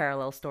my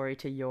parallel story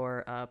to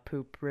your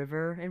poop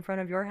river in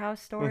front of your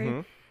house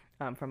story.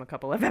 From a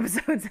couple of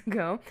episodes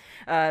ago.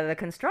 The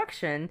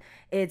construction,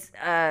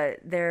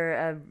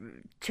 they're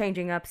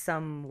changing up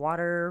some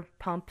water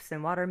pumps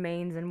and water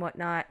mains and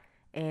whatnot,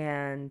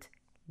 and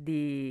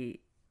there's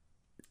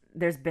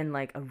been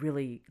like a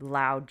really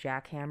loud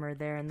jackhammer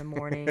there in the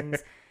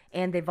mornings,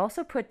 and they've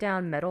also put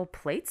down metal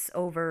plates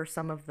over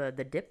some of the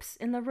dips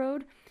in the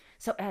road.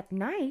 So at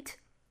night,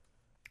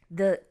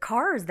 the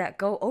cars that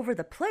go over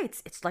the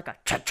plates, it's like a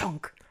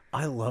cha-chunk.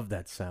 I love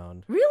that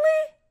sound.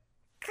 Really?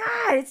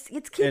 God,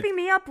 it's keeping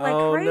me up like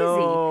crazy. Oh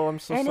no, I'm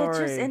so and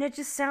sorry. It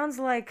just sounds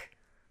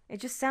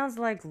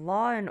like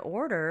Law and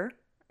Order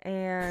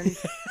and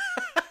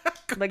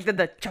like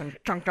the chunk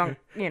chunk chunk,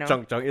 you know.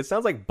 Chunk chunk. It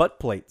sounds like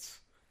butt plates.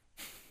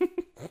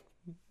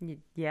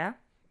 Yeah.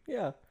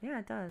 Yeah. Yeah,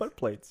 it does. Butt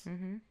plates.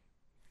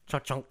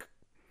 Chunk chunk.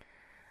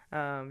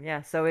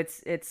 Yeah, so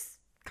it's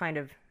kind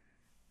of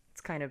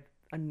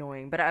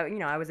annoying, but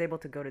I was able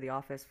to go to the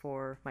office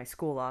for my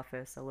school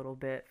office a little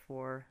bit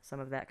for some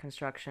of that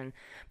construction,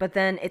 but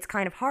then it's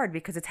kind of hard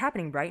because it's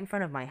happening right in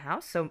front of my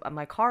house, so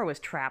my car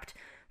was trapped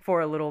for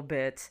a little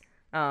bit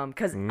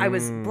because I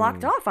was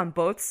blocked off on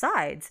both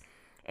sides,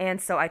 and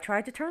so I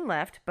tried to turn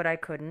left but I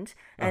couldn't,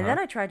 and then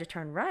I tried to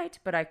turn right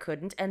but I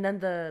couldn't, and then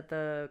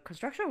the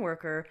construction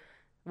worker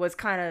was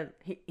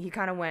he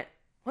kind of went,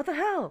 what the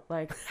hell?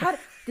 Like, how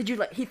did you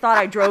like? He thought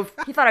I drove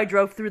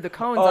through the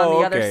cones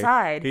on the other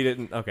side. He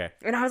didn't. Okay.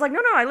 And I was like,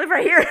 no, I live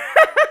right here.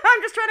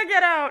 I'm just trying to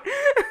get out.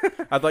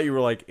 I thought you were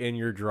like in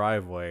your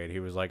driveway, and he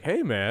was like,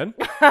 "Hey, man,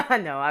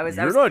 No, I was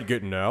not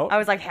getting out." I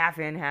was like half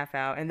in, half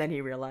out, and then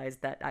he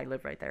realized that I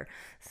live right there.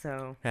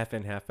 So half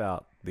in, half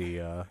out.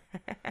 The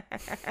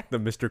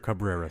Mr.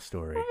 Cabrera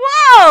story.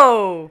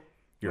 whoa,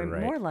 You're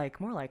right. More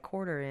like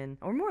quarter in,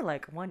 or more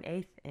like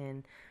 1/8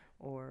 in,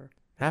 or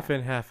half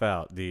in, half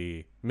out.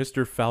 The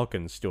Mr.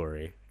 Falcon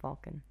story.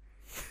 Falcon.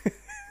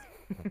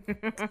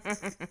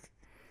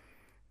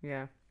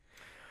 Yeah.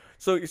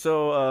 So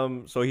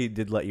he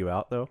did let you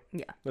out though.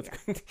 Yeah. That's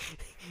good.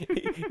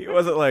 He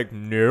wasn't like,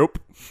 nope.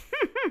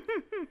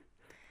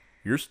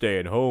 You're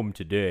staying home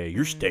today.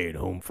 You're staying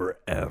home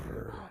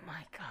forever. Oh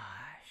my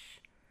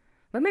gosh.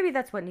 But maybe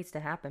that's what needs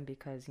to happen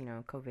because, you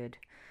know,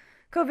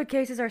 COVID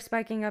cases are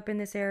spiking up in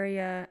this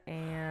area,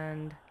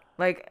 and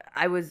like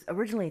I was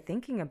originally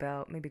thinking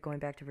about maybe going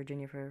back to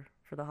Virginia for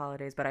the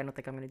holidays, but I don't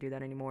think I'm going to do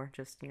that anymore.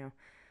 Just, you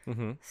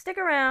know, stick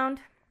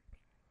around,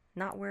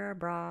 not wear a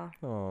bra.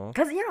 Aww.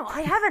 Cuz you know,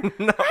 I haven't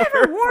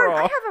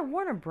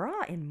worn a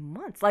bra in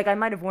months. Like I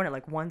might have worn it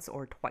like once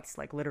or twice,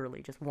 like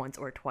literally just once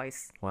or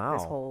twice.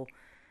 Wow.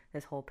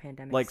 This whole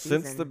pandemic Like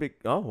season. since the big.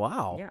 Oh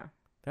wow. Yeah.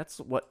 That's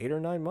what, 8 or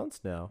 9 months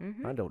now.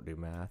 I don't do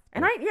math.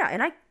 And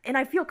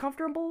I feel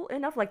comfortable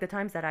enough, like the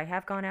times that I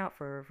have gone out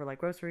for like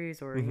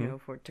groceries or you know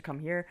to come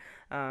here,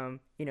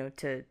 you know,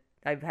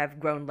 I have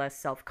grown less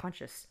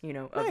self-conscious, you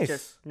know, of Nice.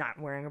 just not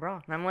wearing a bra.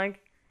 And I'm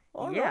like,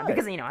 All yeah, right.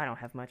 because you know I don't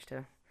have much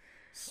to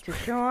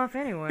show off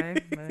anyway.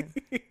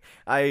 But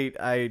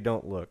I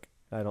don't look.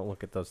 I don't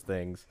look at those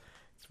things.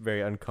 It's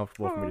very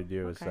uncomfortable for me to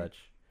do as okay.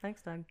 such.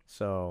 thanks, Doug.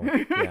 So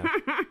yeah,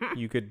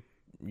 you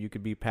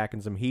could be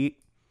packing some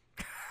heat,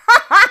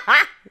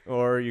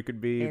 or you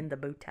could be In the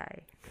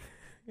bootie,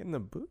 in the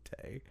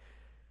bootay.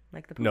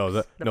 like the poops. No,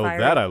 the fiery,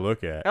 that I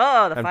look at.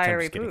 Oh, the I'm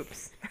fiery just kidding.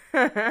 poops.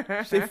 Did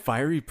you say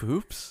fiery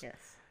poops? Yes.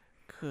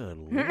 Good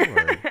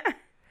lord.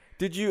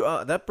 Did you?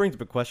 That brings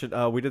up a question.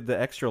 We did the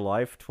Extra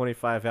Life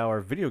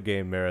 25-hour video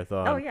game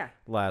marathon. Oh, yeah.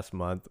 Last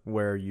month,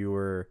 where you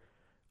were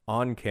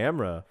on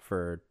camera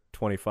for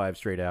 25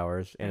 straight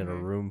hours and in a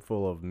room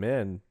full of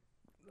men.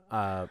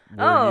 Were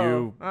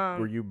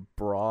you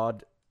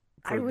broad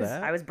for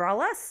that? I was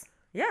braless.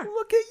 Yeah.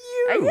 Look at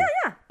you.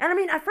 Yeah. And I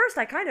mean, at first,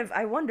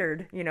 I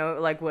wondered, you know,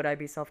 like, would I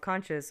be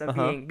self-conscious of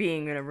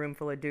being in a room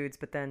full of dudes?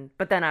 But then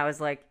I was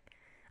like,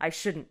 I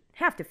shouldn't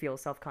have to feel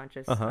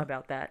self-conscious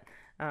about that.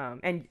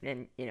 And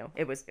you know,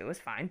 it was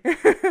fine.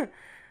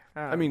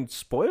 I mean,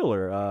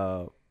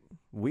 spoiler.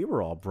 We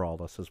were all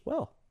braless as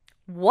well.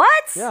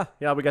 What?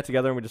 Yeah. We got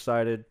together and we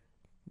decided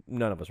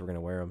none of us were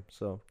gonna wear them.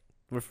 So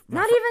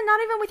Not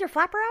even with your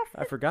flapper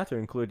outfit. I forgot to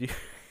include you.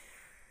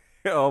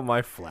 Oh,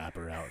 my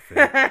flapper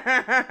outfit.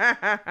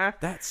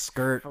 That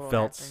skirt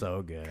felt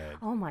so good.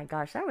 Oh my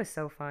gosh, that was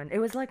so fun. It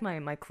was like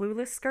my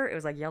Clueless skirt. It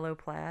was like yellow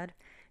plaid.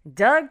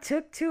 Doug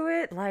took to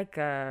it like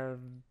a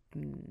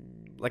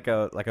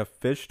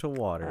fish to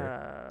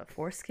water.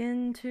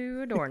 Foreskin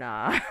to a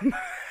doorknob.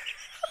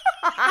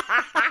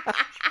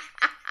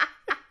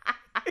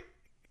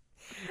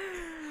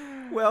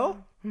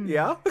 Well,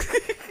 yeah.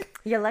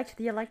 You liked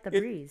the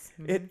breeze.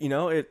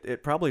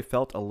 It probably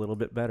felt a little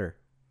bit better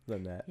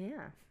than that.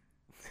 Yeah.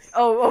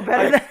 Oh,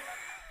 better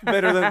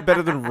than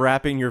better than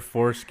wrapping your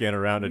foreskin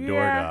around a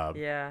doorknob.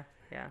 Yeah.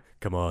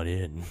 Come on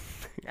in.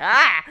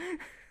 Ah.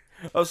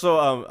 Oh,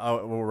 so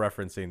we're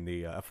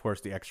referencing of course,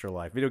 the Extra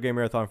Life video game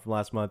marathon from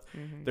last month.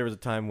 Mm-hmm. There was a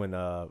time when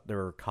there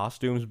were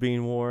costumes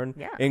being worn,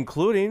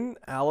 including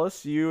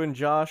Alice, you, and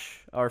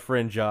Josh, our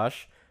friend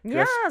Josh,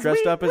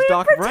 dressed up as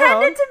Doc Brown. We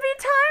pretended to be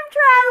time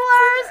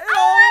travelers.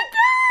 Oh my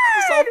god!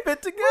 This all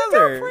fit together. We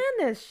don't plan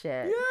this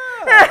shit.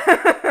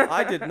 Yeah.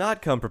 I did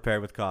not come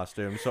prepared with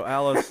costumes, so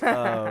Alice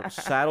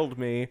saddled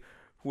me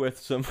with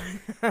some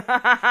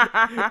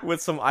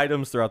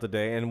items throughout the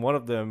day, and one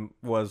of them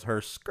was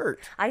her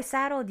skirt. I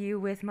saddled you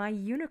with my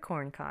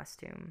unicorn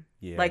costume.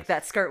 Yes. Like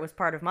that skirt was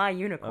part of my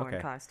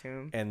unicorn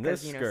costume. And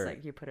this skirt,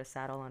 like you put a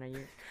saddle on a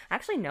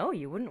Actually, no,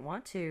 you wouldn't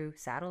want to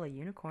saddle a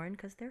unicorn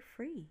because they're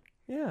free.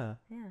 Yeah.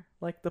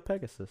 Like the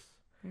Pegasus.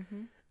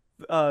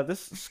 Mm-hmm. This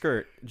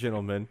skirt,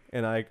 gentlemen,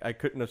 and I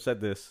couldn't have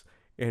said this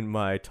in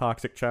my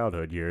toxic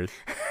childhood years.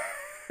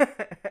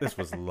 This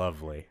was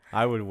lovely.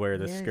 I would wear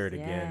this skirt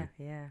again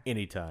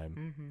anytime.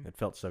 Mm-hmm. It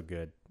felt so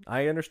good.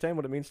 I understand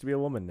what it means to be a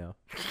woman now.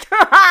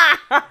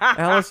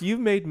 Alice, you've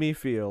made me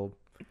feel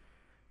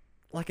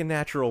like a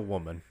natural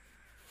woman.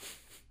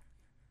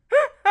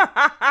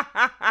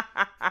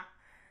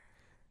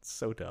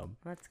 So dumb.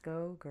 Let's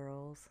go,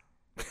 girls.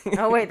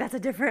 Oh, wait, that's a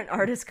different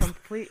artist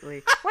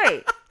completely.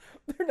 Wait.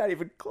 They're not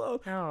even close.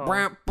 No.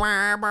 Yeah,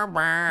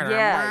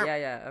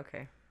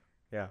 okay.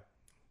 Yeah,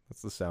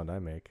 that's the sound I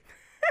make.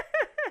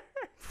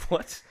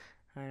 What?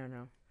 I don't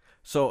know.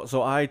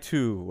 So I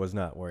too was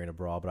not wearing a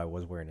bra, but I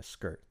was wearing a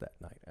skirt that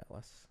night,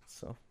 Alice.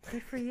 So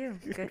good for you.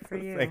 Good for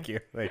you. Thank you.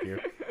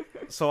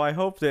 So I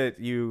hope that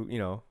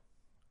you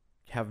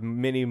have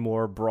many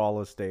more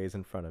braless days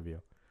in front of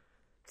you.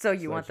 So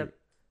you want the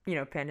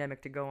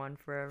pandemic to go on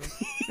forever?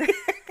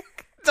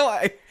 No,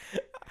 I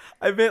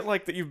meant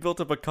like that you've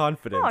built up a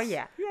confidence. Oh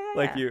yeah.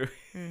 Like you.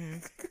 Mm-hmm.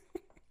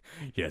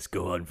 Yes,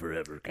 go on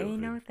forever, COVID. Ain't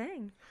no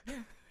thing. Yeah.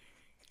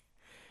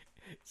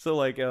 So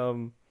like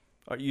you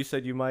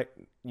said you might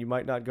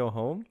not go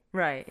home?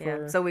 Right,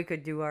 yeah. So we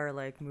could do our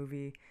like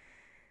movie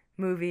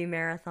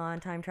marathon,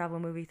 time travel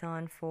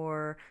movie-thon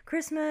for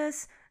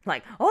Christmas,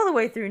 like all the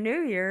way through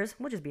New Year's.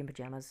 We'll just be in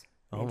pajamas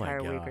the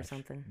entire week or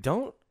something.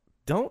 Don't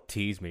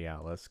tease me,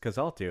 Alice, because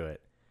I'll do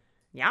it.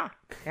 Yeah.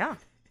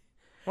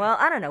 Well,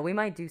 I don't know. We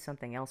might do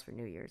something else for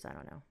New Year's. I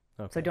don't know.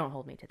 Okay. So don't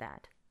hold me to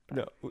that.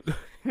 No.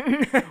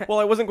 Well,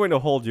 I wasn't going to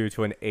hold you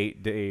to an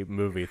 8-day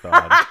movie-thon.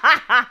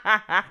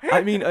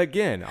 I mean,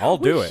 again, I'll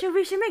do it.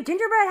 We should make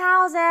gingerbread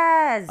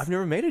houses. I've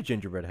never made a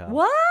gingerbread house.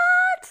 What?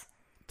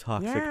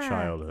 Toxic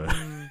childhood.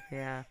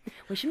 Yeah.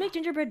 We should make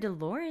gingerbread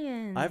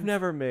DeLoreans. I've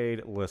never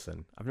made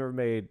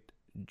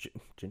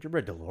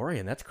gingerbread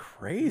DeLorean. That's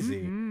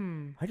crazy.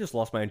 Mm-hmm. I just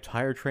lost my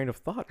entire train of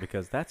thought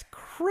because that's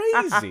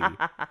crazy.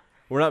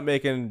 We're not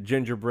making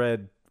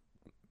gingerbread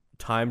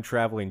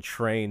time-traveling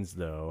trains,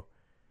 though.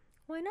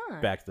 Why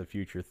not? Back to the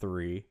Future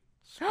 3.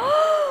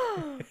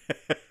 That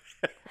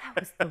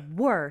was the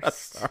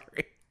worst.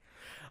 Sorry.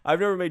 I've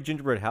never made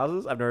gingerbread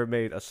houses. I've never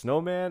made a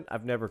snowman.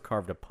 I've never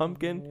carved a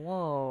pumpkin.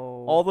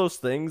 Whoa. All those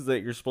things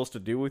that you're supposed to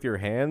do with your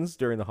hands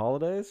during the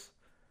holidays.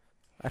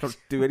 I don't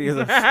do any of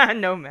those.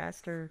 No,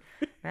 master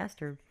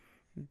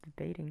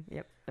baiting.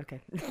 Yep.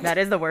 Okay. That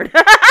is the word.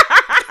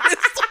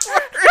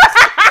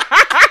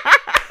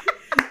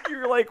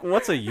 You're like,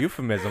 what's a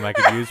euphemism I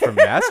could use for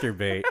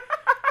masturbate?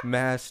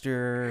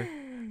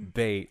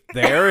 Masturbate.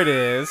 There it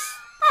is.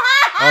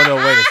 Oh, no,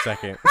 wait a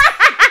second.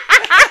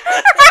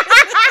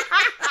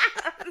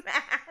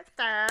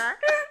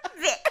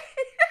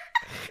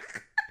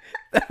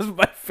 That was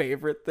my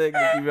favorite thing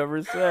that you've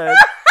ever said.